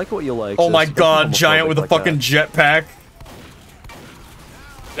 like what you like. Oh my just god, don't be giant with a homophobic fucking like jetpack.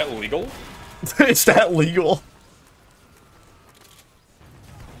 Is that legal? Is that legal? that.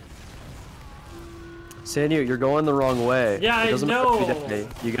 Sanyo, you're going the wrong way. Yeah, it I doesn't know. matter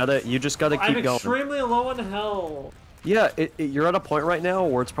if you die. You just gotta I'm keep going. extremely low in health. Yeah, you're at a point right now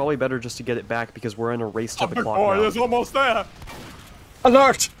where it's probably better just to get it back because we're in a race to the clock now. it's almost there.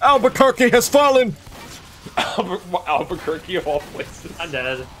 Alert! Albuquerque has fallen! Albuquerque of all places. I'm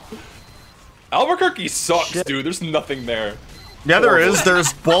dead. Albuquerque sucks, Shit. dude. There's nothing there. Yeah, there is.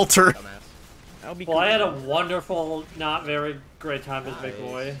 There's Walter. Well, I had a wonderful, not very great time as Big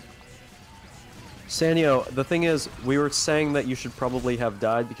Boy. Sanyo, the thing is, we were saying that you should probably have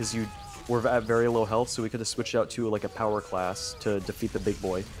died because you were at very low health, so we could have switched out to like a power class to defeat the big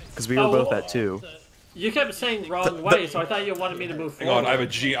boy. Because we were both at 2. You kept saying wrong way, so I thought you wanted me to move Hang forward. on,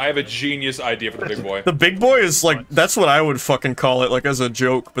 I have a genius idea for the big boy. The big boy is like, that's what I would fucking call it, like as a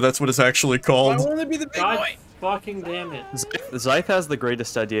joke, but that's what it's actually I called. want to be the big God boy. fucking damn it. Zayth has the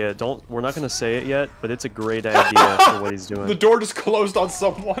greatest idea. We're not gonna say it yet, but it's a great idea for what he's doing. The door just closed on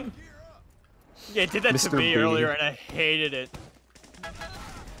someone. Yeah, it did that to Mr. me B. earlier, and I hated it.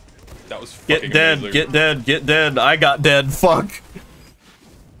 That was fucking Get dead, amazing. get dead, get dead. I got dead, fuck.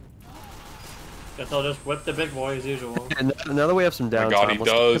 Guess I'll just whip the big boy as usual. And now that we have some downtime, God, he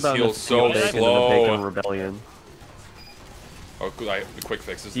let's does talk about heal the so Bacon and slow. the Bacon Rebellion. Oh, the quick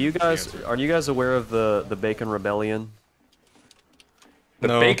fixes. Do you guys are you guys aware of the Bacon Rebellion? The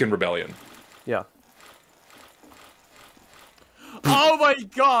No. Bacon Rebellion. Yeah. Oh my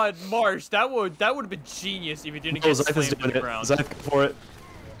god, Marsh, that would have been genius if you didn't Oh, get Zayth is slammed to doing the it. ground. Zayth, go for it.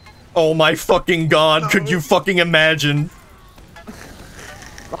 Oh my fucking god, could you fucking imagine?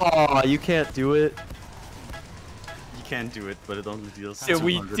 Aw, you can't do it. You can do it, but it only deals. Dude,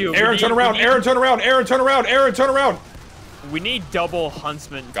 we 200. do. Aaron, turn around! Aaron, turn around! Aaron, turn around! Aaron, turn around! We need double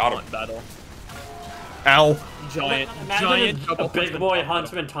huntsman Got him. taunt battle. Ow. Giant, Imagine giant a double big boy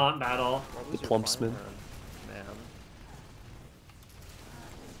huntsman taunt battle. The Plumpsman.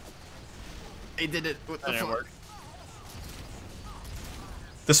 They did it. What the That didn't fuck? work.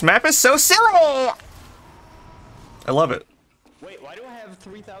 This map is so silly! I love it. Wait, why do I have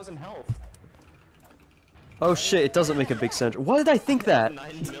 3,000 health? Oh shit, it doesn't make a big sentry. Why did I think that?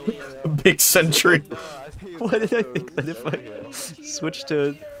 9 million. Big sentry. Why did I think that if I switched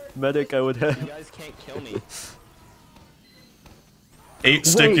to medic I would You have... guys can't kill me. 8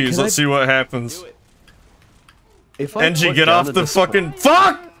 stickies, can let's I- see what happens. Do it. If I Engie, click get down off at the this fucking-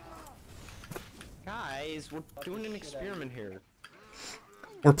 FUCK! Guys, we're doing an experiment here.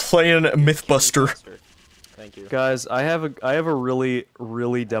 We're playing Mythbuster. Thank you. Guys, I have a really,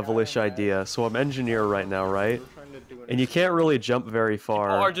 really devilish idea. So I'm engineer right now, right? And you can't really jump very far.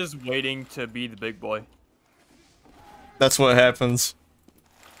 People are just waiting to be the big boy. That's what happens.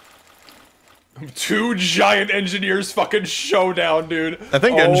 2 giant engineers fucking showdown, dude. I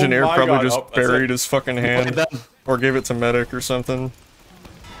think Oh engineer my probably God. just Oh, that's buried it. his fucking hand. Or gave it to medic or something.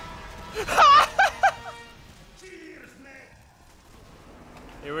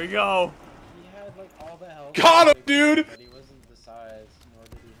 Here we go. He had like all the health. Got him, dude! But he wasn't the size, nor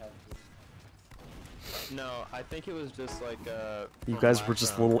did he have the... No, I think it was just like You guys were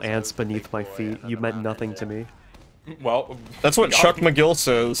just little ants beneath my feet. You meant nothing to me. Well, that's what Chuck McGill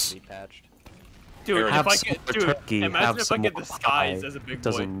says. Dude, Have if I some get, more dude, turkey, imagine have if I some get more disguised pie. as a big boy.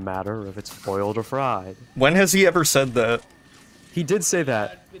 Doesn't matter if it's boiled or fried. When has he ever said that? He did say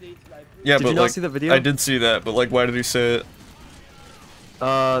that. Yeah, Did but you not like, see the video? I did see that, but like, why did he say it?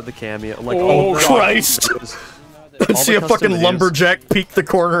 The cameo. Like, Oh, all the Christ! videos- I all see the a custom fucking videos- lumberjack peek the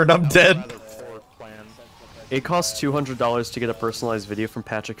corner and I'm dead. It costs $200 to get a personalized video from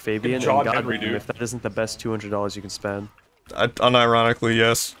Patrick Fabian, and John God Henry, damn dude. if that isn't the best $200 you can spend. Unironically,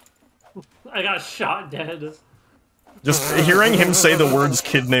 yes. I got shot dead. Just hearing him say the words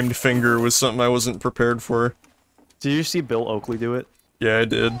 "kid named Finger" was something I wasn't prepared for. Did you see Bill Oakley do it? Yeah, I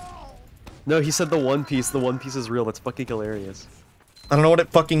did. No, he said the One Piece is real. That's fucking hilarious. I don't know what it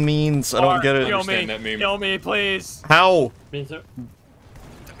fucking means. I don't get it. Kill me, kill me, please. How?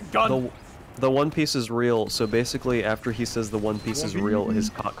 Gun. The One Piece is real, so basically after he says the One Piece is real, his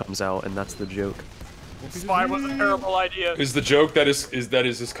cock comes out, and that's the joke. Spy was a terrible idea. Is the joke that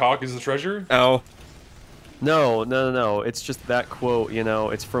his cock is the treasure? Ow. No. It's just that quote, you know,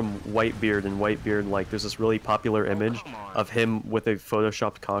 it's from Whitebeard, and Whitebeard, like, there's this really popular image of him with a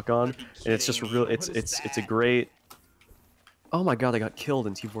photoshopped cock on, and it's just real, it's a great... Oh my god, I got killed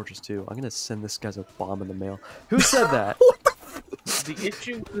in Team Fortress 2. I'm gonna send this guy's a bomb in the mail. Who said that? The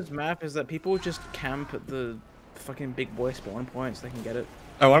issue with this map is that people just camp at the fucking big boy spawn point so they can get it.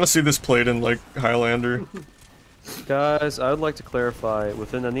 I want to see this played in like Highlander. Guys, I would like to clarify,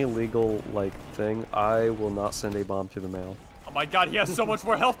 within any legal, like, thing, I will not send a bomb through the mail. Oh my god, he has so much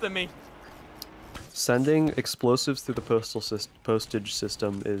more health than me. Sending explosives through the postage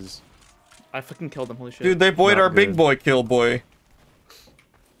system is... I fucking killed them, holy shit. Dude, they boyed Not our big good. boy kill boy.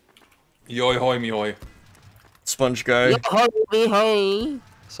 Yoy hoy me hoy. Sponge guy.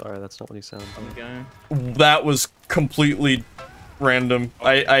 Sorry, that's not what he sounded like. That was completely random.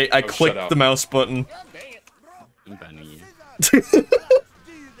 I shut clicked up. the mouse button. I'm banning you.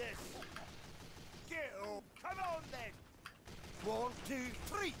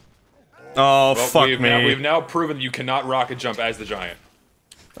 Oh, Well, fuck me. we've now proven that you cannot rocket jump as the giant.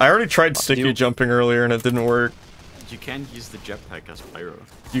 I already tried sticky jumping earlier and it didn't work. You can use the jetpack as pyro.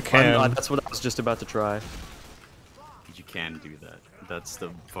 You can. That's what I was just about to try. You can do that. That's the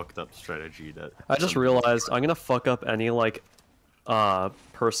fucked up strategy that... I just realized I'm gonna fuck up any, like,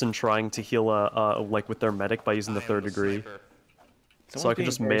 person trying to heal like, with their medic by using the third degree. So I can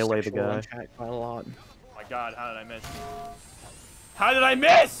just melee the guy. Quite a lot. Oh my god, how did I miss? How did I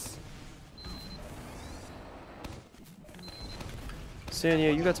miss?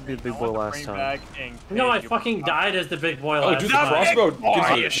 Sanya, you got to be the big boy last time. No, I fucking died as the big boy Oh, last dude, the time. crossbow gives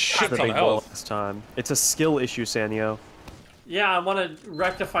you a The shit big ton of boy health. last time. It's a skill issue, Sanyo. Yeah, I want to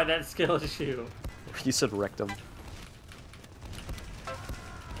rectify that skill issue. You said rectum.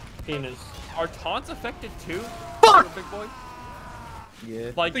 Penis. Are taunts affected too? Fuck! Big boy?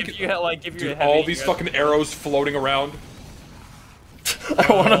 Yeah. Like if you hit, like if you're Dude, heavy, all these fucking arrows floating around.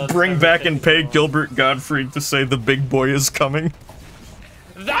 I want to bring back and pay Gilbert Gottfried to say the big boy is coming.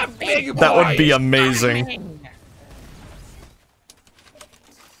 That big boy. That would be amazing.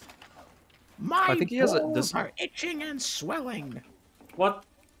 My I think he has a- balls are itching and swelling. What?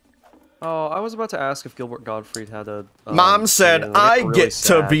 Oh, I was about to ask if Gilbert Gottfried had a... Mom said, thing, and I I got really get to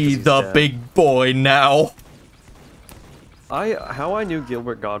sad be 'cause he's the dead. big boy now. How I knew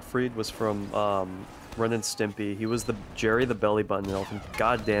Gilbert Gottfried was from Ren and Stimpy. He was the Jerry the Belly Button Elf, and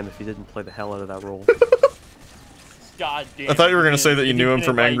goddamn if he didn't play the hell out of that role. God damn. I thought you were gonna say that you If knew him didn't,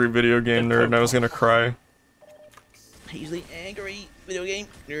 from like, Angry Video Game Nerd, and I was gonna cry. He's the angry video game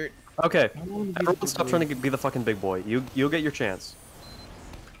nerd. Okay, everyone stop trying to be the fucking big boy. You'll get your chance.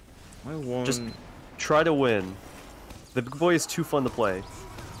 I won. Just try to win. The big boy is too fun to play.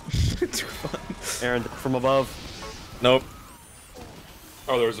 Too fun. Aaron, from above. Nope.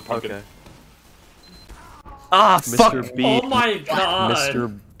 Oh, there was a pumpkin. Okay. Ah, fuck! Mr. B. Oh my god.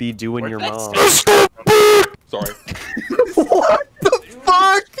 Mr. B doing your mom. Sorry. What the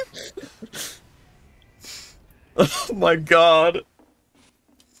fuck? Oh my god.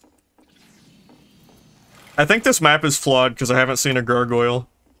 I think this map is flawed because I haven't seen a gargoyle.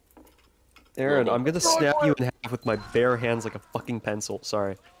 Aaron, I'm gonna snap you in half with my bare hands like a fucking pencil.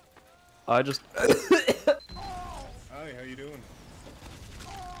 Sorry. I just. Hi, how you doing?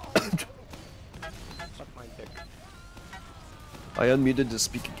 I unmuted to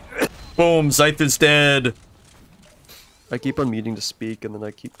speak again. Boom, Zyth is dead. I keep unmuting to speak and then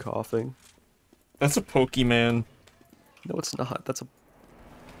I keep coughing. That's a Pokemon. No, it's not. That's a.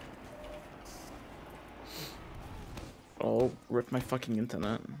 Oh, rip my fucking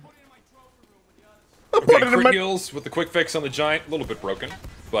internet. Okay, crit heals with the quick fix on the giant, a little bit broken,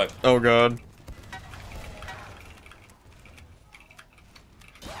 but... Oh god.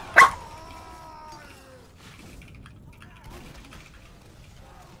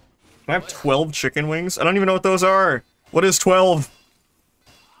 I have 12 chicken wings? I don't even know what those are. What is 12?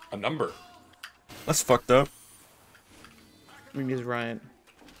 A number. That's fucked up. Maybe he's right.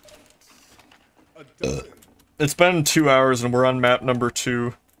 It's been 2 hours and we're on map number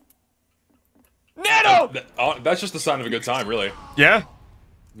 2. Nano! That's just the sign of a good time, really. Yeah?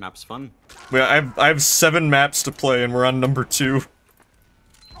 Map's fun. Yeah, I have 7 maps to play and we're on number 2.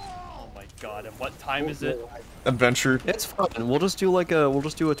 Oh my god, and what time is it? Adventure. It's fun. We'll just do like a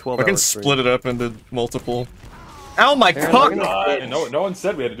 12 I can split it up into multiple. Ow, my cock! No one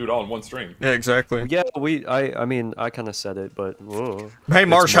said we had to do it all in one stream. Yeah, exactly. Yeah, I mean, I kind of said it, but whoa. Hey,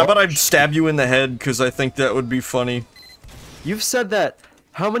 Marsh, how about I stab you in the head? Because I think that would be funny. You've said that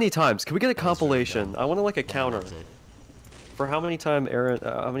how many times? Can we get a compilation? I want to like a counter for how many times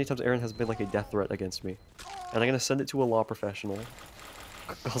Aaron has been like a death threat against me, and I'm gonna send it to a law professional,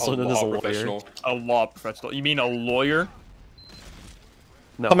 also known as a lawyer. A law professional? You mean a lawyer?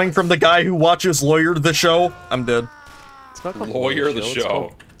 No. Coming from the guy who watches Lawyer the Show, I'm dead. It's not called Lawyer the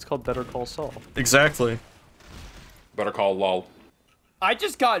Show. It's called Better Call Saul. Exactly. Better call lol. I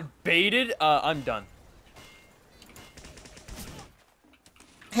just got baited. I'm done.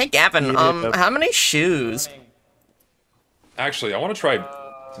 Hey, Gavin, how many shoes? Actually, I want to try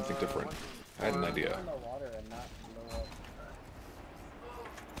something different. I had an idea.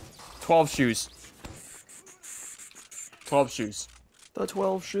 12 shoes. 12 shoes. The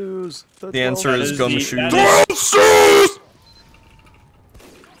 12 shoes. The answer is gumshoes. 12 shoes!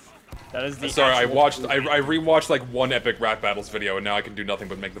 That is the Sorry, I rewatched like one epic rap battles video, and now I can do nothing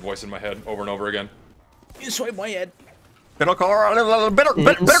but make the voice in my head over and over again. You swipe my head. Better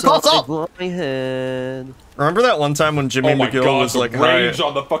call Saul. My head. Remember that one time when Jimmy Oh my McGill god, was the like, range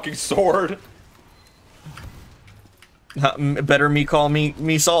on the fucking sword. Better me call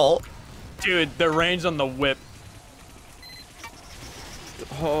me Saul. Dude, the range on the whip.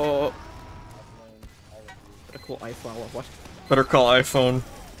 Oh. Better call iPhone. What? Better call iPhone.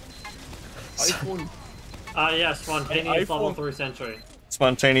 iPhone. Yeah, spontaneous iPhone. level 3 century.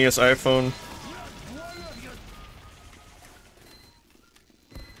 Spontaneous iPhone.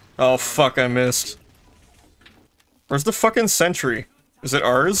 Oh fuck, I missed. Where's the fucking sentry? Is it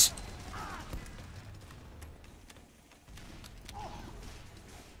ours?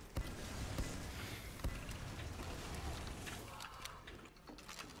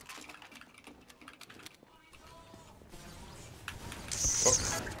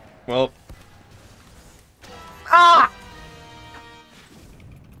 Well. Ah!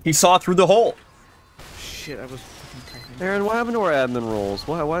 He saw through the hole. Shit, I was fucking typing. Aaron, what happened to our admin roles?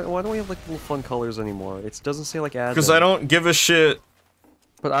 Why don't we have like little fun colors anymore? It doesn't say like admin. Because I don't give a shit.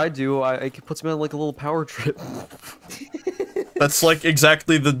 But I do. It puts me on like a little power trip. That's like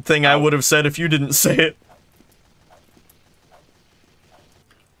exactly the thing I would have said if you didn't say it.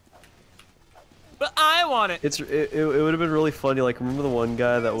 But I want it. It would have been really funny. Like, remember the one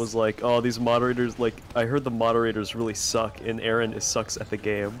guy that was like, "Oh, these moderators, like, I heard the moderators really suck, and Aaron sucks at the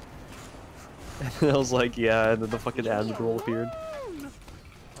game." And I was like, "Yeah," and then the fucking admin role appeared.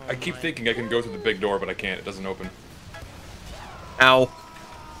 I keep thinking I can go through the big door, but I can't. It doesn't open. Ow.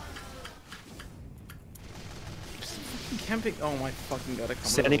 Camping. Oh my fucking god! I can't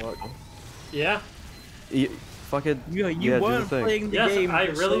Sandy. believe it. Yeah. Fucking. You yeah, do weren't the thing. playing the Yes, game. I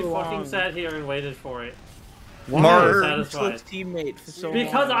for really so fucking long. sat here and waited for it. Mar- Satisfied. Teammate for so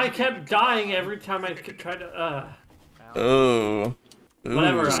Because long. I kept dying every time I tried to. Oh.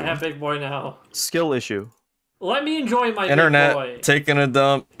 Whatever. Ooh. I have big boy now. Skill issue. Let me enjoy my big boy. Internet taking a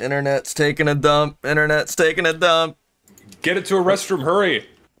dump. Internet's taking a dump. Internet's taking a dump. Get it to a restroom, hurry!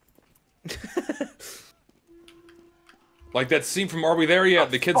 Like that scene from Are We There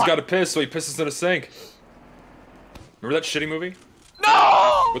Yet? The kid's got to piss, so he pisses in a sink. Remember that shitty movie?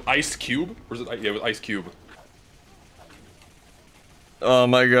 No! With Ice Cube? Or is it? Yeah, with Ice Cube. Oh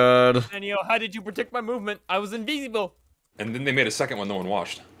my god. Daniel, how did you protect my movement? I was invisible. And then they made a second one no one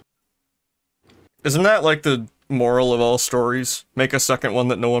watched. Isn't that like the moral of all stories? Make a second one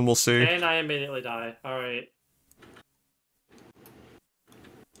that no one will see. And I immediately die. Alright.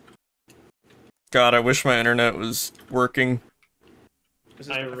 God, I wish my internet was working.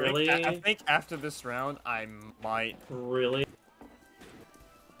 I think after this round, I might. Really?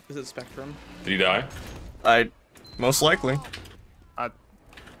 Is it Spectrum? Did he die? Most likely.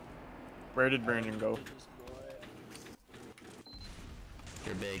 Where did Brandon go?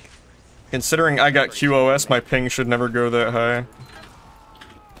 You're big. Considering I got QoS, my ping should never go that high.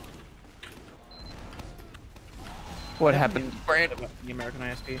 What happened, Brandon? The American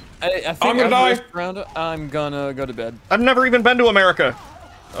ISP. I think I'm gonna after die. this round, I'm gonna go to bed. I've never even been to America.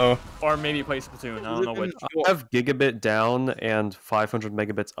 Oh. Or maybe play Splatoon. I don't know which. I have gigabit down and 500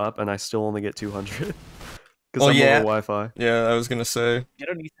 megabits up, and I still only get 200. Because I'm over Wi-Fi. Yeah, I was gonna say. Get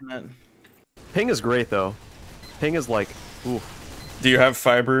on Ethernet. Ping is great though. Ping is like, ooh. Do you have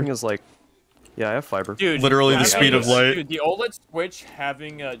fiber? Ping is like, yeah, I have fiber. Dude, literally the speed of light. Dude, the OLED Switch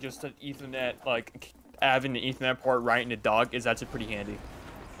having just an Ethernet, like having the Ethernet port right in the dock is actually pretty handy.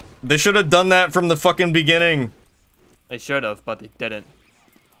 They should have done that from the fucking beginning. They should have, but they didn't.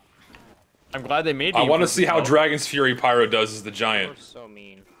 I'm glad they made. I want to see how Dragon's Fury Pyro does as the giant. So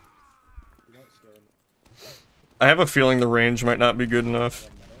mean. I have a feeling the range might not be good enough.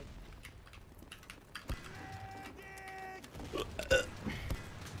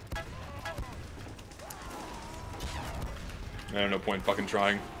 I have no point fucking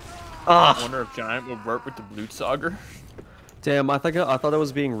trying. I wonder if Giant would work with the Blutsauger. Damn, I thought I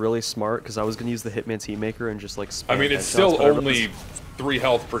was being really smart because I was gonna use the Hitman Team Maker and just like. I mean, it's still only 3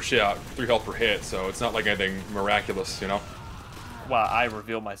 health per shot, 3 health per hit, so it's not like anything miraculous, you know. Wow, I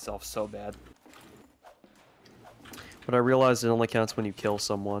revealed myself so bad. But I realized it only counts when you kill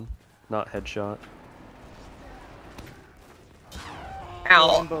someone, not headshot.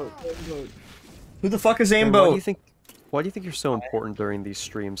 Ow. Who the fuck is And Aimbo? Why do you think you're so important during these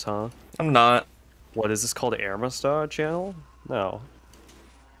streams, huh? I'm not. What is this called, Armastar channel? No.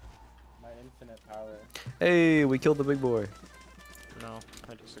 My infinite power. Hey, we killed the big boy. No,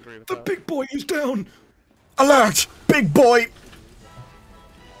 I disagree with that. Big boy is down. Alert! Big boy.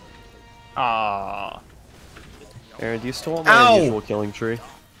 Ah. Aaron, do you still want my Ow! unusual killing tree?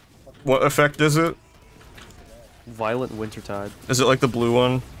 What effect is it? Violent Wintertide. Is it like the blue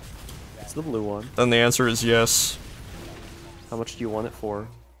one? It's the blue one. Then the answer is yes. How much do you want it for?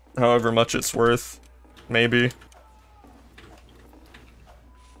 However much it's worth. Maybe.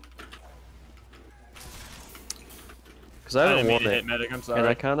 Because I haven't didn't won mean to it, hit medic, I'm sorry. and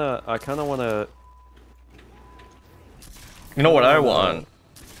I kinda wanna. You know what I want?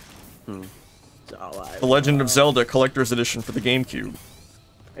 Oh, The Legend of Zelda Collector's Edition for the GameCube.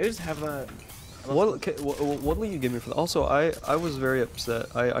 I just have that. What will you give me for that? Also, I was very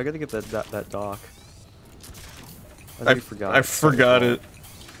upset. I gotta get that dock. I forgot. I forgot it.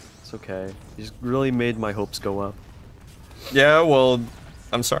 It's okay. You just really made my hopes go up. Yeah, well,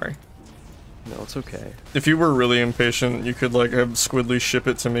 I'm sorry. No, it's okay. If you were really impatient, you could like have Squidly ship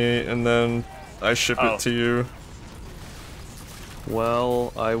it to me, and then I ship it to you.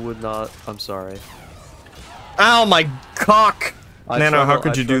 Well, I would not. I'm sorry. Ow, my cock! Nano, how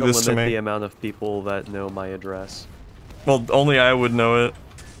could you do this to limit me? the amount of people that know my address. Well, only I would know it.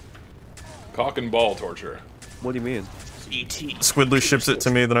 Cock and ball torture. What do you mean? Squidly ships it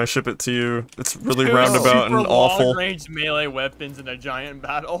to me, then I ship it to you. It's really Two roundabout super and awful. long-range melee weapons in a giant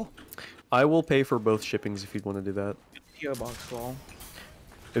battle. I will pay for both shippings if you'd want to do that. PO box wall.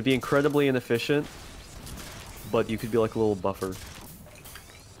 It'd be incredibly inefficient, but you could be like a little buffer.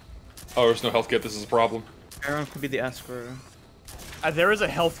 Oh, there's no health kit. This is a problem. Aaron could be the escrow. There is a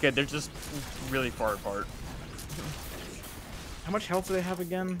health kit. They're just really far apart. How much health do they have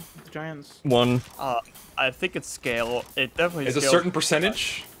again? The Giants. 1. I think it's scale. It definitely Is a scales. certain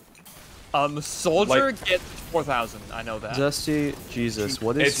percentage? Soldier gets 4,000. I know that. Zesty, Jesus,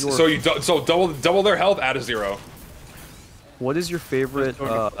 what is your? So you double their health, add a 0. What is your favorite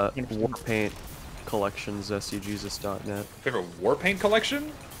Warpaint collection? ZestyJesus.net. Favorite Warpaint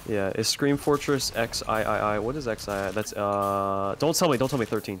collection? Yeah, is Scream Fortress XIII? What is XII? That's Don't tell me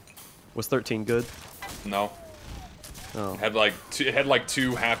 13. Was 13 good? No. Oh. It had like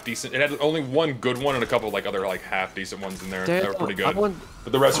 2 half decent. It had only 1 good one and a couple like other like half decent ones in there. Damn, They were pretty good. but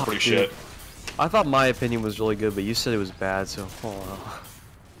But the rest are pretty shit. I thought my opinion was really good, but you said it was bad, so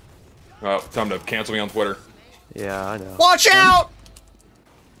Well, time to cancel me on Twitter. Yeah, I know. Watch out!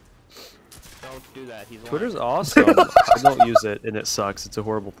 Don't do that. He's Twitter's lying. awesome. I don't use it, and it sucks. It's a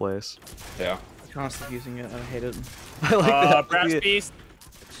horrible place. Yeah. I'm constantly using it. I hate it. I like that. Brass Beast.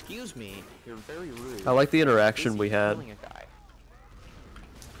 Excuse me. You're very rude. I like the interaction we had. Killing a guy.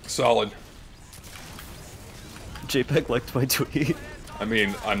 Solid. JPEG liked my tweet. I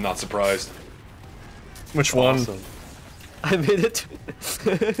mean, I'm not surprised. Which one? Awesome. I made it.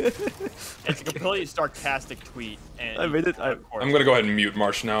 It's a completely sarcastic tweet. And I made it. I'm gonna go ahead and mute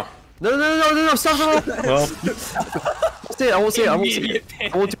Marsh now. No, stop. Well, say it, I won't say it, I won't say it.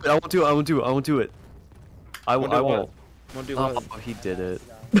 I won't do it. I won't. Oh, he did it.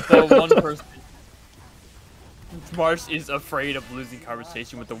 The one person. Marsh is afraid of losing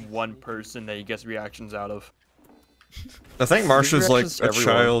conversation with the one person that he gets reactions out of. I think Marsh is like a everyone.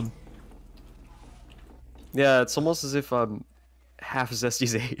 child. Yeah, it's almost as if I'm half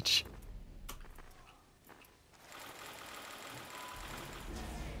Zesty's age.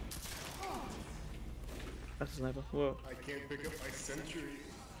 That's a sniper. Whoa. I can't pick up my sentry.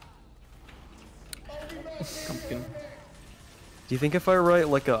 Pumpkin. Do you think if I write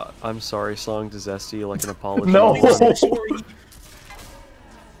like a I'm sorry song to Zesty, like an apology? No. song-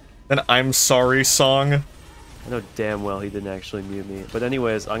 An I'm sorry song. I know damn well he didn't actually mute me. But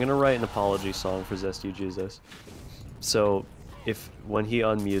anyways, I'm gonna write an apology song for Zesty Jesus. So if when he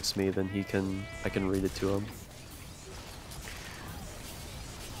unmutes me, then I can read it to him.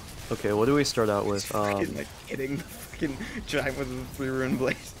 Okay, what do we start out with? Like hitting the fucking giant with a 3-rune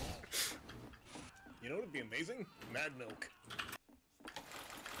blade. You know what would be amazing? Mad milk.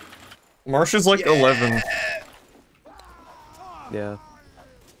 Marsh is like 11. Yeah.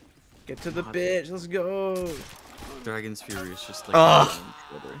 Get to the bitch, let's go. Dragon's Fury is just like.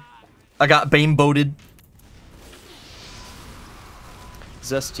 I got Bane boated.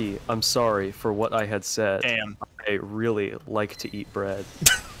 Zesty, I'm sorry for what I had said. Damn. I really like to eat bread.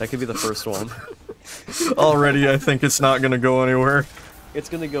 That could be the first one. Already, I think it's not gonna go anywhere. It's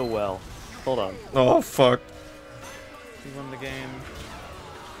gonna go well. Hold on. Oh, fuck. You won the game.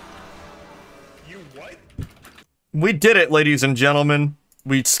 You what? We did it, ladies and gentlemen.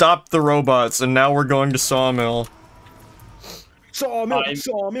 We stopped the robots, and now we're going to Sawmill. Sawmill.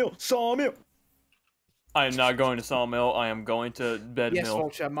 I am not going to Sawmill. I am going to Bed Yes, Mill.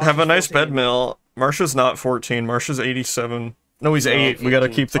 Vulture. Marsh Have a is nice 14. bed mill. Marsh's not 14. Marsh's 87. No, he's No, 8. We gotta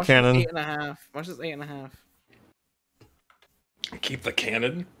 14. keep the Marsh is cannon. 8.5. Marsh is 8.5. Keep the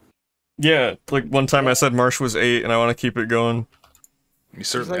cannon? Yeah, like one time I said Marsh was 8, and I want to keep it going. He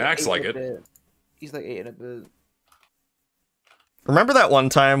certainly acts like it. He's like 8 and a bit. Remember that one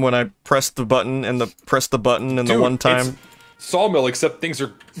time when I pressed the button and the one time? It's Sawmill, except things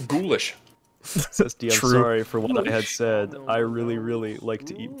are ghoulish. Zesty, I'm True. sorry for what I had said. I really, really like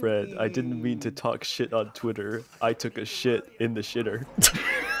to eat bread. I didn't mean to talk shit on Twitter. I took a shit in the shitter.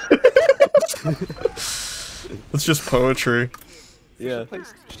 It's just poetry. Yeah.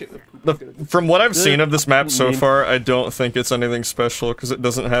 From what I've seen of this map so far, I don't think it's anything special because it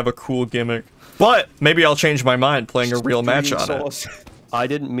doesn't have a cool gimmick. But maybe I'll change my mind playing a real match on it. I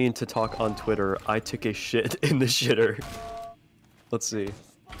didn't mean to talk on Twitter. I took a shit in the shitter. Let's see.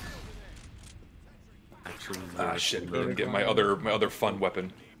 Ah, shit! I didn't get my other fun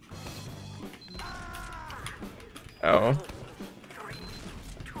weapon. Oh.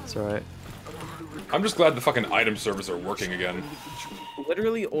 It's alright. I'm just glad the fucking item servers are working again.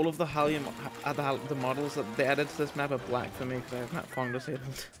 Literally all of the Halium, the models that they added to this map are black for me because I have Matt Fong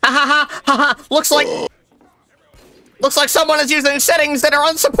disabled. Looks like someone is using settings that are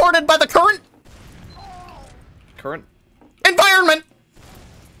unsupported by the current environment.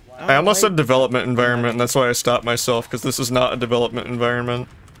 I almost said development environment, and that's why I stopped myself, because this is not a development environment.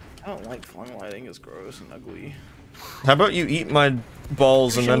 I don't like flung lighting, it's gross and ugly. How about you eat my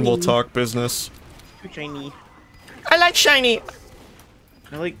balls and then we'll talk business? Too shiny. I like shiny.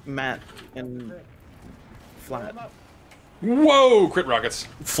 I like matte and flat. Whoa! Crit rockets.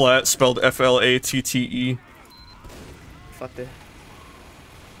 Flat, spelled F-L-A-T-T-E. Flatte.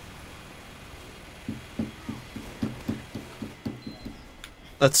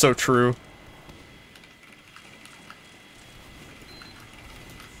 That's so true.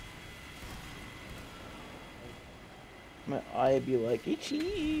 My eye be like,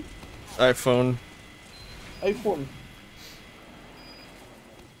 itchy. iPhone. iPhone.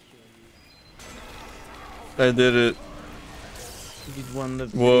 I did it. You won the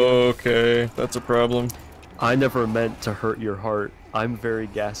Whoa, okay. That's a problem. I never meant to hurt your heart. I'm very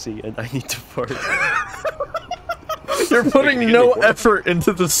gassy and I need to fart. You're putting no effort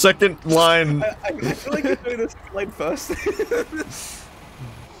into the second line. I feel like you're doing this line first.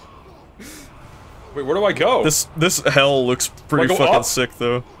 Wait, where do I go? This hell looks pretty go fucking up? sick,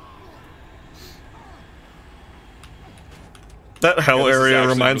 though. That hell Yeah, this is area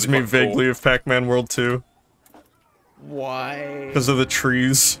actually reminds really me fucking vaguely of Pac-Man World 2. Why? Because of the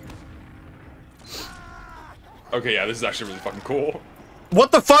trees. Okay, yeah, this is actually really fucking cool.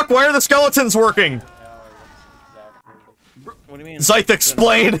 What the fuck? Why are the skeletons working? What do you mean? Zyth,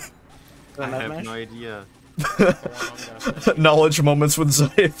 explain! I have no idea. Knowledge moments with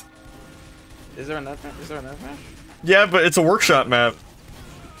Zyth. Is there a net match? Is there a net match? Yeah, but it's a workshop map.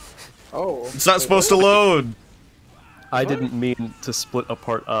 Oh. It's not supposed to load. I didn't mean to split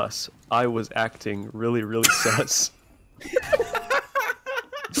apart us. I was acting really, really sus.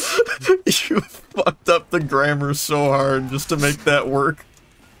 You fucked up the grammar so hard just to make that work.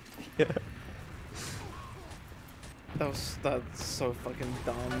 Yeah. That's so fucking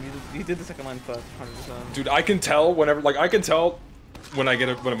dumb. You did the second line first, 100%. Dude, I can tell whenever, like, I can tell when I get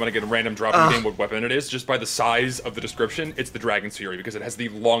a random drop in the game what weapon it is just by the size of the description. It's the Dragon's Fury because it has the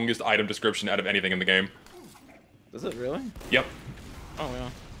longest item description out of anything in the game. Does it really? Yep. Oh yeah.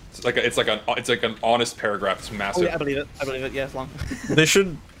 It's like an honest paragraph. It's massive. Oh yeah, I believe it. I believe it. Yeah, it's long. They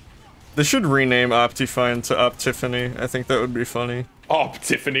should rename Optifine to Optiphany. I think that would be funny.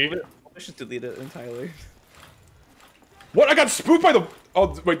 Optiphany. I should delete it entirely. What? I got spooked by the.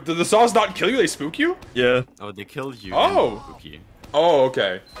 Oh wait, did the saws not kill you? They spook you? Yeah. Oh, they killed you. Oh. Spook you. Oh,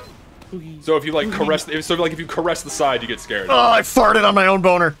 okay. So if you like caress, if you caress the side, you get scared. Oh, I farted on my own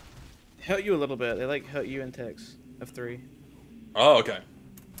boner. Hurt you a little bit. They like hurt you in ticks. F3. Oh, okay.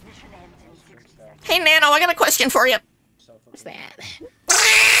 Hey, Nano, I got a question for you. What's that?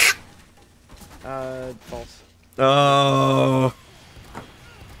 False. Oh.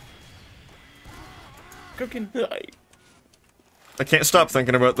 Cooking. I can't stop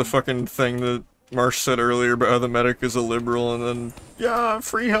thinking about the fucking thing that Marsh said earlier about how the medic is a liberal and then, yeah,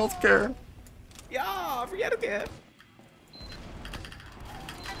 free healthcare. Yeah, forget it, kid.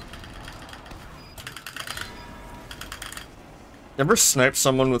 Ever snipe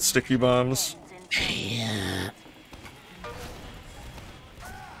someone with sticky bombs?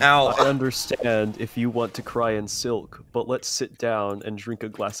 Ow. I understand if you want to cry in silk, but let's sit down and drink a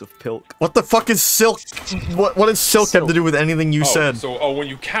glass of pilk. What the fuck is silk? What does silk have to do with anything you said? So, when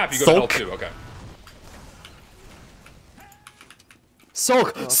you cap, you go to L2, okay.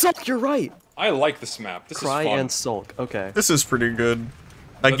 Sulk! Sulk, you're right! I like this map. This Cry is fun. and sulk, okay. This is pretty good.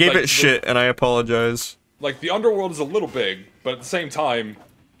 I But, gave like, it shit, and I apologize. Like, the underworld is a little big, but at the same time,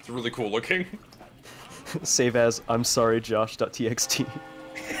 it's really cool looking. Save as I'm sorry Josh.txt.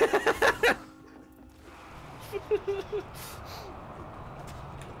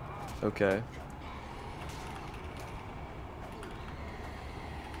 Okay.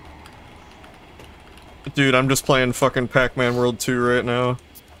 Dude, I'm just playing fucking Pac-Man World 2 right now.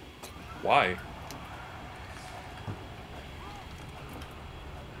 Why?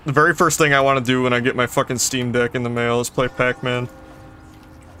 The very first thing I want to do when I get my fucking Steam Deck in the mail is play Pac-Man.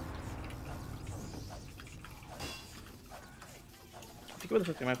 I think what the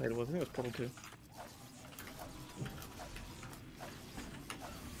first game I played was. I think it was Portal 2.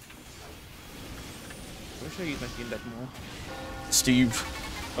 I wish I used my Steam Deck more. Steve.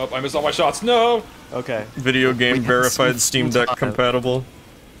 Oh, I missed all my shots. No! Okay. Video game We had verified some Steam fun Deck time. compatible.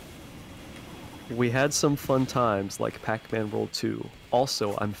 We had some fun times like Pac-Man World 2.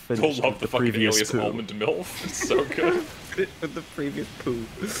 Also, I'm finished Don't love with the the fucking previous alias poo. almond milf. It's so good. With the previous poo.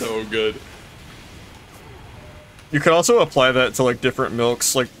 So good. You could also apply that to like different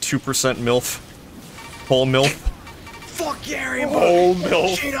milks, like 2% MILF. Whole MILF. Fuck Gary! Whole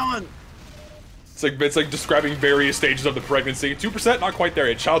milf. Shit on! It's like describing various stages of the pregnancy. 2%, not quite there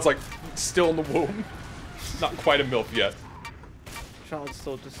yet. Child's like still in the womb. Not quite a milf yet. Child's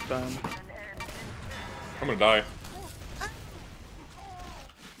still just sperm. I'm gonna die.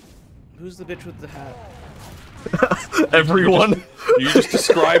 Who's the bitch with the hat? Everyone. You just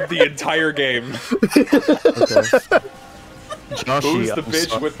described the entire game. Okay. Joshy, Who's the I'm bitch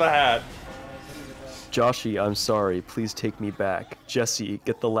sorry. with the hat? Joshy, I'm sorry. Please take me back. Jesse,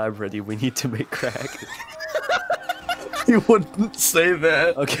 get the lab ready. We need to make crack. You wouldn't say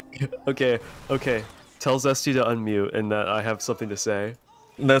that. Okay. Tell Zesty to unmute and that I have something to say.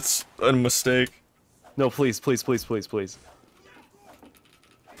 That's a mistake. No, please.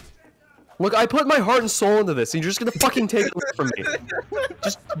 Look, I put my heart and soul into this, and you're just gonna fucking take it away from me.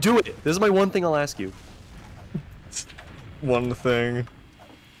 Just do it. This is my one thing I'll ask you. One thing.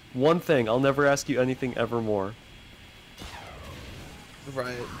 One thing. I'll never ask you anything ever more.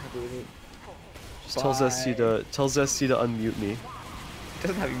 Right, I believe it. Just tell Zesty to unmute me. He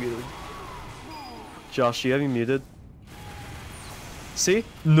doesn't have you muted. Josh, you have me muted. See?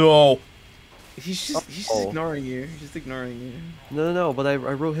 No. He's just ignoring you. He's just ignoring you. No, but I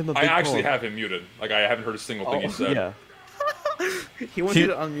wrote him a big I actually poem. have him muted. Like, I haven't heard a single thing he said. Yeah. He wants you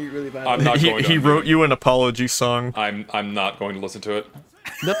to unmute really bad. I'm not going to He unmute wrote him. you an apology song. I'm not going to listen to it.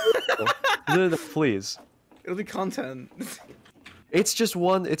 No, please. It'll be content. It's just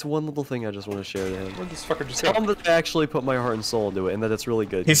one. It's one little thing I just want to share to him. Where'd this fucker just Tell go? him that I actually put my heart and soul into it, and that it's really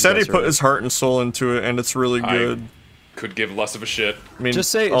good. He said he put his heart and soul into it, and it's really good. Could give less of a shit. I mean,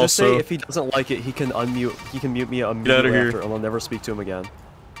 just say if he doesn't like it, he can unmute. He can mute me immediately here. after, and I'll never speak to him again.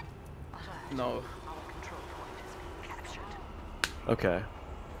 No. Okay.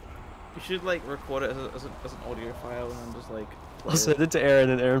 You should like record it as an audio file and then just like. I'll send it to Aaron,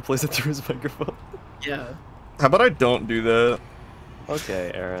 and Aaron plays it through his microphone. Yeah. How about I don't do that?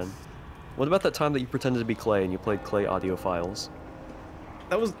 Okay, Aaron. What about that time that you pretended to be Clay and you played Clay audio files?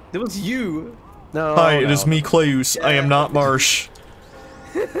 That was you. No. Hi, it is me, Clayus. I am not Marsh.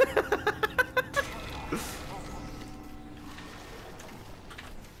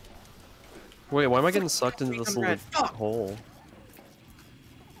 Wait, why am I getting sucked into this little hole?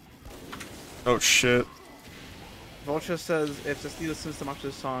 Oh shit. Vulture says if Zesty listens to much of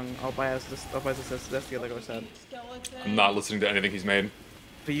this song, I'll buy us Zesty a Lego set. I'm not listening to anything he's made.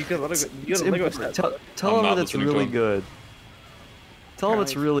 But you get a Lego set. Tell him that it's really good. Tell him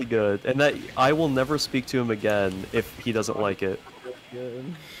it's really good, and that I will never speak to him again if he doesn't like it.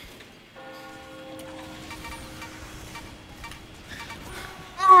 Good.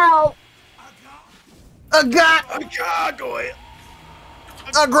 Ow! A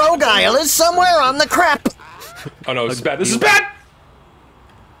Grogile is somewhere on the crap. Oh no, this is bad. This is bad!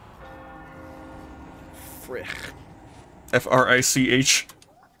 Frick. F-R-I-C-H.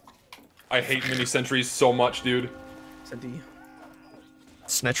 I hate mini sentries so much, dude. Senti.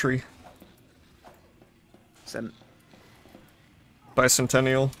 Snetry. Sent.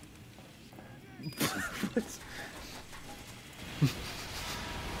 Bicentennial.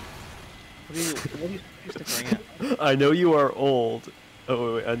 What are you sticking at? I know you are old.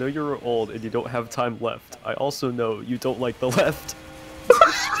 Oh wait, I know you're old and you don't have time left. I also know you don't like the left.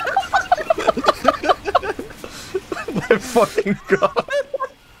 My fucking god.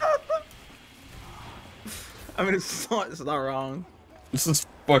 I mean, it's not wrong. This is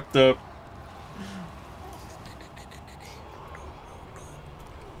fucked up.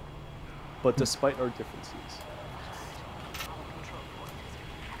 But despite our differences,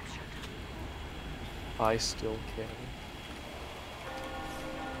 I still can.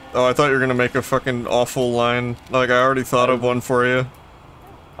 Oh, I thought you were gonna make a fucking awful line. Like, I already thought of one for you.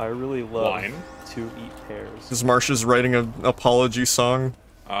 I really love to eat pears. Because Marsh is writing an apology song.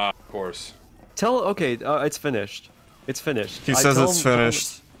 Of course. Okay, it's finished. It's finished. He says it's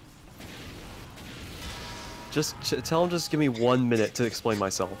finished. Tell him just give me 1 minute to explain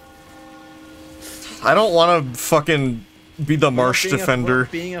myself. I don't want to fucking be the Marsh defender.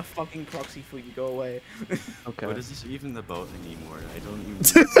 Being a fucking proxy for you, go away. Okay. What is this even about anymore? I don't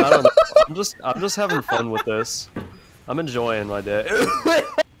even. I don't know. I'm just having fun with this. I'm enjoying my day.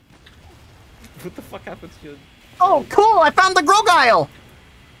 What the fuck happened to you? Oh, cool! I found the Grogile!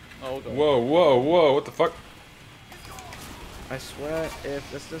 Oh, God. Whoa, whoa, whoa, what the fuck? I swear,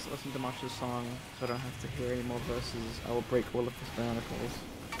 if let's just listen to Marsh's song so I don't have to hear any more verses, I will break all of his barnacles.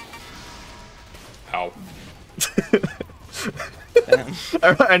 Ow.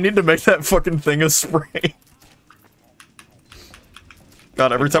 I need to make that fucking thing a spray.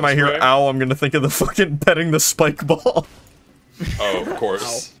 God, every time I hear ow, I'm gonna think of the fucking petting the spike ball. Oh, of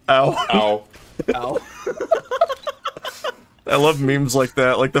course. Ow. Ow. Ow. I love memes like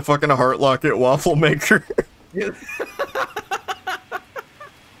that, like the fucking heart locket waffle maker.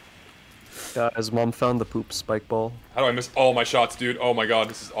 Guys, Mom found the poop spike ball. How do I miss all my shots, dude? Oh my god,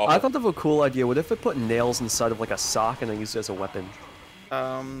 this is awful. I thought of a cool idea. What if I put nails inside of like a sock and then use it as a weapon?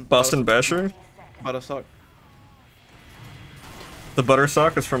 Boston Basher? Butter sock. The butter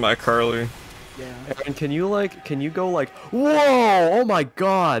sock is from iCarly. Yeah. Aaron, can you go like, whoa, oh my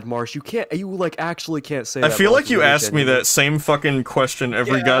god, Marsh, you like actually can't say I that. feel like you ask me that same fucking question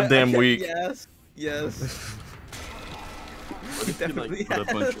every goddamn week. Yes. Yes. What if you like put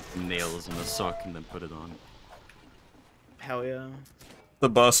a bunch of nails in a sock and then put it on? Hell yeah. The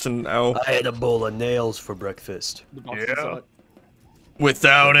Boston ow. I had a bowl of nails for breakfast. The Boston sock.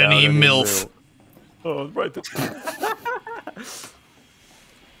 Without any MILF. Oh, right there.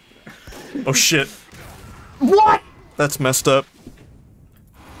 Oh shit. What? That's messed up.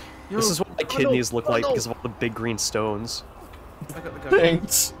 This is what my kidneys look like because of all the big green stones. I got the gun.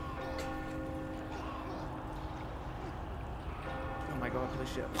 Thanks. Oh my god, holy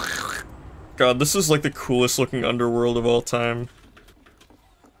shit. God, this is like the coolest looking underworld of all time.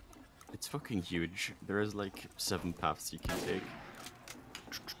 It's fucking huge. There is like 7 paths you can take.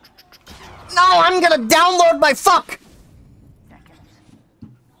 No, I'm gonna download my fuck!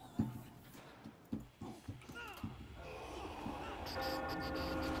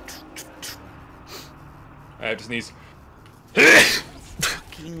 I have to sneeze.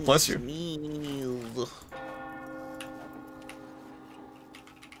 Bless you.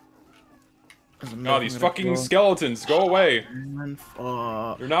 Oh, these fucking skeletons, go away.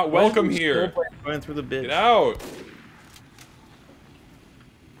 You're not welcome here. Going through the bit. Get out.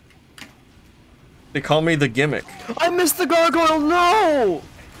 They call me the gimmick. I missed the gargoyle. No.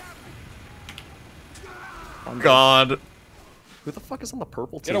 God. Who the fuck is on the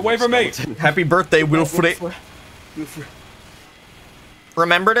purple team? Get away from me! Happy birthday, Wilfred.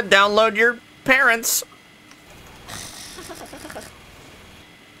 Remember to download your parents.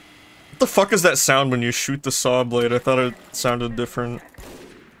 What the fuck is that sound when you shoot the saw blade? I thought it sounded different.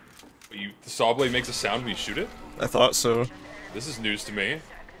 The saw blade makes a sound when you shoot it? I thought so. This is news to me.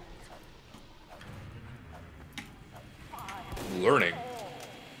 Learning.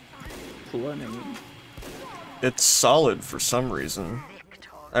 It's solid for some reason.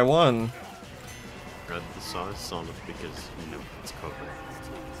 I won. God, the saw is solid because, you know, it's covered.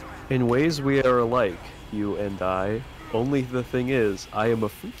 In ways we are alike, you and I. Only the thing is, I am a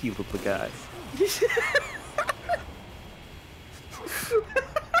freaky little guy.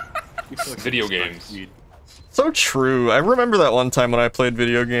 Video games. So true. I remember that one time when I played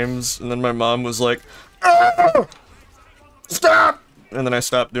video games, and then my mom was like, "Ah! Stop!" And then I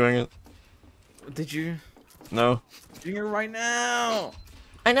stopped doing it. Did you? No. Doing it right now.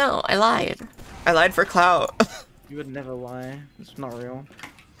 I know, I lied. I lied for clout. You would never lie. It's not real.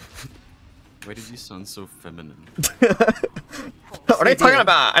 Why did you sound so feminine? What are you talking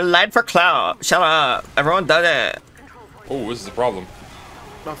about? I lied for clout. Shut up. Everyone does it. Oh, this is a problem.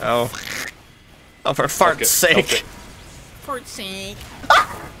 Oh. Oh, for fart's sake. Fart's sake.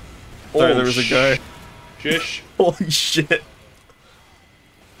 Sorry, there was a guy. Shish. Holy shit.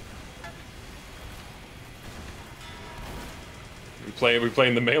 We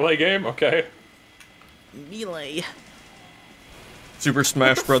playing the melee game? Okay. Melee. Super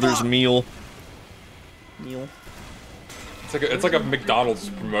Smash Brothers meal. Meal. It's like a McDonald's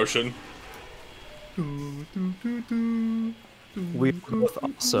promotion. We're both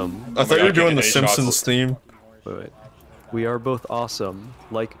awesome. I thought you were doing the A Simpsons shots. theme. Wait. We are both awesome,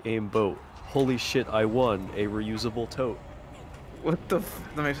 like aim boat. Holy shit, I won a reusable tote. What the f—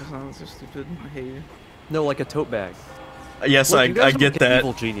 that makes it sound so stupid. I hate you. No, like a tote bag. Yes, Look, you guys I are get like an that.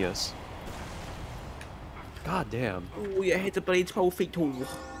 Evil genius. God damn. Oh, you hit the bloody 12 feet tall.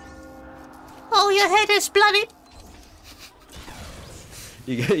 Oh, your head is bloody.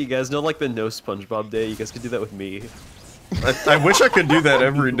 You guys know like the no SpongeBob day? You guys could do that with me. I wish I could do that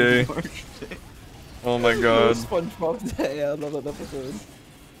every day. Oh my god. SpongeBob Day. I love that episode.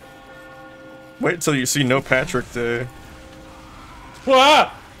 Wait till you see No Patrick Day.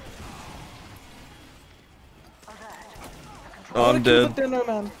 Ah! Oh, I'm dead.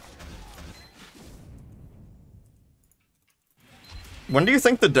 When do you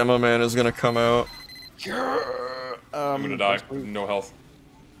think the Demo Man is gonna come out? I'm gonna die. No health.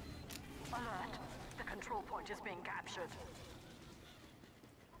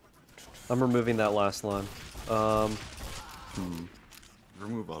 I'm removing that last line.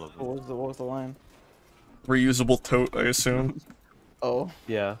 Remove all of it. What was the line? Reusable tote, I assume. Oh.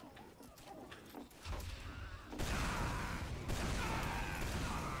 Yeah.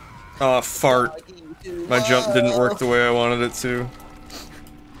 Oh, fart. My jump didn't work the way I wanted it to.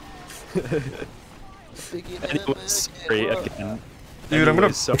 Anyways, sorry again. Dude, I'm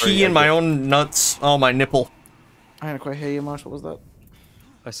gonna pee in my own nuts. Oh, my nipple. I didn't quite hear you, Marsh. What was that?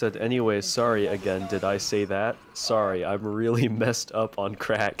 I said, anyways, sorry again. Did I say that? Sorry, I'm really messed up on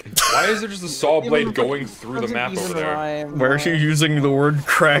crack. Why is there just a saw blade going through the map over there? Why are you using the word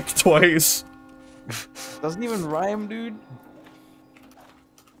crack twice? Doesn't even rhyme, dude.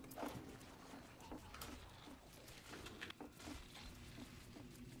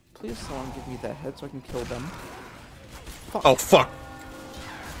 Please someone give me that head so I can kill them. Fuck. Oh, fuck.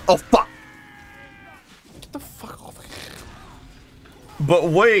 Oh, fuck. Get the fuck off. But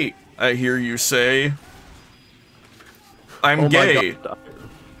wait, I hear you say. I'm Oh my gay. God.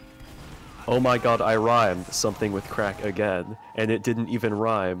 Oh my god, I rhymed something with crack again, and it didn't even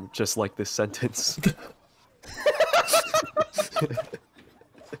rhyme, just like this sentence.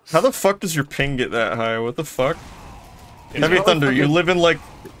 How the fuck does your ping get that high? What the fuck? Heavy Thunder, you live in like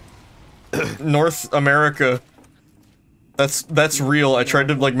North America. That's real. I tried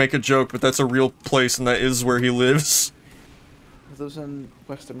to like make a joke, but that's a real place, and that is where he lives. He lives in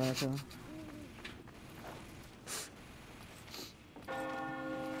West America.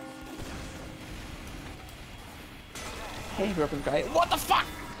 Hey, weapon guy. What the fuck?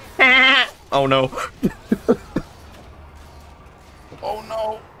 Oh no. Oh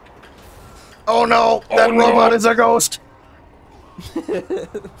no. Oh no! That robot is a ghost!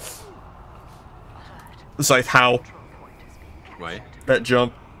 Scythe, how? Why? That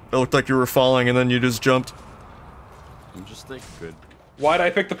jump. It looked like you were falling and then you just jumped. I'm just like good. Why'd I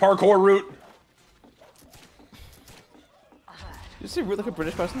pick the parkour route? You see, like a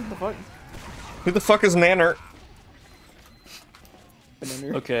British person? What the fuck? Who the fuck is Nanner?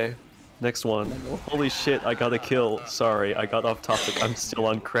 Okay, next one. Holy shit, I got a kill. Sorry, I got off topic. I'm still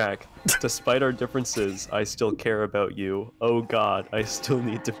on crack. Despite our differences, I still care about you. Oh god, I still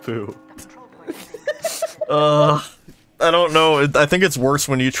need to poo. I don't know. I think it's worse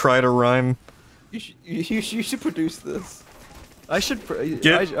when you try to rhyme. You should produce this. I should.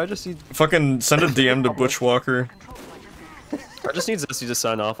 I just need. Fucking send a DM to Butchwalker. I just need Zesty to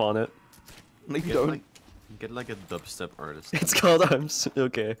sign off on it. Like you don't. Get like a dubstep artist. It's called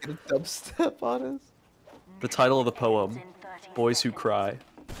okay. A dubstep artist. The title of the poem: "Boys Who Cry,"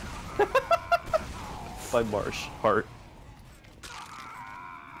 by Marsh Hart.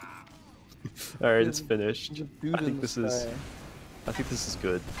 All right, it's finished. I think this is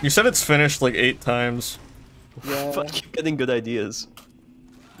good. You said it's finished like 8 times. Yeah. Fuck, you're getting good ideas.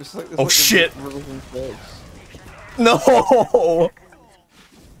 Oh shit! No!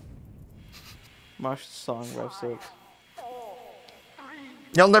 Marsh's song, Rev 6.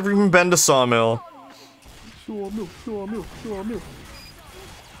 Y'all never even been to Sawmill. Sawmill.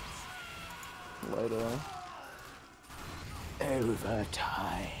 Later.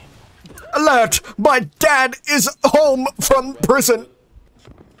 Overtime. Alert! My dad is home from prison!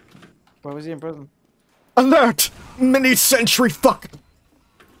 Why was he in prison? Alert! Mini-century fuck!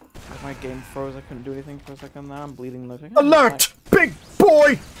 My game froze, I couldn't do anything for a second now, I'm bleeding though. Alert! Big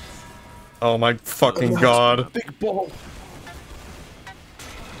boy! Oh my fucking god. Big ball!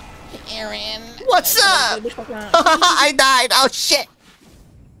 Aaron, what's up? I died, oh shit!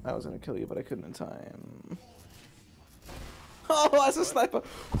 I was gonna kill you, but I couldn't in time. Oh, that's a sniper!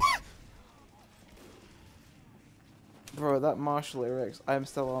 Bro, that Marsh lyrics, I am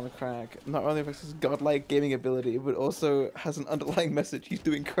still on crack, not only affects his godlike gaming ability, but also has an underlying message, he's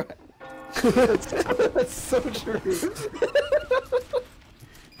doing crack. That's so true.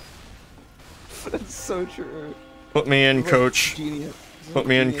 That's so true. Put me in, coach. Genius. Put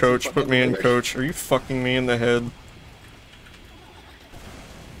me in, coach. Put me in, coach. Are you fucking me in the head?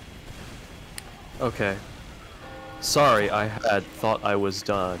 Okay. Sorry, I had thought I was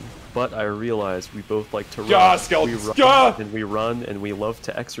done, but I realized we both like to run. We run and we love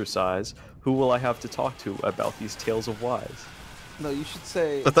to exercise. Who will I have to talk to about these tales of whys? No, you should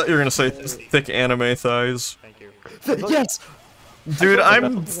say... I thought you were gonna say thick anime thighs. Thank you. Yes! Dude,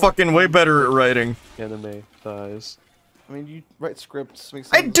 I'm fucking way better at writing. Anime thighs. I mean, you write scripts.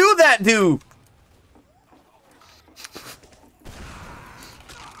 I do that, dude!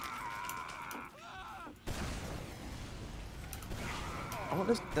 I want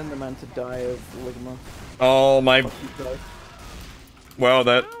this Denderman to die of ligma. Oh my... Wow,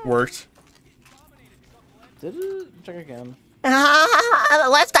 that worked. Did it? Check again.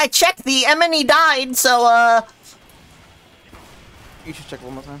 Last I checked, the Emily died, so, You should check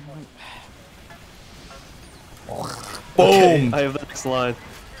one more time. Boom! Okay, I have the next line.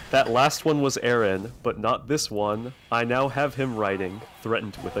 That last one was Aaron, but not this one. I now have him writing,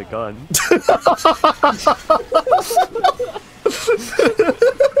 threatened with a gun.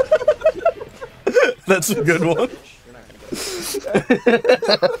 That's a good one.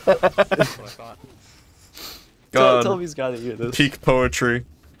 God, tell me he's gotta hear this. Peak poetry.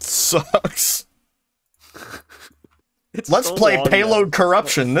 Sucks. Let's so play long Payload now.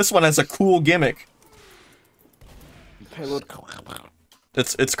 Corruption. This one has a cool gimmick. Payload.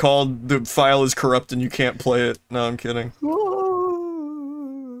 It's called the file is corrupt and you can't play it. No, I'm kidding.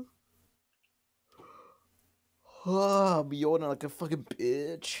 Oh, I'm yawning like a fucking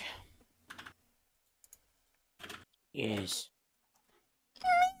bitch. Yes.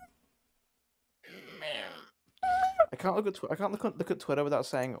 I can't look at Twitter without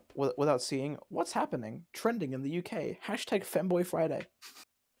saying without seeing what's happening trending in the UK. Hashtag Femboy Friday.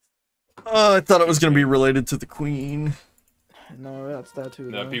 Oh, I thought it was gonna be related to the Queen. No, that's that too.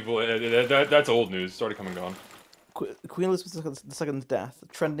 No, though. people, that's old news. It's already come and gone. Queen Elizabeth II's death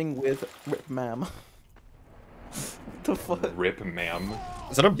trending with Rip Ma'am. The fuck? Rip, ma'am.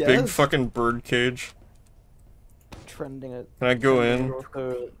 Is that a big fucking bird cage? Trending it. Can I go in?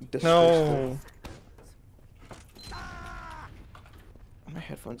 No. My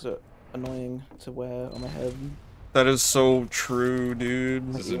headphones are annoying to wear on my head. That is so true,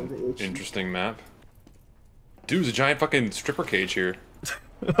 dude. This is an interesting map. Dude, there's a giant fucking stripper cage here.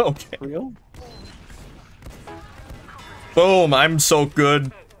 Okay. Real? Boom, I'm so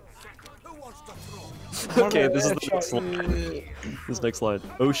good. Okay, this is the next line. This next line.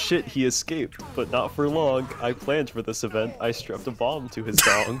 Oh shit, he escaped, but not for long. I planned for this event. I strapped a bomb to his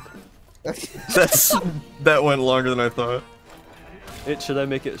dong. That went longer than I thought. Should I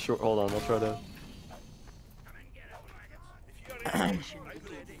make it short? Hold on, I'll try to.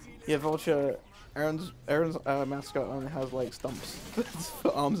 Yeah, Vulture. Aaron's mascot only has like stumps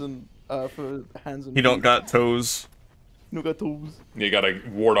for arms and for hands and. He don't got toes. No got toes. You gotta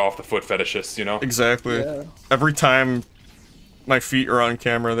ward off the foot fetishists, you know? Exactly. Yeah. Every time my feet are on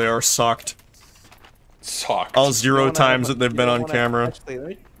camera, they are socked. Socked. All 0 times that they've been on camera.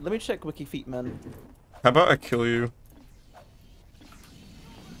 Actually, let me check Wiki Feet, man. How about I kill you?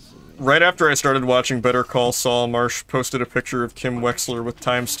 Right after I started watching Better Call Saul, Marsh posted a picture of Kim Wexler with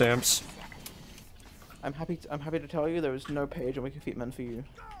timestamps. I'm happy to tell you there is no page on Wiki Feet Man for you.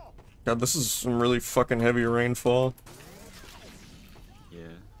 God, this is some really fucking heavy rainfall. Yeah.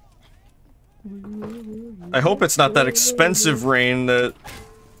 I hope it's not that expensive rain that...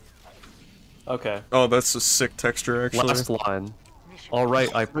 Okay. Oh, that's a sick texture, actually. Last line.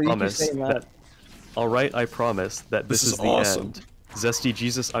 Alright, I promise that... Alright, I promise that this is the awesome. end. Zesty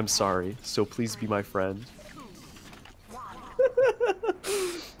Jesus, I'm sorry, so please be my friend.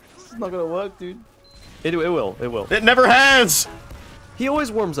 It's not gonna work, dude. It will, it will. It never has! He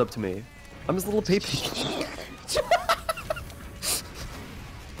always warms up to me. I'm his little baby.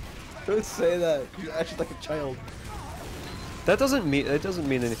 Don't say that. You're actually like a child. That doesn't mean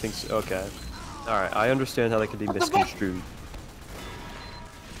anything. Okay. Alright, I understand how that can be misconstrued.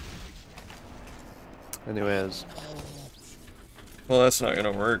 Anyways. Well, that's not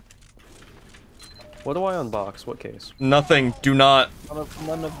gonna work. What do I unbox? What case? Nothing. Do not.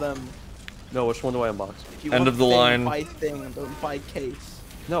 None of them. No, which one do I unbox? If you End want of the thing, line. Buy thing, don't buy case.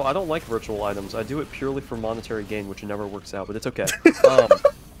 No, I don't like virtual items. I do it purely for monetary gain, which never works out, but it's okay.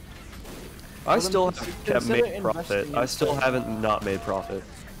 I still have kept made profit. I still haven't not made profit.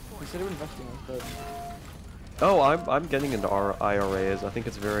 Consider investing instead. Oh, I'm getting into IRAs. I think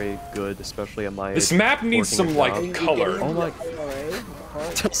it's very good, especially at my age. This map needs some, like, color. Oh my...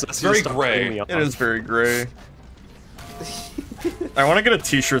 It's very gray. It is very gray. I want to get a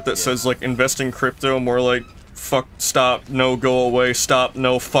t-shirt that says, like, invest in crypto, more like, fuck, stop, no, go away, stop,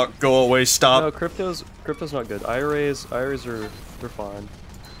 no, fuck, go away, stop. No, crypto's not good. IRAs are, they're fine.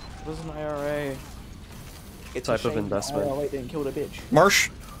 What is an IRA? It's Type of investment. Oh, wait, didn't kill the bitch. Marsh,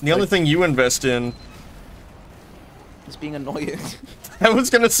 the only thing you invest in... It's being annoying. I was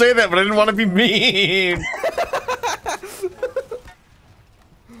gonna say that, but I didn't want to be mean.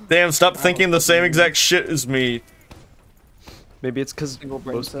 Damn, stop thinking the same exact shit as me. Maybe it's because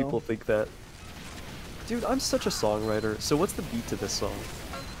most people think that. Dude, I'm such a songwriter. So what's the beat to this song?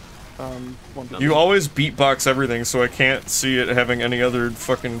 You always beatbox everything, so I can't see it having any other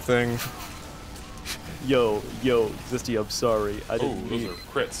fucking thing. Yo, Zesty, I'm sorry. I didn't those are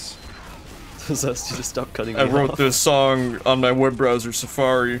crits. Zesty, just stop cutting me I wrote off. this song on my web browser,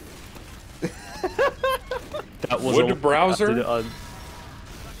 Safari. That was Wood browser?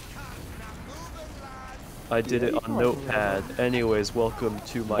 I did it on Notepad. Anyways, welcome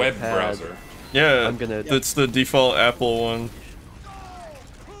to my web pad. browser. Yeah, I'm gonna. it's the default Apple one.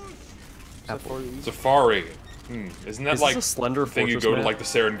 Apple. Safari. Isn't that Is like this a slender thing you fortress go to map? like the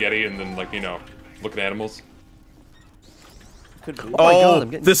Serengeti and then like, you know, look at animals? Could be. Oh,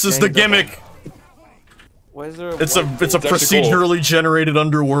 this is the gimmick. Why is there a It's a It's actually procedurally generated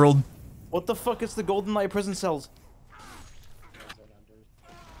underworld. What the fuck is the Golden Knight prison cells?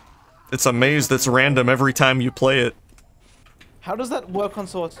 It's a maze that's random every time you play it. How does that work on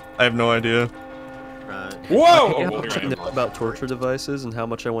Source? I have no idea. Whoa! How much I know about torture devices and how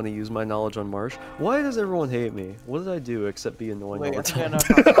much I want to use my knowledge on Marsh. Why does everyone hate me? What did I do except be annoying all the time?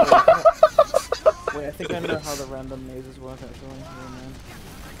 Wait, I think I know how the random mazes work actually.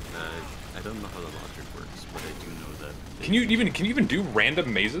 I don't know how the logic works, but I do know that. Can you even do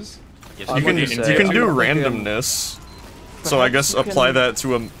random mazes? Yes, You can do randomness. So I guess apply that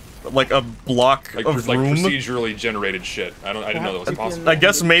to a block like, of like room. procedurally generated shit. I didn't know that was possible. I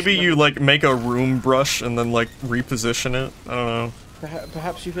guess maybe you like make a room brush and then like reposition it. I don't know.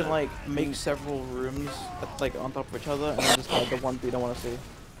 Perhaps you can like make several rooms like on top of each other and then just hide the one that you don't want to see.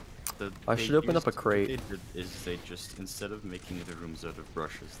 I should open up a crate. What they did is they just, instead of making the rooms out of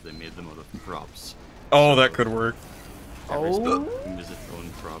brushes, they made them out of props. Oh, that could work. Every single room is its own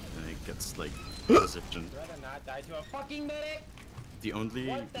prop and it gets like positioned. The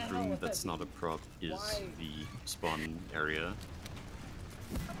only room that's not a prop is the spawn area,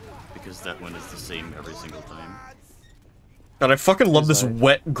 because that one is the same every single time. God, I fucking love this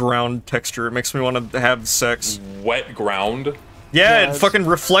wet ground texture. It makes me want to have sex. Wet ground? Yeah, it fucking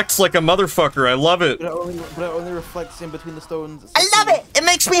reflects like a motherfucker. I love it. But it only reflects in between the stones. I love it! It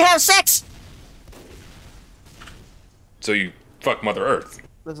makes me have sex! So you fuck Mother Earth.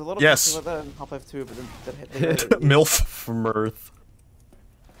 There's a lot of Yes. stuff like that in Half-Life 2, but then MILF from Earth.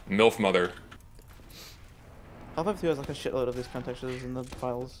 MILF Mother. Half-Life 2 has like a shitload of these kind of textures in the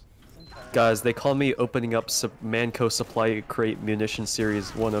files. Guys, they call me opening up Manco Supply Crate Munition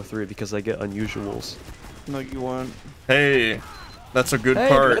Series 103 because I get unusuals. No, you won't. Hey, that's a good Hey,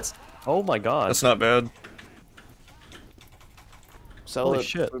 part. that's- oh my god. That's not bad. Sell Holy it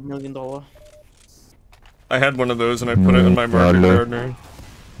shit. for $1 million. I had one of those and I put it in my market gardener.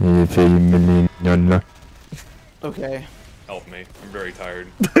 Okay. Help me. I'm very tired.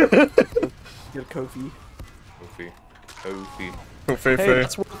 Get Kofi. Kofi. Kofi. Kofi. Hey,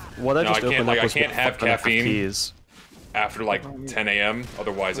 that's what I No, just I can't, opened like, up I was can't have 1.5 caffeine keys. after like 10 a.m.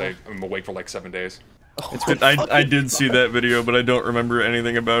 Otherwise, I'm awake for like 7 days. I did see that video, but I don't remember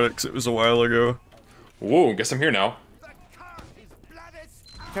anything about it because it was a while ago. Whoa, guess I'm here now.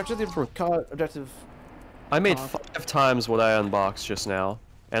 Capture the card objective. I made 5 times what I unboxed just now,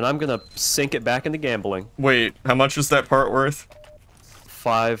 and I'm gonna sink it back into gambling. Wait, how much is that part worth?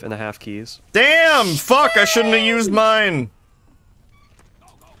 5.5 keys. Damn! Fuck! I shouldn't have used mine.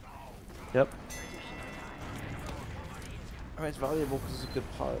 Yep. I mean, it's valuable because it's a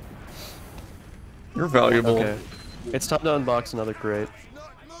good part. You're valuable. Okay. It's time to unbox another crate.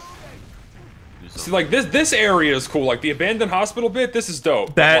 See, like this area is cool. Like the abandoned hospital bit, this is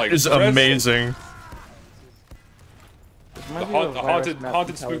dope. That like, is the rest- amazing. The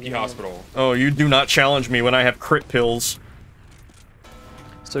haunted spooky hospital. Oh, you do not challenge me when I have crit pills.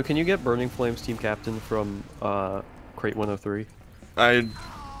 So can you get Burning Flames Team Captain from crate 103? I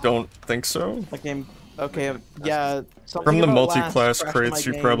don't think so. That game. Okay, yeah. From the multi-class crates,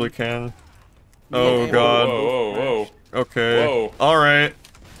 you probably can. Oh god. Whoa, whoa, whoa. Okay. Whoa. Alright.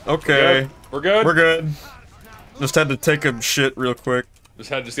 Okay. We're good? We're good. Just had to take a shit real quick. Just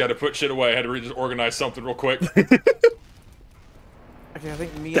had to put shit away. Had to just organize something real quick. Okay, I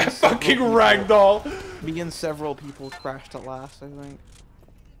think me and That fucking ragdoll. Me and several people crashed at last. I think.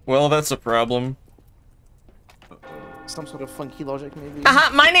 Well, that's a problem. Some sort of funky logic, maybe.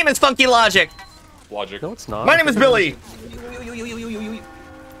 Aha, my name is Funky Logic. Logic. No, it's not. My name is Billy.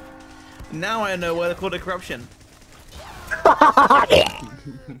 Now I know why they called it corruption.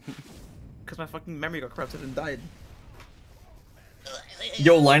 Because my fucking memory got corrupted and died.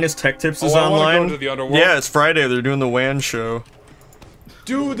 Yo, Linus Tech Tips is I wanna online. go to the underworld. Yeah, it's Friday. They're doing the WAN show.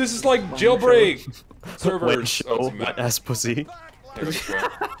 Dude, this is like jailbreak servers. Wait, show Oh, it's my ass pussy. There we go.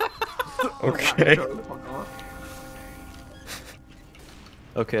 Okay.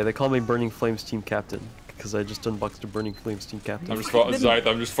 Okay, they call me Burning Flames Team Captain because I just unboxed a Burning Flames Team Captain. I'm just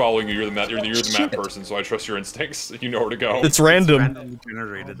following you. You're the map person, so I trust your instincts. You know where to go. It's random. Randomly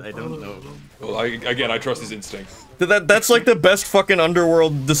generated. I don't know. Well, I trust his instincts. That's like the best fucking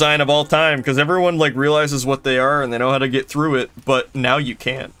underworld design of all time, because everyone like realizes what they are and they know how to get through it, but now you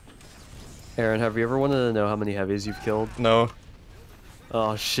can't. Aaron, have you ever wanted to know how many heavies you've killed? No.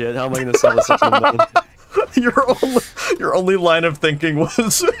 Oh shit, how am I gonna sell this again? Your only line of thinking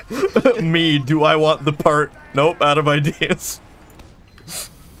was, me, do I want the part? Nope, out of ideas.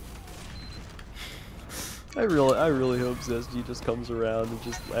 I really hope Zesty just comes around and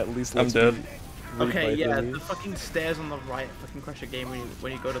just at least lets I'm dead. me Okay, read my yeah, thingy. the fucking stairs on the right fucking crush a game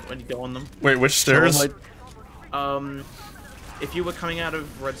when you go on them. Wait, which stairs? If you were coming out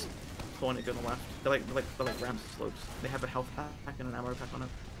of red spawn, it go on the left. They're like ramps and slopes. They have a health pack and an ammo pack on it.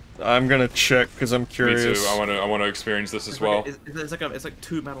 I'm gonna check because I'm curious. Me too. I wanna experience this as well. It's like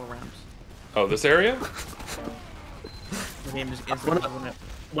 2 metal ramps. Oh, this area? The game just instantly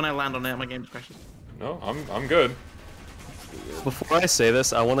when I land on it, my game just crashes. No, I'm good. Before I say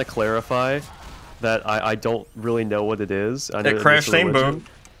this, I want to clarify that I don't really know what it is. I know That crashed it's a religion.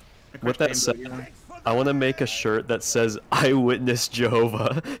 Aimbone. With that said, I want to make a shirt that says "I witness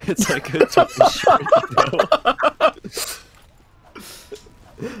Jehovah." It's like a shirt.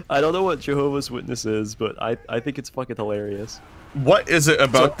 I don't know what Jehovah's Witness is, but I think it's fucking hilarious. What is it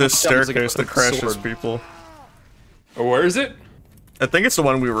about this sounds like a staircase that crashes sword. people? Oh, where is it? I think it's the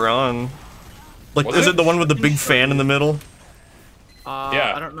one we were on. Like, Was is it? it the one with the big fan in the middle?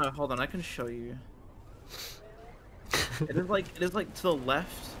 Yeah. I don't know. Hold on, I can show you. It is like to the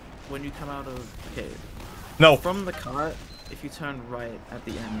left when you come out of. Okay. No. From the cart, if you turn right at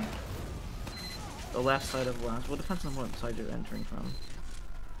the end, the left side of last. Well, it depends on what side you're entering from.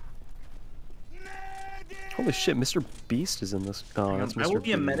 Holy shit, Mr. Beast is in this. Oh, that's Mr. I will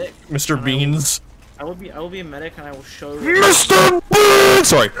be a Beast. medic. Mr. Beans. I will be a medic, and I will show. Mr. Beans!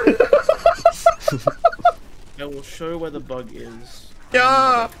 Sorry. I will will show where the bug is.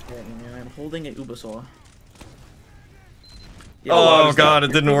 Yeah. I'm holding a Ubersaw. Oh god,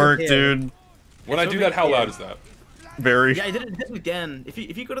 it didn't work, dude. When I do that, how loud is that? Very. Yeah, I did it again. If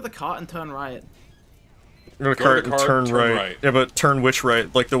you go to the cart and turn right. Go to the cart and turn right. Yeah, but turn which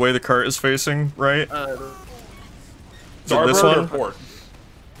right? Like the way the cart is facing, right? Starboard this one? or port?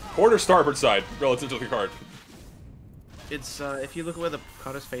 Port or starboard side relative to the cart? It's if you look at where the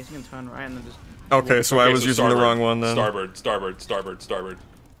cart is facing and turn right and then just. Okay, so I was using the wrong one then. Starboard, starboard, starboard, starboard.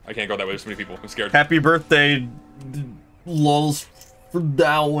 I can't go that way. There's so many people. I'm scared. Happy birthday, lols for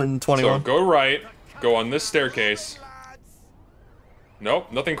Darwin 21. So go right. Go on this staircase.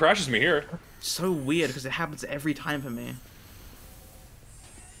 Nope, nothing crashes me here. So weird because it happens every time for me.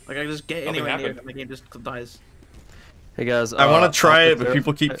 Like I just get Nothing anywhere near it happened. and the game just dies. Hey guys, I want to try it, but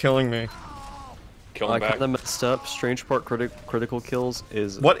people keep killing me. Kill I him back. kinda messed up. Strange part critical kills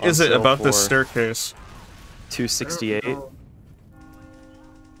is. What on is it sale about this for staircase? 268.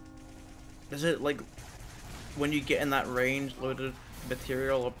 Is it like when you get in that range, loaded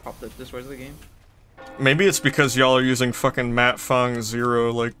material or prop that destroys the game? Maybe it's because y'all are using fucking Matt Fong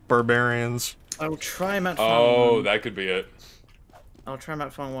Zero like barbarians. I will try Matt Fong Oh, 1. that could be it. I'll try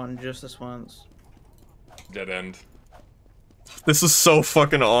Matt Fong 1 just this once. Dead end. This is so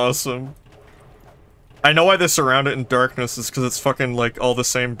fucking awesome. I know why they surround it in darkness is because it's fucking like all the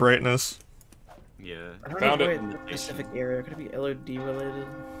same brightness. Yeah. I don't Found know it. in the specific area. Could it be LOD related?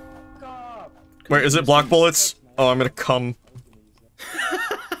 Wait, is it block bullets? Oh, I'm gonna come.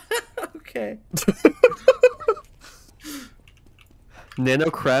 Okay. Nano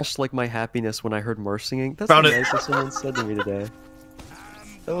crashed like my happiness when I heard Marsh singing. That's Found the it. nicest someone said to me today.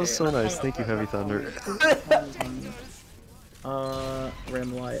 That was so nice. Thank you, Heavy Thunder.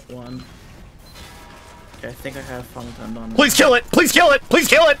 Rim light 1. Okay, I think I have Fong turned on. Please kill it! Please kill it! Please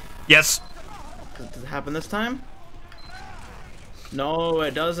kill it! Yes. Does it happen this time? No,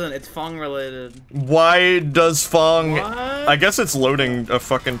 it doesn't. It's Fong related. Why does Fong... What? I guess it's loading a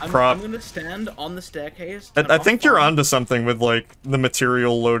fucking prop. I'm gonna stand on the staircase. I think you're onto something with, like, the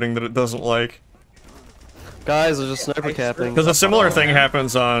material loading that it doesn't like. Guys, there's a sniper capping. Because a similar thing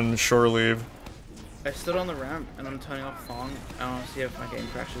happens on Shore Leave. I stood on the ramp and I'm turning off Fong. I want to see if my game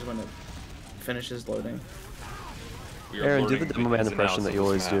crashes when it finishes loading. Aaron, do the demo man impression that you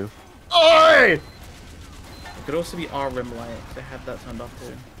always do. Oi! It could also be our rim light. They have that turned off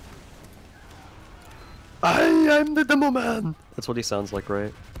too. I am the demo man. That's what he sounds like,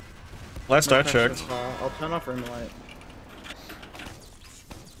 right? Last I checked. I'll turn off rim light.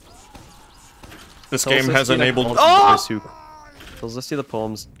 This Tells game us has to see the enabled. poems Oh! Boys Who... Tells us to see the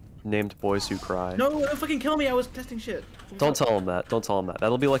poems named Boys Who Cry. No, don't fucking kill me. I was testing shit. Don't tell him that. Don't tell him that.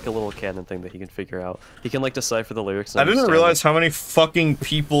 That'll be like a little canon thing that he can figure out. He can like decipher the lyrics. And I didn't understand realize them. how many fucking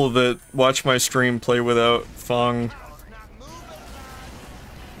people that watch my stream play without Fong.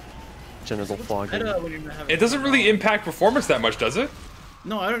 Genital flogging. It doesn't really impact performance that much, does it?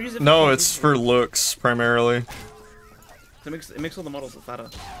 No, I don't use it. No, it's for looks primarily. It makes all the models fatter.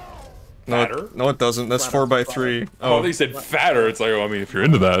 No, Fatter? no, it doesn't. That's 4x3. Oh, they said fatter. It's like, oh, I mean, if you're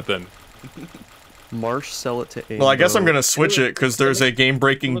into that, then. Marsh, sell it to Aimbo. Well, I guess I'm gonna switch it because there's a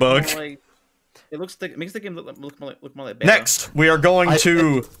game-breaking bug. It makes the game look more like beta. Next, we are going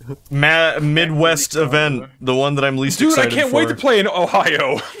to Midwest event, the one that I'm least Dude, I excited can't for. wait to play in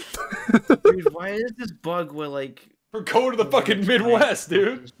Ohio. Dude, why is this bug where like... Go to the fucking Midwest,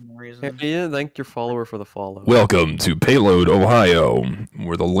 dude. You didn't thank your follower for the follow. Welcome to Payload, Ohio,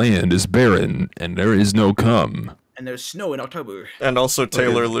 where the land is barren and there is no cum. And there's snow in October. And also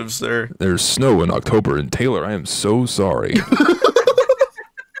Taylor lives there. There's snow in October, and Taylor, I am so sorry.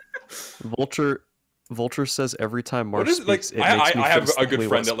 Vulture says every time What Marsh is, like, speaks, it makes me I have feel a good slightly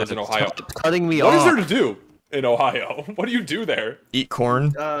friend that less lives in better. Ohio. Stop cutting me What is off. there to do in Ohio? What do you do there? Eat corn.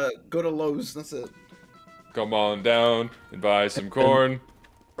 Go to Lowe's, that's it. Come on down and buy some corn.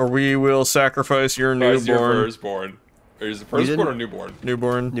 Or we will sacrifice your Buys your newborn. firstborn. Or is it firstborn or newborn?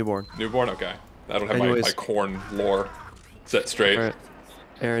 Newborn. Newborn. Newborn, okay. I don't have my Anyways. corn lore set straight. Alright.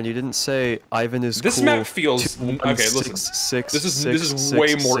 Aaron, you didn't say Ivan is This cool. map feels okay. Listen, this is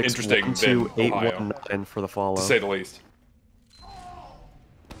way more interesting than Ohio, for the follow. to say the least.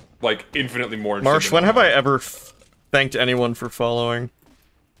 Like infinitely more. Marsh, interesting when than have I ever thanked anyone for following?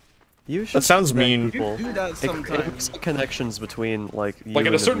 You should That sounds thank mean. people. Do that It sometimes. makes connections between like you Like at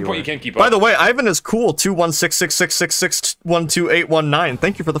and a the certain point, you viewer. can't keep up. By the way, Ivan is cool. 2166666128119.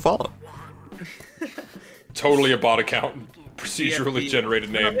 Thank you for the follow. Totally a bot account. Procedurally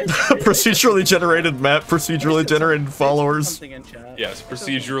generated name. Procedurally generated map. Procedurally generated followers. Something in chat. Yes,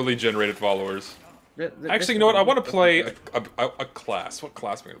 procedurally generated followers. Actually, you know what? I want to play a class. What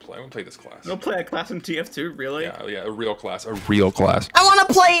class am I gonna play? I want to play this class. You'll play a class in TF2, really? Yeah, a real class. A real class. I wanna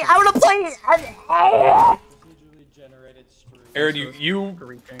play. Aaron, you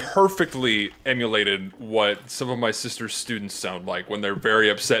perfectly emulated what some of my sister's students sound like when they're very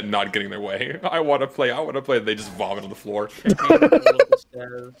upset and not getting their way. I want to play. They just vomit on the floor.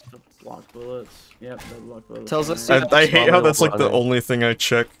 Block bullets. Yep, no block bullets. Tells us. I hate how that's like the only thing I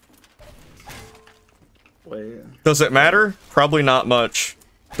check. Wait. Does it matter? Probably not much.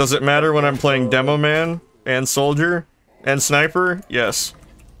 Does it matter when I'm playing Demo Man and Soldier and Sniper? Yes.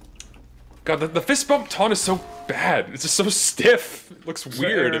 God, the fist bump taunt is so bad. It's just so stiff. It looks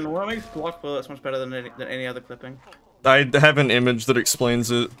weird. Aaron, what makes block bullets much better than any other clipping? I have an image that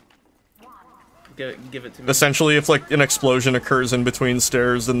explains it. Give it to me. Essentially, if like an explosion occurs in between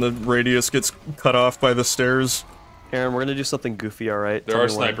stairs, then the radius gets cut off by the stairs. Aaron, we're gonna do something goofy, alright? There are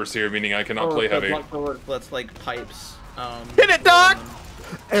snipers here, meaning I cannot play heavy. Block bullets like pipes. Hit it, Doc!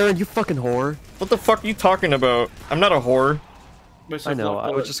 Aaron, you fucking whore. What the fuck are you talking about? I'm not a whore. I know,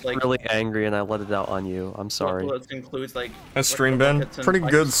 I was just really angry and I let it out on you. I'm sorry. Block bullets includes like... That stream, Ben? Pretty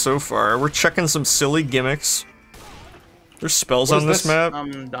good so far. We're checking some silly gimmicks. There's spells on this map.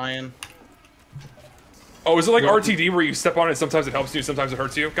 I'm dying. Oh, is it like RTD where you step on it, sometimes it helps you, sometimes it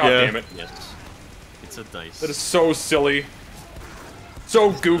hurts you? God damn it. Yes. It's a dice. That is so silly.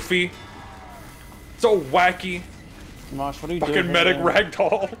 So goofy. So wacky. Marsh, what are you Fucking doing? medic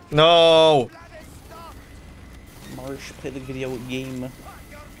ragdoll. No! Marsh, play the video game.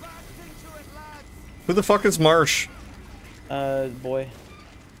 Who the fuck is Marsh? Boy.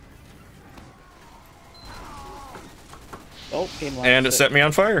 Oh, game locked. And it set me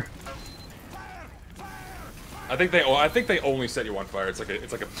on fire. I think they only set you on fire. It's like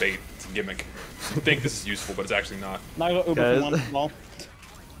a bait. It's a gimmick. I think this is useful, but it's actually not. Now I got Uber from one as well.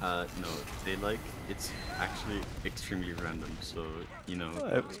 No, it's actually extremely random, so, you know,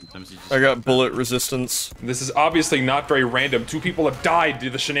 sometimes you just... I got bullet resistance. This is obviously not very random. 2 people have died due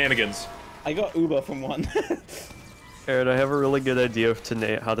to the shenanigans. I got Uber from one. Aaron, I have a really good idea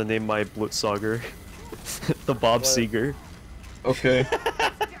of how to name my Blutsauger. The Bob Seeger. Okay.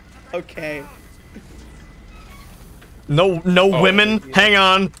 Okay. No women? Yeah. Hang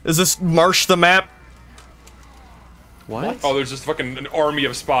on. Is this Marsh the map? What? Oh, there's just fucking an army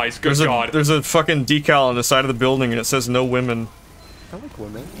of spies. Good God. There's a fucking decal on the side of the building and it says no women. I like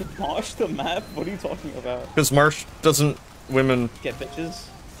women. Marsh the map? What are you talking about? Because Marsh doesn't women. Get bitches?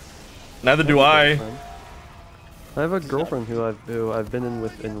 Neither do I. I have a girlfriend who I've been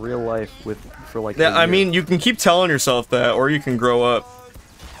in real life for like. Yeah, I mean, you can keep telling yourself that, or you can grow up.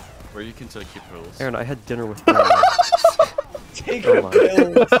 Or you can take your pills. Aaron, I had dinner with her. Take your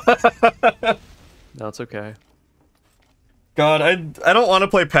pills. No, it's okay. God, I don't want to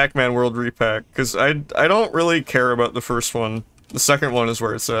play Pac-Man World Repack because I don't really care about the first one. The second one is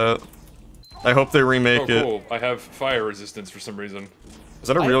where it's at. I hope they remake it. Oh, cool. I have fire resistance for some reason. Is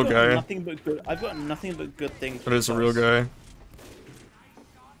that a real guy? I've got nothing but good things. That is a real guy.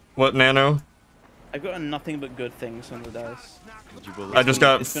 What, Nano? I've got nothing but good things on the dice. I just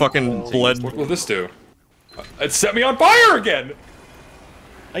got fucking bled. What will this do? It set me on fire again!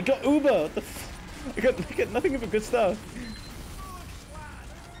 I got Uber! What the I got nothing but good stuff.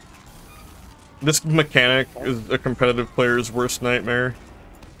 This mechanic is a competitive player's worst nightmare.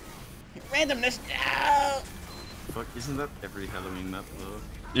 Randomness! No! Fuck, isn't that every Halloween map though?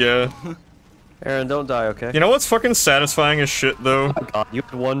 Yeah. Aaron, don't die, okay? You know what's fucking satisfying as shit though? Oh God, you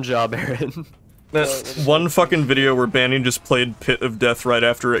had one job, Aaron. That one fucking video where Banny just played Pit of Death right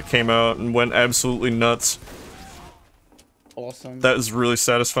after it came out and went absolutely nuts. Awesome. That is really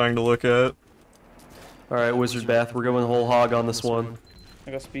satisfying to look at. Alright, Wizard Bath, we're going whole hog on this one.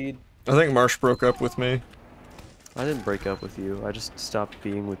 I got speed. I think Marsh broke up with me. I didn't break up with you, I just stopped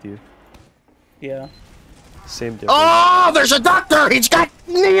being with you. Yeah. Same difference. Oh, there's a doctor! He's got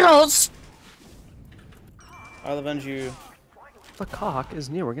needles! I'll avenge you. The cock is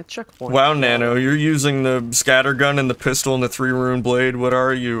near, we're gonna checkpoint. Wow, Nano, you're using the scattergun and the pistol and the 3-rune blade. What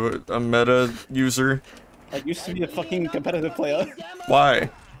are you, a meta user? I used to be a fucking competitive player.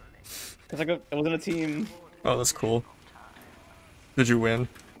 Why? Because I was in a team. Oh, that's cool. Did you win?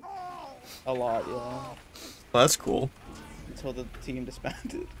 A lot, yeah. Well, that's cool. Until the team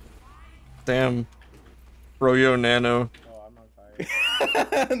disbanded. Damn. Royo Nano.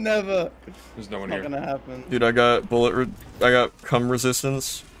 Never. There's no one Not here. gonna happen. Dude, I got I got cum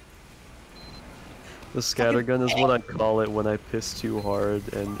resistance. The scattergun is what I call it when I piss too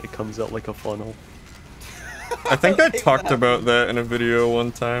hard and it comes out like a funnel. I think I talked about that in a video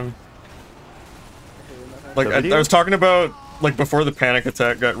one time. Like, I was talking about like before the panic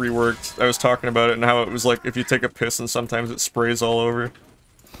attack got reworked, I was talking about it and how it was like if you take a piss and sometimes it sprays all over.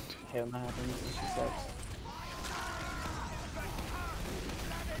 Okay, when that happens, she sucks.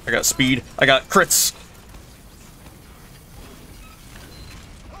 I got speed. I got crits.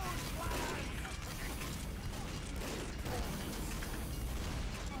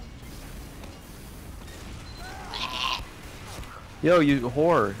 Yo, you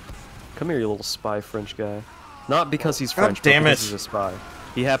whore. Come here, you little spy French guy. Not because he's French, God damn but because it. he's a spy.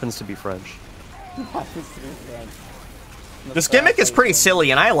 He happens to be French. This gimmick is pretty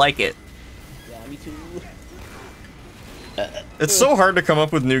silly, and I like it. Yeah, me too. It's so hard to come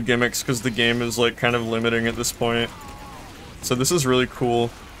up with new gimmicks because the game is like kind of limiting at this point. So this is really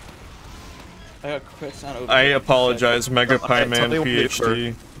cool. I got crits on over. I apologize, Mega Pie Man tell me when to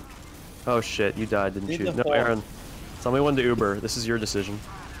PhD. Oh shit, you died, didn't Need you? the No, ball. Aaron. Tell me when to Uber. This is your decision.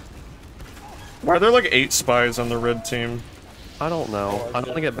 Why are there like 8 spies on the red team? I don't know. I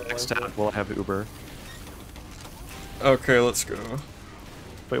don't think it backstabbed while I have Uber. Okay, let's go.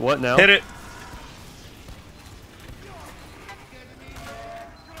 Wait, what now? Hit it!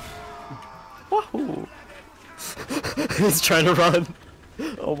 Wahoo! He's trying to run.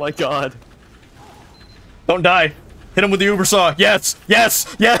 Oh my god. Don't die! Hit him with the Uber saw! Yes!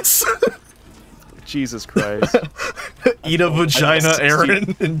 Yes! Yes! Jesus Christ. Eat a vagina, 60.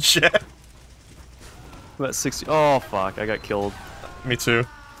 Aaron, in chat. I'm at 60. Oh fuck, I got killed. Me too.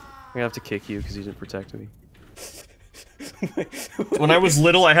 I'm gonna have to kick you because you didn't protect me. When I was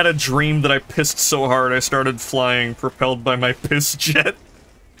little, I had a dream that I pissed so hard I started flying, propelled by my piss jet.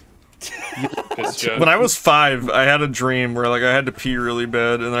 Piss jet. When I was 5, I had a dream where like I had to pee really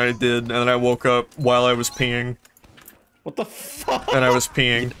bad, and I did, and then I woke up while I was peeing. What the fuck? And I was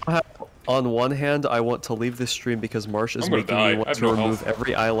peeing. On one hand, I want to leave this stream because Marsh is I'm gonna making die. me I want have to no remove health.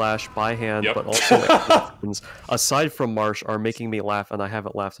 every eyelash by hand, Yep. but also aside from Marsh are making me laugh, and I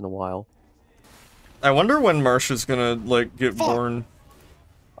haven't laughed in a while. I wonder when Marsh is gonna like get born.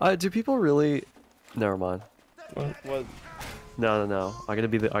 Do people really? Never mind. What? No. I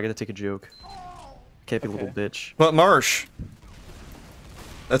gotta take a joke. Can't be a little bitch. But Marsh.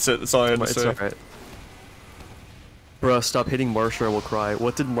 That's it. That's all I had to It's say. alright. Bruh, stop hitting Marsh or I will cry.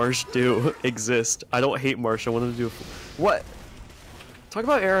 What did Marsh do? Exist. I don't hate Marsh. I wanted to do. What? Talk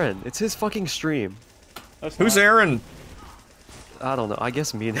about Aaron. It's his fucking stream. Who's Aaron? I don't know. I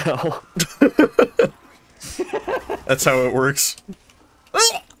guess me now. That's how it works.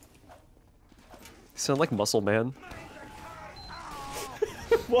 You sound like Muscle Man.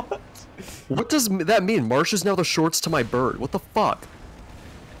 What? What does that mean? Marsh is now the shorts to my bird. What the fuck?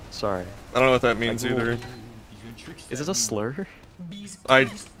 Sorry. I don't know what that means either. Is it a slur? I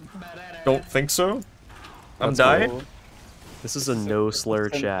don't think so. I'm That's dying. cool. This is a no slur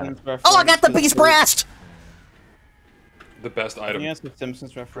chat. Oh, I got the beast breast! The best item. Yes, the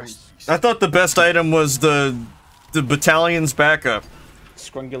Simpsons reference. I thought the best item was the battalion's backup.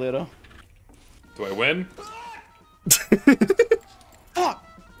 Scrungulator. Do I win?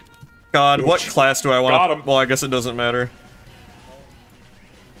 God, what class do I Got want? him. Well, I guess it doesn't matter.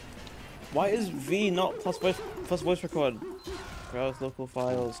 Why is V not plus voice record? Browse local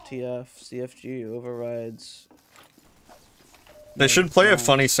files, TF, CFG, overrides. They should play a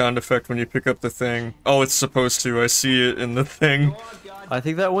funny sound effect when you pick up the thing. Oh, it's supposed to. I see it in the thing. I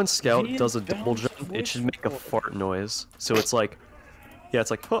think that when Scout does a double jump, it should make a fart noise. So it's like, yeah,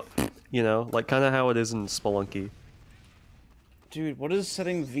 it's like, huh, you know, like kind of how it is in Spelunky. Dude, what is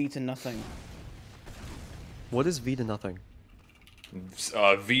setting V to nothing? What is V to nothing?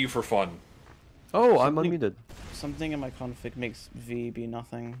 V for fun. Oh, I'm unmuted. Something in my config makes V be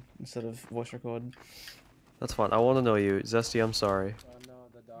nothing instead of voice record. That's fine. I want to know you. Zesty, I'm sorry.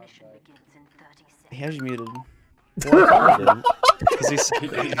 He has you muted. Because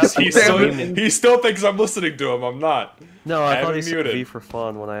he still thinks I'm listening to him. I'm not. No, I have thought him he said muted. V for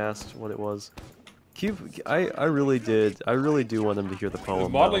fun when I asked what it was. I really did. I really do want him to hear the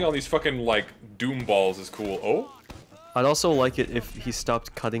poem. Modeling though. on these fucking like doom balls is cool. Oh, I'd also like it if he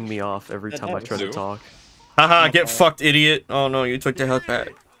stopped cutting me off every time I try to talk. Haha, get fucked, idiot. Oh no, you took the health back.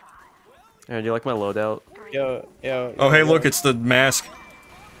 Aaron, do you like my loadout? Yo. Oh hey, look, it's the mask.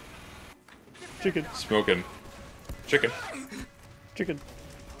 Chicken. smoking. Chicken. Chicken.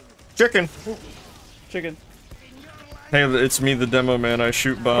 Chicken. Chicken. Hey, it's me, the demo man. I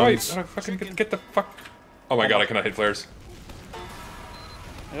shoot Right, bombs. fucking get the fuck. Oh my god, I cannot hit flares.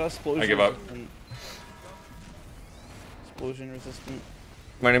 I got explosion. I give up. resistant. Explosion resistant.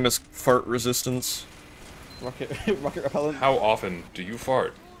 My name is Fart Resistance. Rocket repellent. How often do you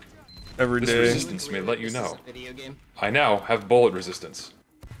fart? Every This day. resistance may let you know. I now have bullet resistance.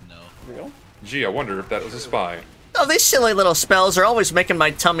 Real? Gee, I wonder if that was a spy. Oh, these silly little spells are always making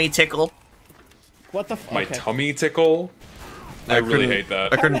my tummy tickle. What the fuck? My tummy tickle? I really hate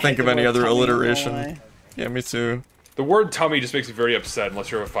that. I couldn't think of any other alliteration. Yeah, me too. The word tummy just makes me very upset unless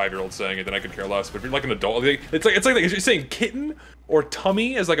you're a 5-year-old saying it, then I could care less. But if you're like an adult, it's like you're saying kitten or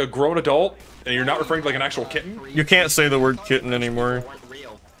tummy as like a grown adult, and you're not referring to like an actual kitten. You can't say the word kitten anymore.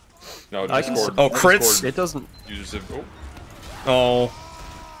 No, I can Discord. oh, crits? Discord It doesn't. Uses it. Oh.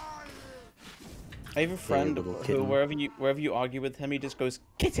 I have a friend who wherever you argue with him, he just goes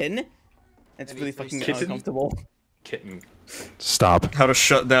kitten. It's really fucking uncomfortable. Kitten. Stop. How to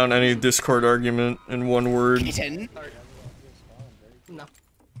shut down any Discord argument in one word. Kitten. No.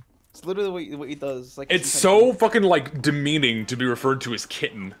 It's literally what he does. Like It's so fucking like demeaning to be referred to as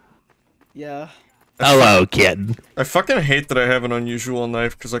kitten. Yeah. Hello, kitten. I fucking hate that I have an unusual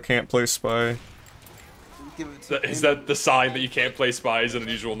knife because I can't play spy. Is that the sign that you can't play spy as an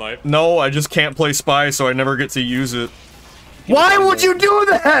unusual knife? No, I just can't play spy, so I never get to use it. Why would you do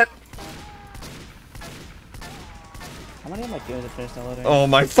that? How many am I doing to finish downloading? Oh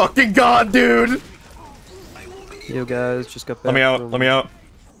my fucking god, dude! You guys just got back. Let me out, let me out.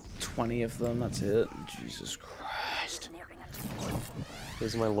 20 of them, that's it. Jesus Christ.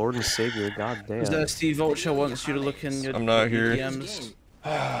 This is my lord and savior, god damn. Steve Vulture wants you to look in your I'm not here. DMs.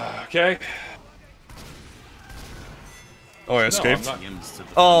 Okay. Oh, I escaped? No,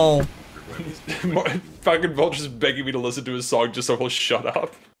 oh. Fucking Vulture's begging me to listen to his song just so he'll shut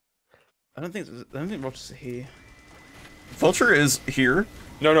up. I don't think Vulture's here. Vulture is here?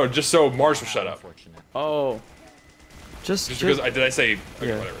 No, just so Mars will shut up. Oh. Just because did I say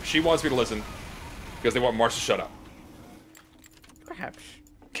okay, whatever. She wants me to listen because they want Mars to shut up. Perhaps.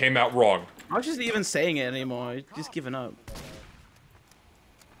 Came out wrong. Mars isn't even saying it anymore. He's just giving up.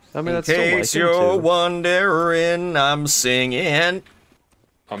 I mean, In that's still case like him, you're too. wondering, I'm singing.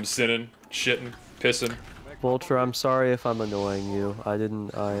 I'm sinning, shitting, pissing. Vulture, I'm sorry if I'm annoying you. I'm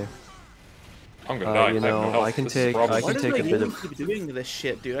gonna die. You I have no know, health. I can This is the take problem. a bit of. Keep doing this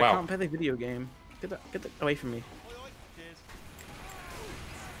shit, dude. Wow. I can't play the video game. Get that away from me.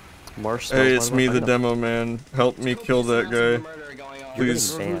 Marsh Hey, it's me, the demo man. Help me kill that guy.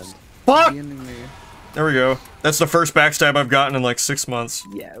 Please. Fuck! There we go. That's the first backstab I've gotten in like 6 months.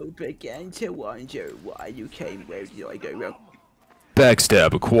 Yo, began to wonder why you came. Where did I go wrong?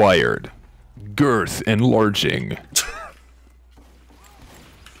 Backstab acquired. Girth enlarging.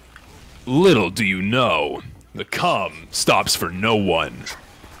 Little do you know, the cum stops for no one.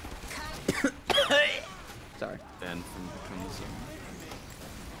 Sorry. Ben from the cum zone.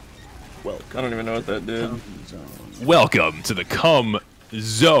 Welcome. I don't even know what that did. Welcome to the cum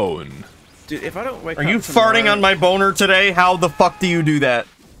zone. Dude, if I don't wake Are up you tomorrow, farting on my boner today? How the fuck do you do that?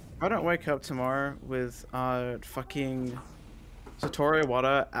 If I don't wake up tomorrow with fucking Satoru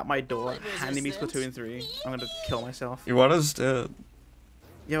Iwata at my door handing me Splatoon 3, I'm gonna kill myself. Iwata's dead.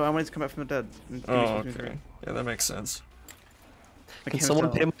 Yo, I wanted to come back from the dead. and give me Oh, Splatoon 3. okay. Yeah, that makes sense. Can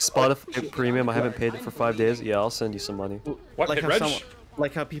someone pay my Spotify premium? I haven't paid it for 5 days. Yeah, I'll send you some money. What? Like Hit how, Reg?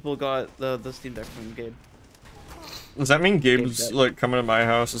 like how people got the Steam Deck from Gabe. Does that mean Gabe's like coming to my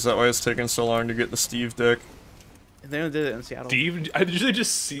house? Is that why it's taking so long to get the Steve deck? They only did it in Seattle. Steve? I usually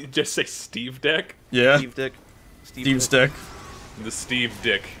just say Steve Deck. Yeah. Steve Dick. Steve's deck. The Steve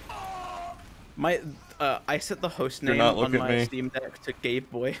Dick. My I set the host Do name not look on at my me. Steam Deck to Gabe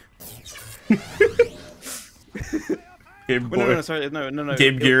Boy. Gabe Wait, Boy. no, sorry, no.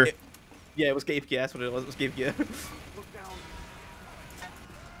 Gabe Gear. Yeah, it was Gabe Gear. That's what it was. It was Gabe Gear.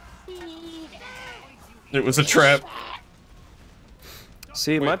 It was a trap.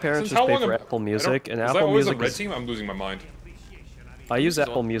 See, my parents since just how pay long for have- Apple I Music, don't- and is Apple that always Music on Red is. Team? I'm losing my mind. I use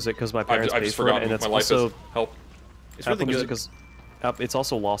Apple Music because my parents I've pay just for it, forgotten and what it's my life also is. Help. It's Apple really Music good. is. It's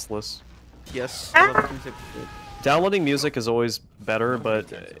also lossless. Yes. I love music. Downloading music is always better,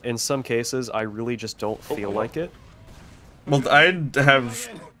 but in some cases, I really just don't feel like it. Well, I have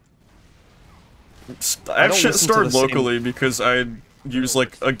don't shit listen to stored the same- locally because I use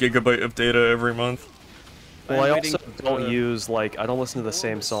like a gigabyte of data every month. Well, I I'm also waiting don't for- use like I don't listen to the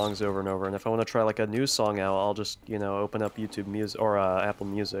same songs over and over. And if I want to try like a new song out, I'll just open up YouTube Music or Apple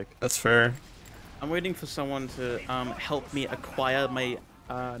Music. That's fair. I'm waiting for someone to help me acquire my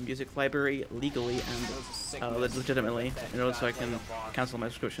music library legally and legitimately in order so I can cancel my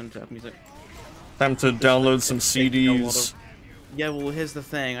subscription to Apple Music. Time to download some It's taking a lot CDs. of- Yeah, well, here's the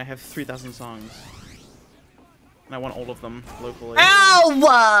thing. I have 3,000 songs. And I want all of them locally.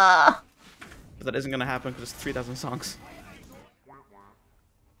 Ow! But that isn't gonna happen because it's 3,000 songs.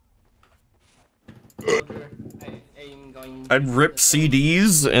 I'd rip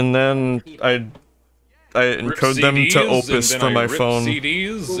CDs and then I'd encode them to CDs, Opus and for then my I rip phone.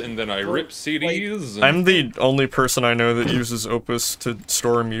 CDs, and then I rip CDs. And... I'm the only person I know that uses Opus to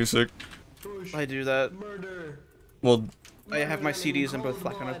store music. I do that. Well, I have my CDs in both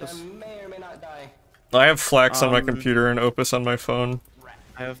FLAC and Opus. I have Flax on my computer and Opus on my phone.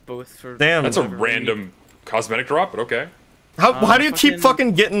 I have both for. Damn. That's a random cosmetic drop, but okay. How do you keep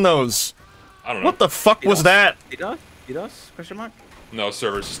fucking getting those? I don't know. What the fuck was that? DDoS? Question mark? No,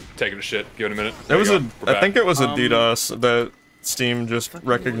 server's just taking a shit. Give it a minute. It was There you go. We're I think it was a Um, DDoS that Steam just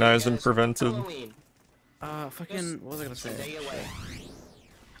recognized and prevented. Fucking. What was I gonna say?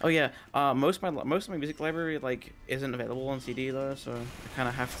 Oh yeah. Most of my music library like isn't available on CD though, so I kind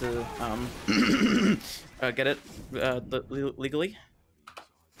of have to get it legally.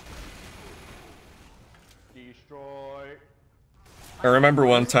 I remember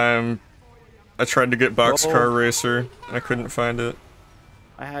one time I tried to get Boxcar Racer and I couldn't find it.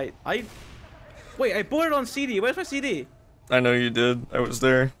 Wait, I bought it on CD. Where's my CD? I know you did. I was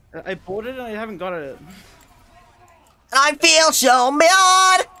there. I bought it and I haven't got it. I feel so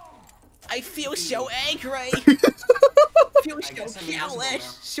mad. I feel so angry. Feel so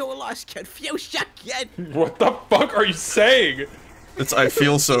jealous. So lost confusion. What the fuck are you saying? It's I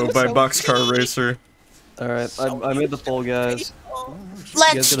Feel So by Boxcar Racer. Alright, I made the poll, guys.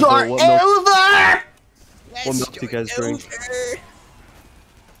 Let's start over. What milk do you guys drink?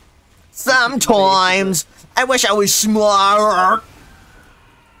 Sometimes I wish I was smarter.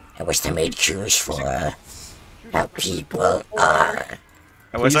 I wish they made cures for how people are.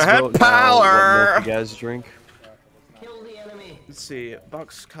 I wish I Please had vote now power. what milk you guys drink? Let's see.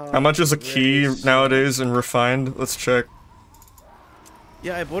 Boxcar. How much is a key nowadays in Refined? Let's check.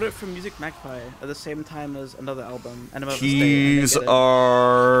 Yeah, I bought it from Music Magpie at the same time as another album. And I'm Keys are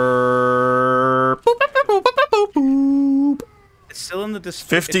It's still in the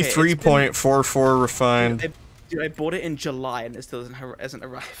display. 53.44 refined. Dude, I bought it in July and it still hasn't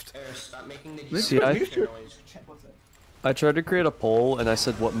arrived. See, I tried to create a poll and I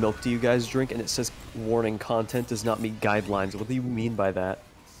said, what milk do you guys drink? And it says, warning, content does not meet guidelines. What do you mean by that?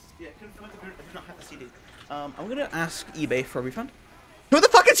 Yeah, I did not have the CD. I'm gonna ask eBay for a refund. Who the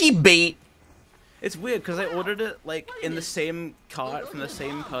fuck is eBay? It's weird because I ordered it like in the same cart from the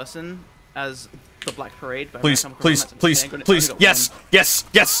same person as the Black Parade. By Please, My Chemical please, Romance, please, and please, only got yes, one. yes,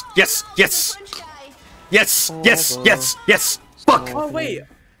 yes, yes, yes, yes, yes, yes, yes, fuck! Oh wait,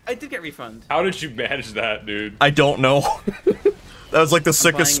 I did get refund. How did you manage that, dude? I don't know. That was like the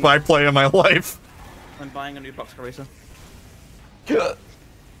sickest spy play of my life. I'm buying a new Boxcar Racer.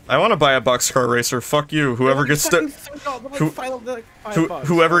 I want to buy a Boxcar Racer. Fuck you. Whoever gets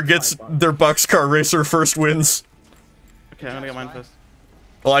whoever gets their Boxcar Racer first wins. Okay, I'm gonna get mine first.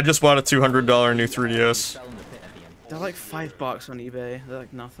 Well, I just bought a $200 new 3DS. They're like $5 on eBay. They're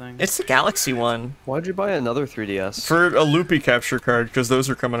like nothing. It's the Galaxy one. Why'd you buy another 3DS? For a loopy capture card, because those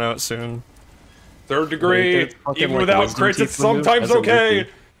are coming out soon. Third degree, fucking, even like, without wisdom crits, it's teeth removed sometimes as a okay. loopy.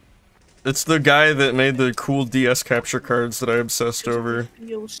 It's the guy that made the cool DS capture cards that I obsessed over.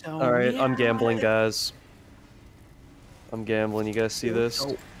 Alright, I'm gambling, guys. I'm gambling. You guys see this?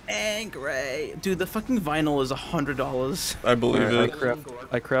 So angry. Dude, the fucking vinyl is $100. I believe it.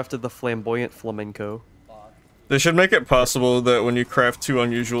 I crafted the flamboyant flamenco. They should make it possible that when you craft two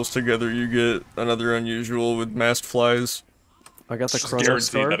unusuals together, you get another unusual with masked flies. I got the Chrono Guaranteed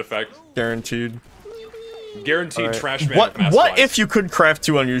Star. that effect. Guaranteed. Guaranteed trash man. What with mass what flies. if you could craft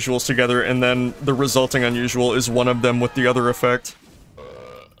two unusuals together and then the resulting unusual is one of them with the other effect?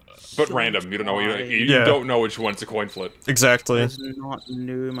 But random. You don't know. You Yeah. don't know which one's a coin flip. Exactly. That's not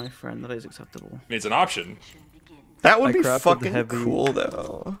new, my friend. That is acceptable. I mean, it's an option. That would I be crafted the fucking heavy- cool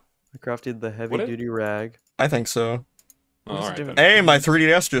though. I crafted the Would it? heavy-duty rag. I think so. Oh, all right, then. Hey, my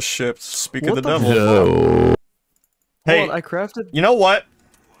 3DS just shipped. Speak of What the the devil. Hey, Hold on, I crafted. you know what?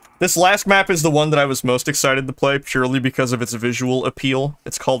 This last map is the one that I was most excited to play purely because of its visual appeal.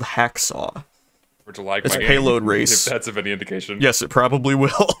 It's called Hacksaw. Or to like It's my Payload game, Race. If that's of any indication. Yes, it probably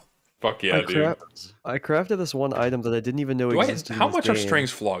will. Fuck yeah, dude. I crafted this one item that I didn't even know existed. How in this much are game.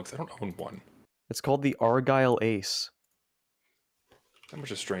 Strange Flogs? I don't own one. It's called the Argyle Ace. How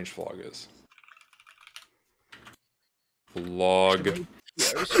much a Strange Flog is? Flog.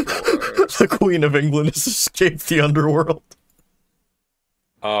 The Queen of England has escaped the underworld.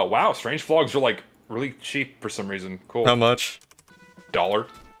 Wow, Strange Flogs are like really cheap for some reason. Cool. How much? $1.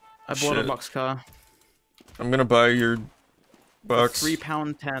 I bought Shit. a boxcar. I'm gonna buy your box.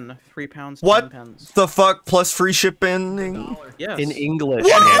 £3.10. £3.10. What the fuck? Plus free shipping? Yes. In English.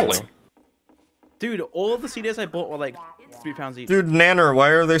 What? Dude, all of the CDs I bought were like £3 each. Dude, Nanner, why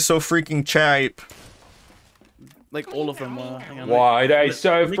are they so freaking cheap? Like all of them were. Hang on, Why like, they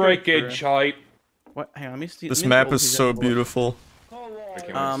so let me go freaking through. cheap? What? Hang on, let me see. This let me map roll is these so up. beautiful. I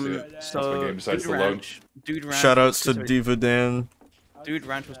can't wait to see it. Once my game decides to load. Dude Ranch. Shoutouts to was Diva Dan. Dude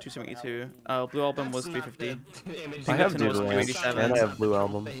Ranch was 272. Blue Album was 350. I have Dude was Ranch, 287. and I have Blue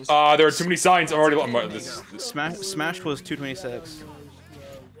Album. There are too many signs. I'm already. This. Smash was 226.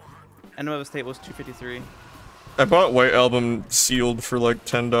 End of State was 253. I bought White Album sealed for like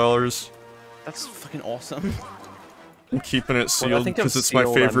 $10. That's fucking awesome. I'm keeping it When I sealed think of because it's my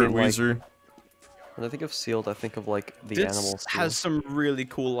sealed, I favorite mean, like, Weezer. When I think of sealed, I think of like the This animals. has some really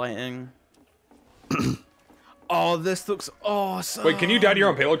cool lighting. Oh, this looks awesome. Wait, can you die to your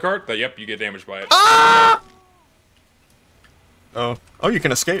own payload cart? Yep, you get damaged by it. Ah! Oh, you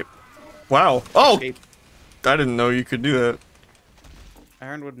can escape. Wow. Oh, Escape. I didn't know you could do that.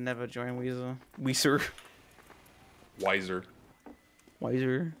 Aaron would never join Weezer. Weezer.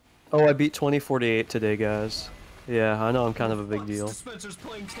 Wiser. Oh, I beat 2048 today, guys. Yeah, I know I'm kind of a big deal.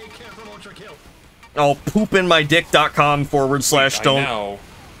 Oh, poopinmydick.com/don't.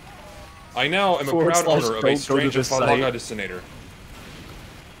 I now am a proud owner of a strange and Falaga Destinator.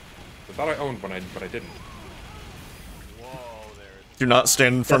 I thought I owned one, but I didn't. Do not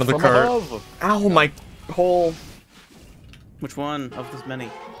stand in front of the cart. Ow, my hole. Which one of this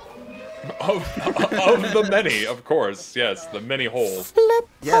many? Of the many, of course. Yes, the many holes. Flip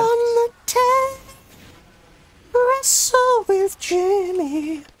on the tag. Wrestle with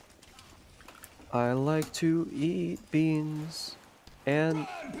Jimmy. I like to eat beans and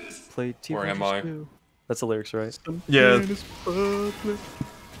play TV. Where am I? That's the lyrics, right? Yeah.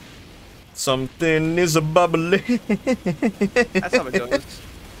 Something is a bubbly. That's how it goes. That's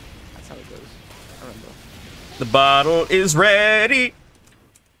how it goes. I remember. The bottle is ready.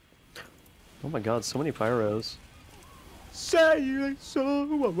 Oh my god, so many pyros. Say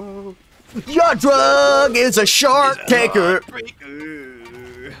so. Your drug is a shark taker.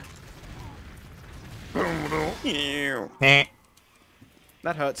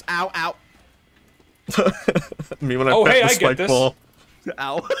 That hurts. Ow, ow. Me when I bet the spike ball.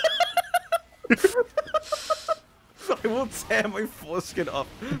 Ow. I will tear my foreskin off.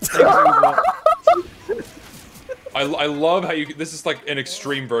 I love how you. This is like an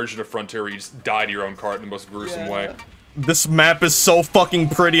extreme version of Frontier where you just die to your own cart in the most gruesome way. This map is so fucking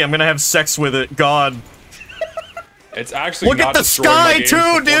pretty. I'm gonna have sex with it. God. It's actually look not at the sky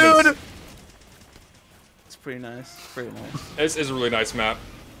too, dude. It's pretty nice. Pretty nice. This is a really nice map.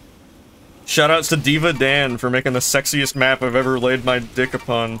 Shoutouts to Diva Dan for making the sexiest map I've ever laid my dick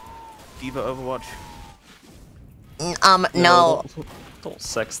upon. Diva Overwatch. No. Don't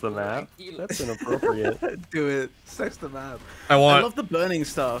sex the map. That's inappropriate. Do it. Sex the map. I love the burning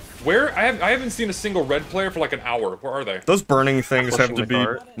stuff. Where I haven't seen a single red player for like an hour. Where are they? Those burning things have to be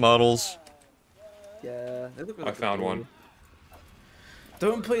models. Yeah. I found one.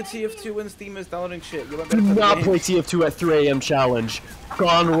 Don't play TF2 when Steam is downloading shit. You Do not play TF2 at 3 AM challenge.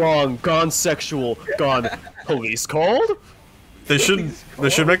 Gone wrong. Gone sexual. Gone police called. They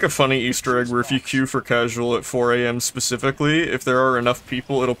should make a funny Easter egg where if you queue for casual at 4 AM specifically, if there are enough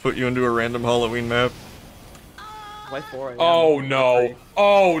people, it'll put you into a random Halloween map. Why 4 AM? Oh no!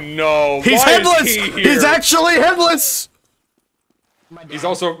 Oh no! He's Why headless! Is he here? He's actually headless! He's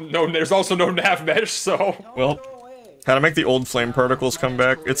also no. There's also no nav mesh, so. Well, how to make the old flame particles come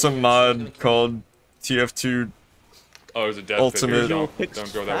back? It's a mod called TF2 Oh, there's a death Ultimate.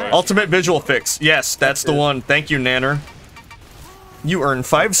 Don't go that way. Ultimate Visual Fix. Yes, that's the one. Thank you, Nanner. You earn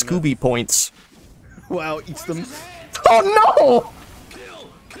 5 Scooby points. Wow, eats them. Oh no!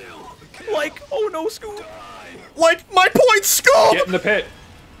 Like, oh no, Scoob! Like, my points, Scoob! Get in the pit!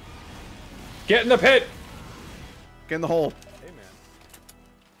 Get in the pit! Get in the hole.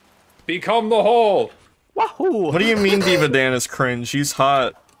 Become the hole! Wahoo! What do you mean Diva Dan is cringe? He's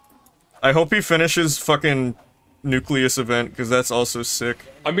hot. I hope he finishes fucking Nucleus event, because that's also sick.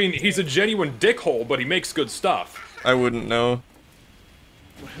 I mean, he's a genuine dickhole, but he makes good stuff. I wouldn't know.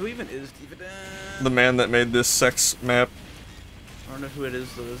 Who even is Diva Dan? The man that made this sex map. I don't know who it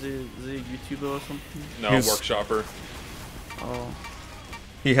is though. Is he a YouTuber or something? No, workshopper. Oh.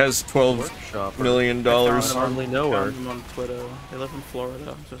 He has $12 million. I hardly know her. Him on Twitter. They live in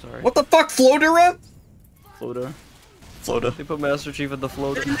Florida. I'm so sorry. What the fuck, Flodera? Floater. Floater. They put Master Chief in the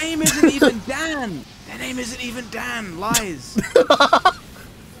floater. Their name isn't even Dan! Their name isn't even Dan! Lies!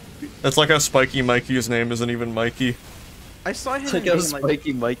 That's like how Spiky Mikey's name isn't even Mikey. I saw him It's like how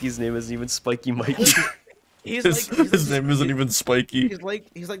Spiky Mikey's name isn't even Spiky Mikey. His name isn't even Spiky.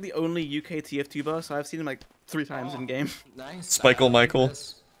 He's like the only UK TF2 so I've seen him like 3 times in game. Spikle Michael.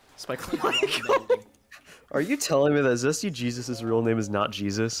 Spikle Michael. Are you telling me that Zesty Jesus' real name is not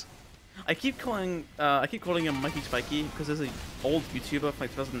Jesus? I keep calling him Mikey Spikey because there's an old YouTuber from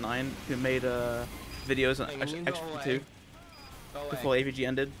like 2009 who made videos on X2 before AVG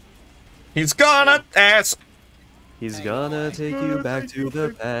ended. He's gonna ask. He's gonna take you back to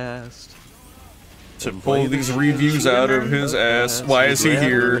the past. To pull these reviews out of his ass. Why is he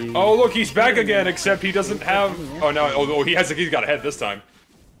here? Oh look, he's back again. Except he doesn't have. Oh no! Oh, he has. He's got a head this time.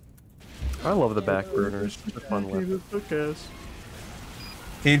 I love the back burners. They're fun with.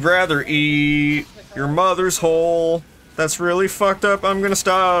 He'd rather eat your mother's hole. That's really fucked up. I'm gonna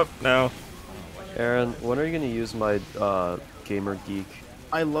stop now. Aaron, when are you gonna use my Gamer Geek?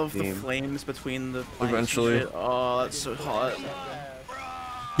 I love game? the flames between the planks. Eventually. And shit. Oh, that's so hot.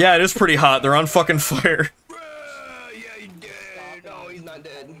 Yeah, it is pretty hot. They're on fucking fire.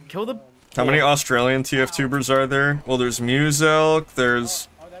 Kill the. How many Australian TF2bers are there? Well, there's Muselk, there's...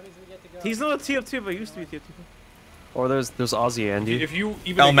 He's not a TF2, he used to be a TF2. Or there's Aussie Andy. If you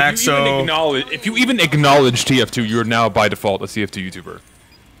even acknowledge TF2, you're now by default a TF2 YouTuber.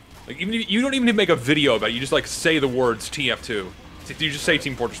 Like even if, you don't even need to make a video about it. You just like say the words TF2. If you just say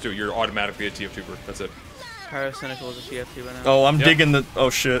Team Fortress 2, you're automatically a TF2er. That's it. Paracynical is a TF2 right now. Oh, I'm digging the... Oh,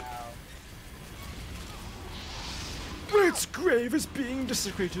 shit. Its grave is being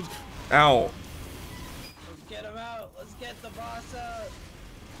desecrated. Ow. Let's get him out. Let's get the boss out.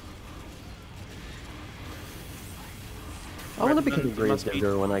 I want to become a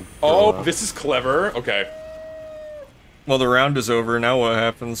gravedigger when I. Oh, this is clever. Okay. Well, the round is over. Now what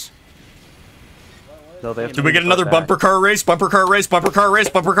happens? No, they have Do we get another bumper car race? Bumper car race? Bumper car race?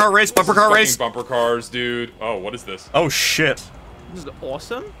 Bumper car race? Bumper car race? Bumper cars, dude. Oh, what is this? Oh shit. This is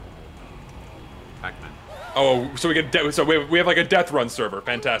awesome. Oh, so we get so we have like a death run server.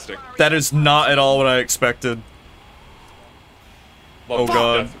 Fantastic. That is not at all what I expected. Love oh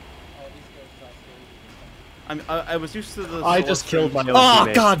god. I was used to the. I just killed my own Oh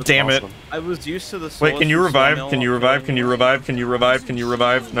teammate. god That's damn it. awesome. I was used to the. Wait, can you revive? Can you revive? Can you revive? Can you revive? Can you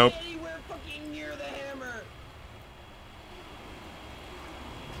revive? Nope.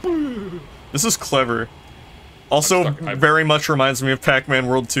 This is clever. Also, very much reminds me of Pac-Man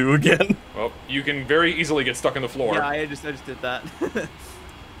World 2 again. Well, you can very easily get stuck on the floor. Yeah, I just did that.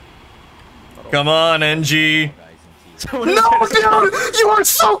 Come on, NG. No, dude! You are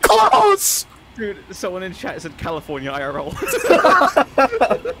so close! Dude, someone in chat said California IRL.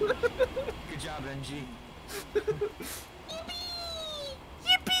 Good job, NG.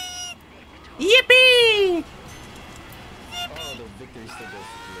 Yippee! Yippee! Oh, the victory still goes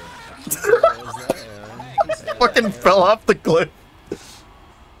through. Fucking fell off the cliff.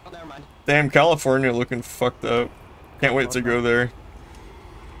 Oh, never mind. Damn, California looking fucked up. Can't wait to go there.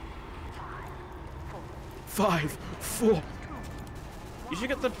 5, 4. You should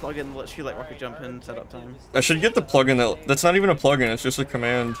get the plugin that lets you like rocket jump in setup time. I should get the plugin that's not even a plugin, it's just a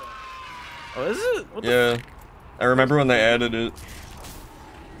command. Oh, is it? What Yeah. I remember when they added it.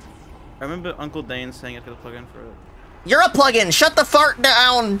 I remember Uncle Dane saying I could plug in for it. You're a plugin. Shut the fart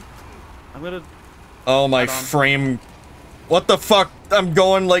down. I'm gonna. Oh my frame. What the fuck? I'm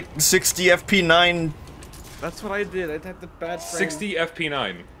going like 60 FP9. That's what I did. I had the bad frame. 60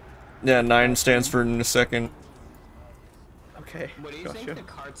 FP9. Yeah, 9 stands for in a second. Okay. What do you think the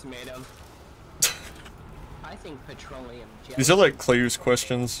cart's made of? I think petroleum jelly. These are like Clay's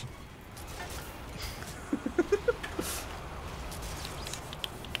questions.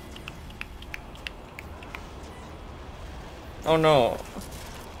 Oh no.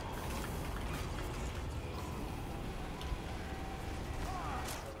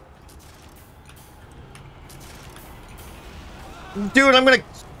 Dude, I'm gonna...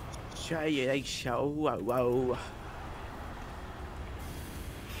 Whoa.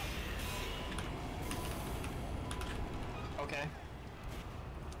 Okay.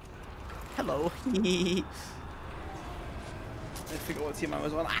 Hello. I forgot what team I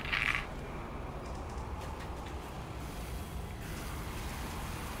was on.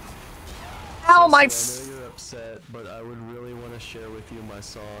 Ow, my... I know you're upset, but I would really want to share with you my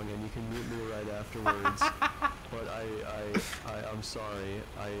song, and you can mute me right afterwards. But I'm sorry.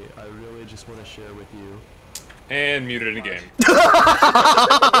 I really just want to share with you. And muted in game.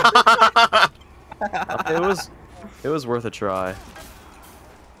 It was worth a try.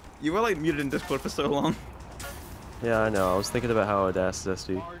 You were like muted in Discord for so long. Yeah, I know. I was thinking about how I'd ask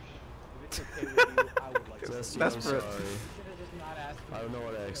Zesty. Zesty, I'm sorry. I don't know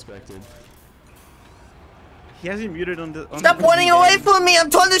what I expected. He hasn't muted on the. Stop running away from me! I'm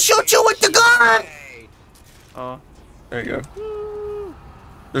trying to shoot you with the gun! Oh. There you go.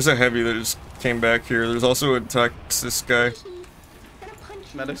 There's a heavy that just came back here. There's also a Texas guy.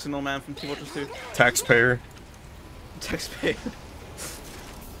 Medicinal man from Team Fortress 2. Taxpayer. Taxpayer.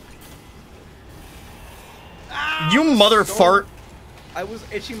 You mother fart. I was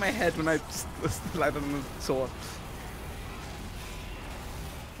itching my head when I saw.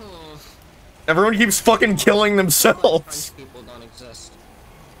 Everyone keeps fucking killing themselves. People don't exist.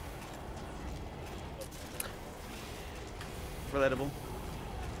 Relatable.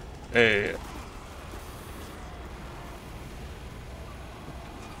 Hey.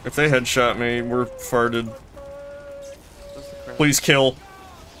 If they headshot me, we're farted. Please kill.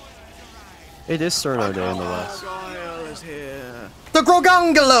 It is Cerno Day in the West. The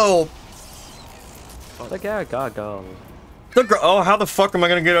Grogongolo! The Gagago. Oh, how the fuck am I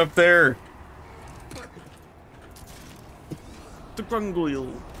gonna get up there? The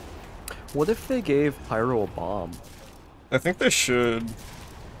Grungoyle. What if they gave Pyro a bomb? I think they should.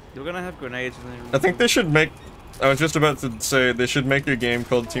 You're gonna have grenades and then... I think they should make... I was just about to say, they should make a game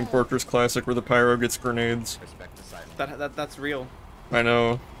called Team Fortress Classic where the Pyro gets grenades. That's real. I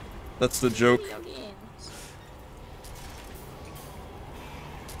know. That's the joke. I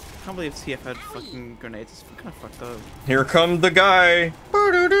can't believe TF had fucking grenades. It's kind of fucked up. Here come the guy!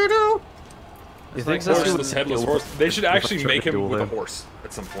 Boo-doo-doo-doo. It's like horseless, headless horse. They should actually make him with a horse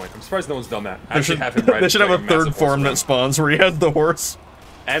at some point. I'm surprised no one's done that. Actually have him ride. They should have a third form that spawns where he has the horse.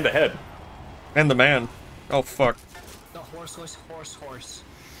 And the head. And the man. Oh fuck. The horseless horse.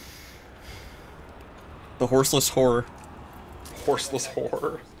 The horseless whore. Horseless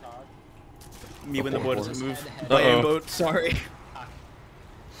whore. Me when the boat doesn't move. Uh-oh. My aim boat, sorry.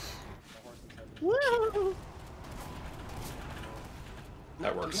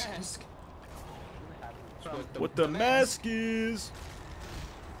 That works. What the mask is?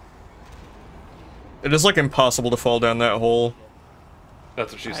 It is like impossible to fall down that hole.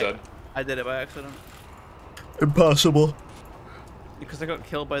 That's what she said. I did it by accident. Impossible. Because I got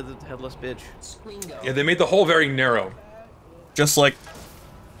killed by the headless bitch. Yeah, they made the hole very narrow. Just like...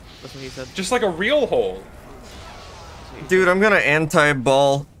 That's what he said. Just like a real hole. Dude, I'm gonna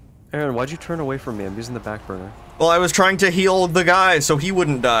anti-ball. Aaron, why'd you turn away from me? I'm using the back burner. Well, I was trying to heal the guy so he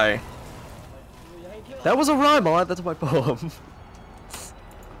wouldn't die. That was a rhyme, I'll add that to my poem.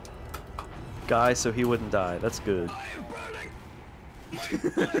 Guy, so he wouldn't die. That's good.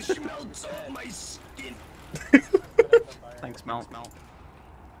 Thanks, Mel.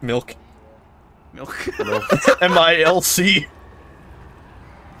 Milk. Milk. M-I-L-C.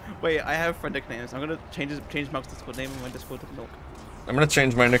 Wait, I have friend nicknames. I'm gonna change Milk's Discord name and my Discord to Milk. I'm gonna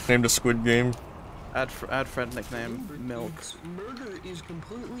change my nickname to Squid Game. Add friend nickname Milk. Murder is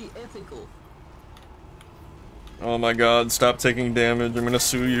completely ethical. Oh my god, stop taking damage. I'm gonna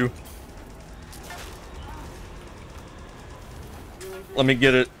sue you. Let me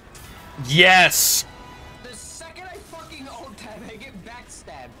get it. Yes! The second I fucking ult tab, I get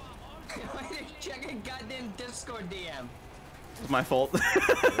backstabbed. I didn't check a goddamn Discord DM. It's my fault.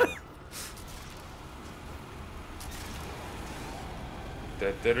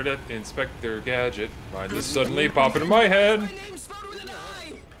 Inspector Gadget. Mine just suddenly pop into my head.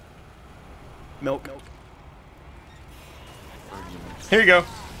 Milk. Here you go.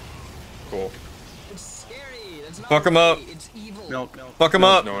 Cool. Fuck him up. Milk. Fuck him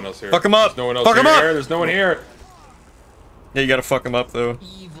up. No one else here. Fuck him up. There's no one else Fuck him here. up. There's no one here. Yeah, you gotta fuck him up though.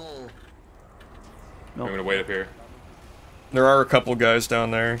 I'm gonna wait up here. There are a couple guys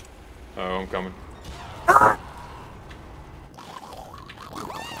down there. Oh, I'm coming.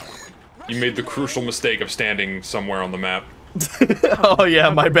 You made the crucial mistake of standing somewhere on the map. Oh yeah,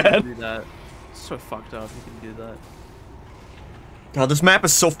 my bad. Do that. So fucked up. You can do that. God, this map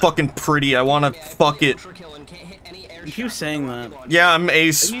is so fucking pretty. I wanna fuck it. You keep saying that. Yeah, I'm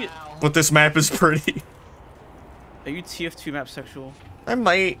ace, but this map is pretty. Are you TF2 map sexual? I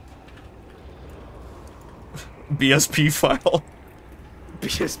might. BSP file.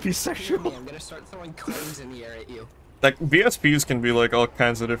 BSP sexual. I'm gonna start throwing coins in the air at you. Like, BSPs can be like all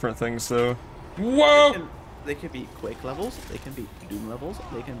kinds of different things though. Whoa! They can be Quake levels, they can be Doom levels,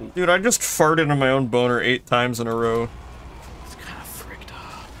 they can be... Dude, I just farted on my own boner 8 times in a row. It's kind of fricked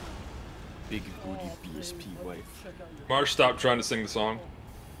up. Big booty BSP wife. Marsh, stop trying to sing the song.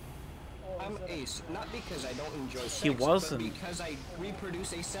 I'm ace, not because I don't enjoy sex, He wasn't. but because I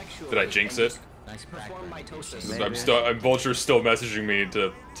reproduce asexually. Did I jinx it? Perform mitosis. I'm Vulture's still messaging me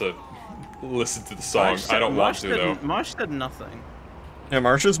to listen to the song. I don't want to though. Marsh said nothing. Yeah,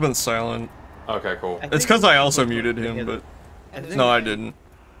 Marsha's been silent. Okay, cool. It's because I also muted him, but... No, I didn't.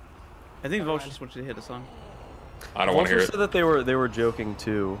 I think Vulture just wants you to hear the song. I don't want to hear said it. that they were joking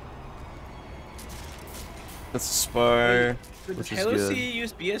too. That's a spy. Does Halo CE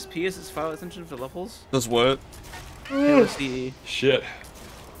use BSP as its file extension for levels? Does what? Halo CE. Shit.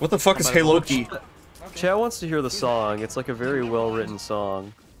 What the fuck is Halo Key? Chad wants to hear the song. It's like a very well written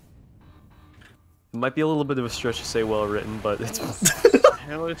song. It might be a little bit of a stretch to say well written, but it's.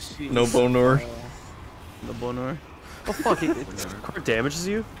 No Bonor. No Bonor. Oh fuck! It card damages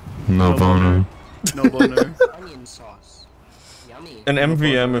you. No boner. No Bonor. Onion sauce. Yummy. An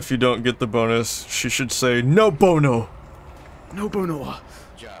MVM, if you don't get the bonus, she should say no bono. No Bonor.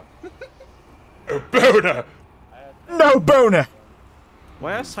 Job. Boner. No boner.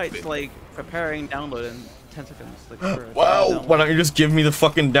 Why are sites like preparing download in 10 seconds? Like, for a Wow. download? Why don't you just give me the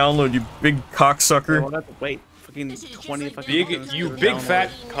fucking download, you big Yeah, cocksucker? we'll have to wait fucking 20 fucking Big, seconds you for the big download.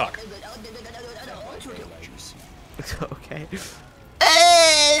 fat cock. Okay.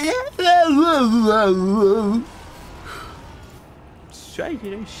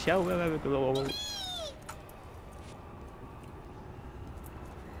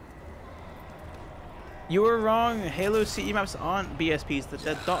 You were wrong. Halo CE maps aren't BSPs.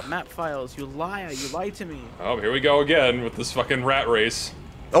 They're .map files. You liar. You lied to me. Oh, here we go again with this fucking rat race.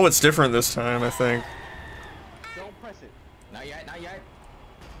 Oh, it's different this time, I think. Don't press it. Not yet, not yet.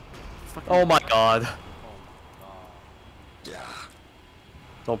 Oh my god.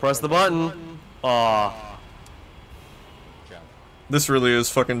 Don't press the button. Aw. This really is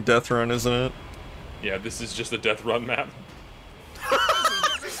fucking Death Run, isn't it? Yeah, this is just a death run map.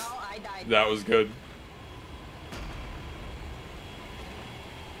 That was good.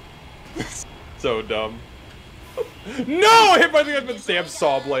 So dumb. No! I hit my thing with the damn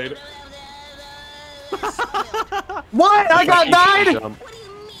saw blade. What? I got died!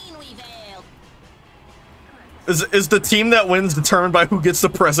 Is the team that wins determined by who gets the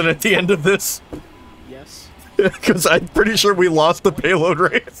president at the end of this? Yes. Because I'm pretty sure we lost the payload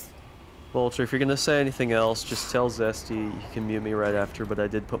race. Vulture, if you're gonna say anything else, just tell Zesty you can mute me right after, but I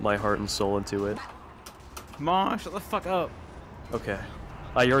did put my heart and soul into it. Ma, shut the fuck up. Okay.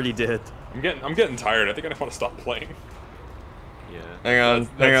 I already did. I'm getting tired. I think I just want to stop playing. Yeah.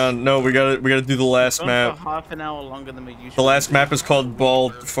 Hang on. No, we gotta do the last Gone map. for half an hour longer than we usually The last do. map is called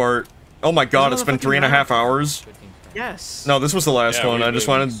Bald Fart. Oh my god, it's been 3.5 hours. Yes. No, this was the last Yeah, one. This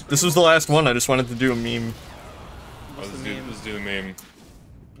was the last one. I just wanted to do a meme. Let's do the meme.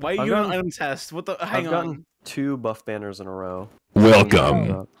 Why are you on item test? What the? Hang I've on. gotten 2 buff banners in a row.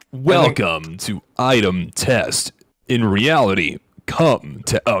 Welcome. Welcome to Item Test. In reality, come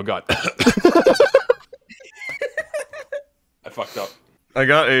to. Oh god. I fucked up. I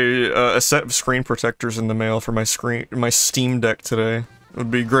got a set of screen protectors in the mail for my Steam Deck today. It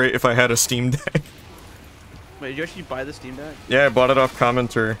would be great if I had a Steam Deck. Wait, did you actually buy the Steam Deck? Yeah, I bought it off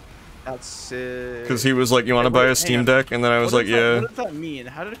Commenter. That's sick. Because he was like, you want to buy a Steam Deck? And then I was like, yeah. What does that mean?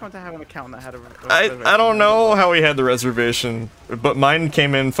 How did it come to have an account that had a I don't know how he had the reservation, but mine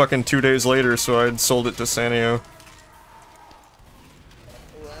came in fucking 2 days later, so I'd sold it to Sanio.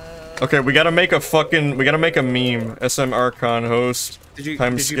 Okay, we gotta make a meme. SM Archon host.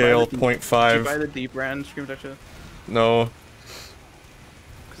 Time scale 0.5. Did you buy the deep brand screen protector? No.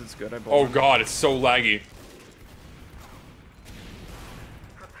 Because it's good. I bought Oh one. god, it's so laggy.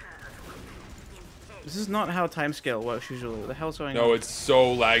 This is not how timescale works usually. What the hell's going on? No, it's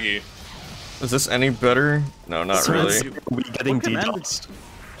so laggy. Is this any better? No, not really. We getting What command DDoSed.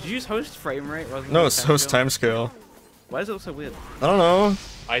 Did you use host frame rate rather than No, it's host timescale? timescale. Why does it look so weird? I don't know.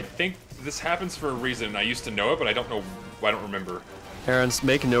 I think this happens for a reason. I used to know it, but I don't know. I don't remember. Aaron's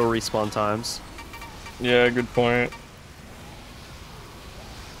make no respawn times. Yeah, good point.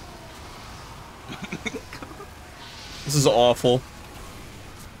 This is awful.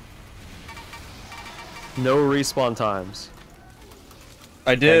 No respawn times.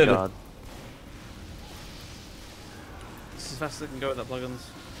 I did. Thank God. This is fast as I can go without plugins.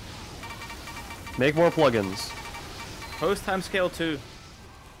 Make more plugins. Host timescale 2.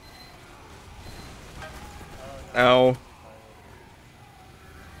 Ow.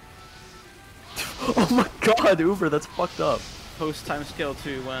 Oh my god, Uber, that's fucked up. Host timescale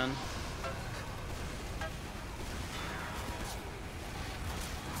 2 when?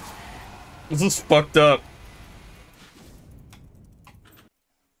 This is fucked up.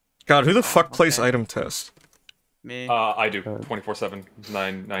 God, who the fuck plays item test? Me. I do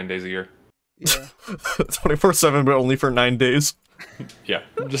 24/7, 9 days a year. Yeah. 24/7, but only for 9 days. Yeah,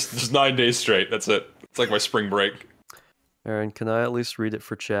 just 9 days straight. That's it. It's like my spring break. Aaron, can I at least read it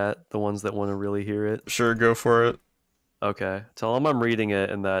for chat? The ones that want to really hear it? Sure, go for it. Okay. Tell him I'm reading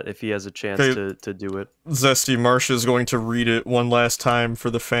it and that if he has a chance Okay. to do it. Zesty Marsha is going to read it one last time for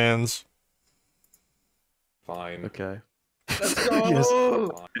the fans. Fine. Okay. Let's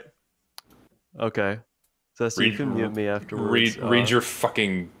go! Okay. Zesty, you can mute me afterwards. Read your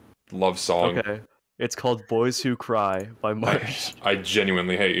fucking love song. Okay. It's called Boys Who Cry by Marsh. I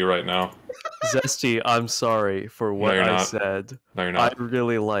genuinely hate you right now. Zesty, I'm sorry for what you're I not. said. No, you're not. I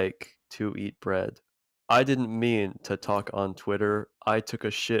really like to eat bread. I didn't mean to talk on Twitter. I took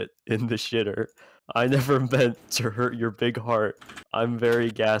a shit in the shitter. I never meant to hurt your big heart. I'm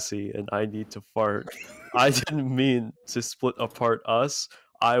very gassy and I need to fart. I didn't mean to split apart us.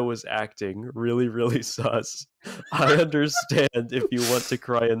 I was acting really, really sus. I understand if you want to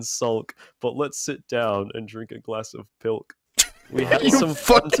cry and sulk, but let's sit down and drink a glass of pilk. We had some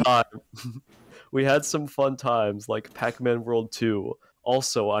fun time. We had some fun times like Pac-Man World 2.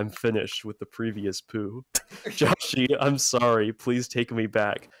 Also, I'm finished with the previous poo. Joshy, I'm sorry. Please take me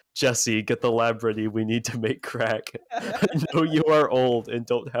back. Jesse, get the lab ready. We need to make crack. I know you are old and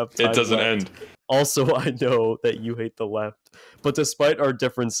don't have time It doesn't left. end. Also, I know that you hate the left. But despite our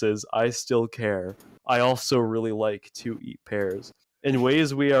differences, I still care. I also really like to eat pears. In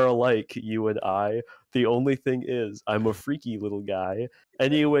ways we are alike, you and I. The only thing is, I'm a freaky little guy.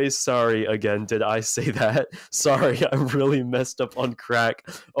 Anyways, sorry again, did I say that? Sorry, I'm really messed up on crack.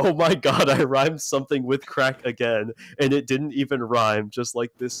 Oh my god, I rhymed something with crack again, and it didn't even rhyme, just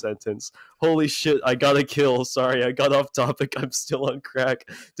like this sentence. Holy shit, I gotta kill. Sorry, I got off topic, I'm still on crack.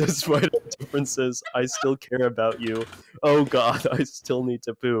 Despite our differences, I still care about you. Oh god, I still need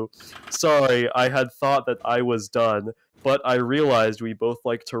to poo. Sorry, I had thought that I was done. But I realized we both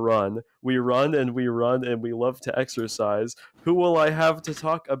like to run. We run and we run and we love to exercise. Who will I have to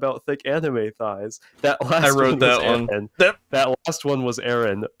talk about thick anime thighs? That last I wrote one that was one. Aaron. That last one was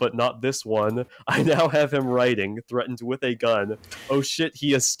Aaron, but not this one. I now have him writing, threatened with a gun. Oh shit,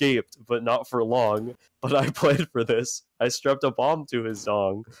 he escaped, but not for long. But I planned for this. I strapped a bomb to his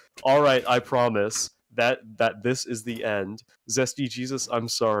dong. Alright, I promise. That this is the end. Zesty Jesus, I'm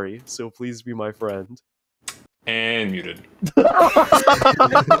sorry, so please be my friend. And muted.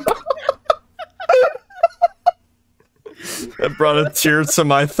 That brought a tear to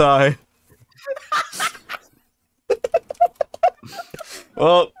my thigh.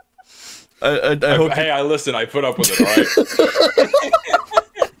 Well, I hope. Hey, I listen. I put up with it. All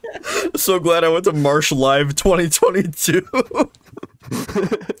right. So glad I went to Marsh Live 2022.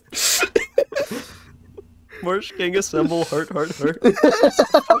 Marsh King assemble, heart.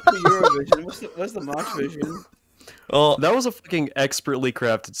 Eurovision. What's the March vision? Well, that was a fucking expertly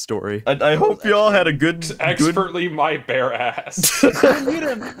crafted story. I hope you all had a good. Expertly my bare ass. Mute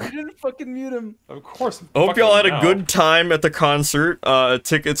him! You didn't fucking mute him. Of course. I hope y'all had a good time at the concert.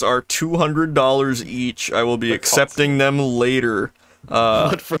 Tickets are $200 each. I will be accepting them later.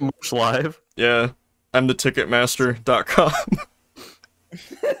 Not from Marsh Live. Yeah, I'm the Ticketmaster.com.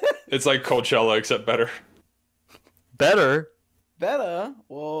 It's like Coachella, except better. Better?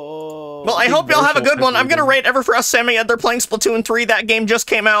 Whoa. Well, I hope y'all have a good one. I'm gonna rate Ever for Us Sammy Ed. They're playing Splatoon 3. That game just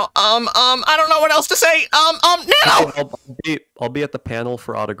came out. I don't know what else to say. Nano! I'll be at the panel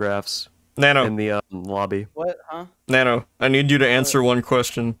for autographs. Nano. In the lobby. What? Huh? Nano, I need you to answer one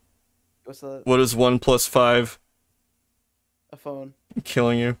question. What's that? What is 1 + 5? A phone. I'm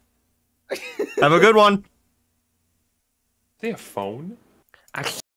killing you. Have a good one. They have phone?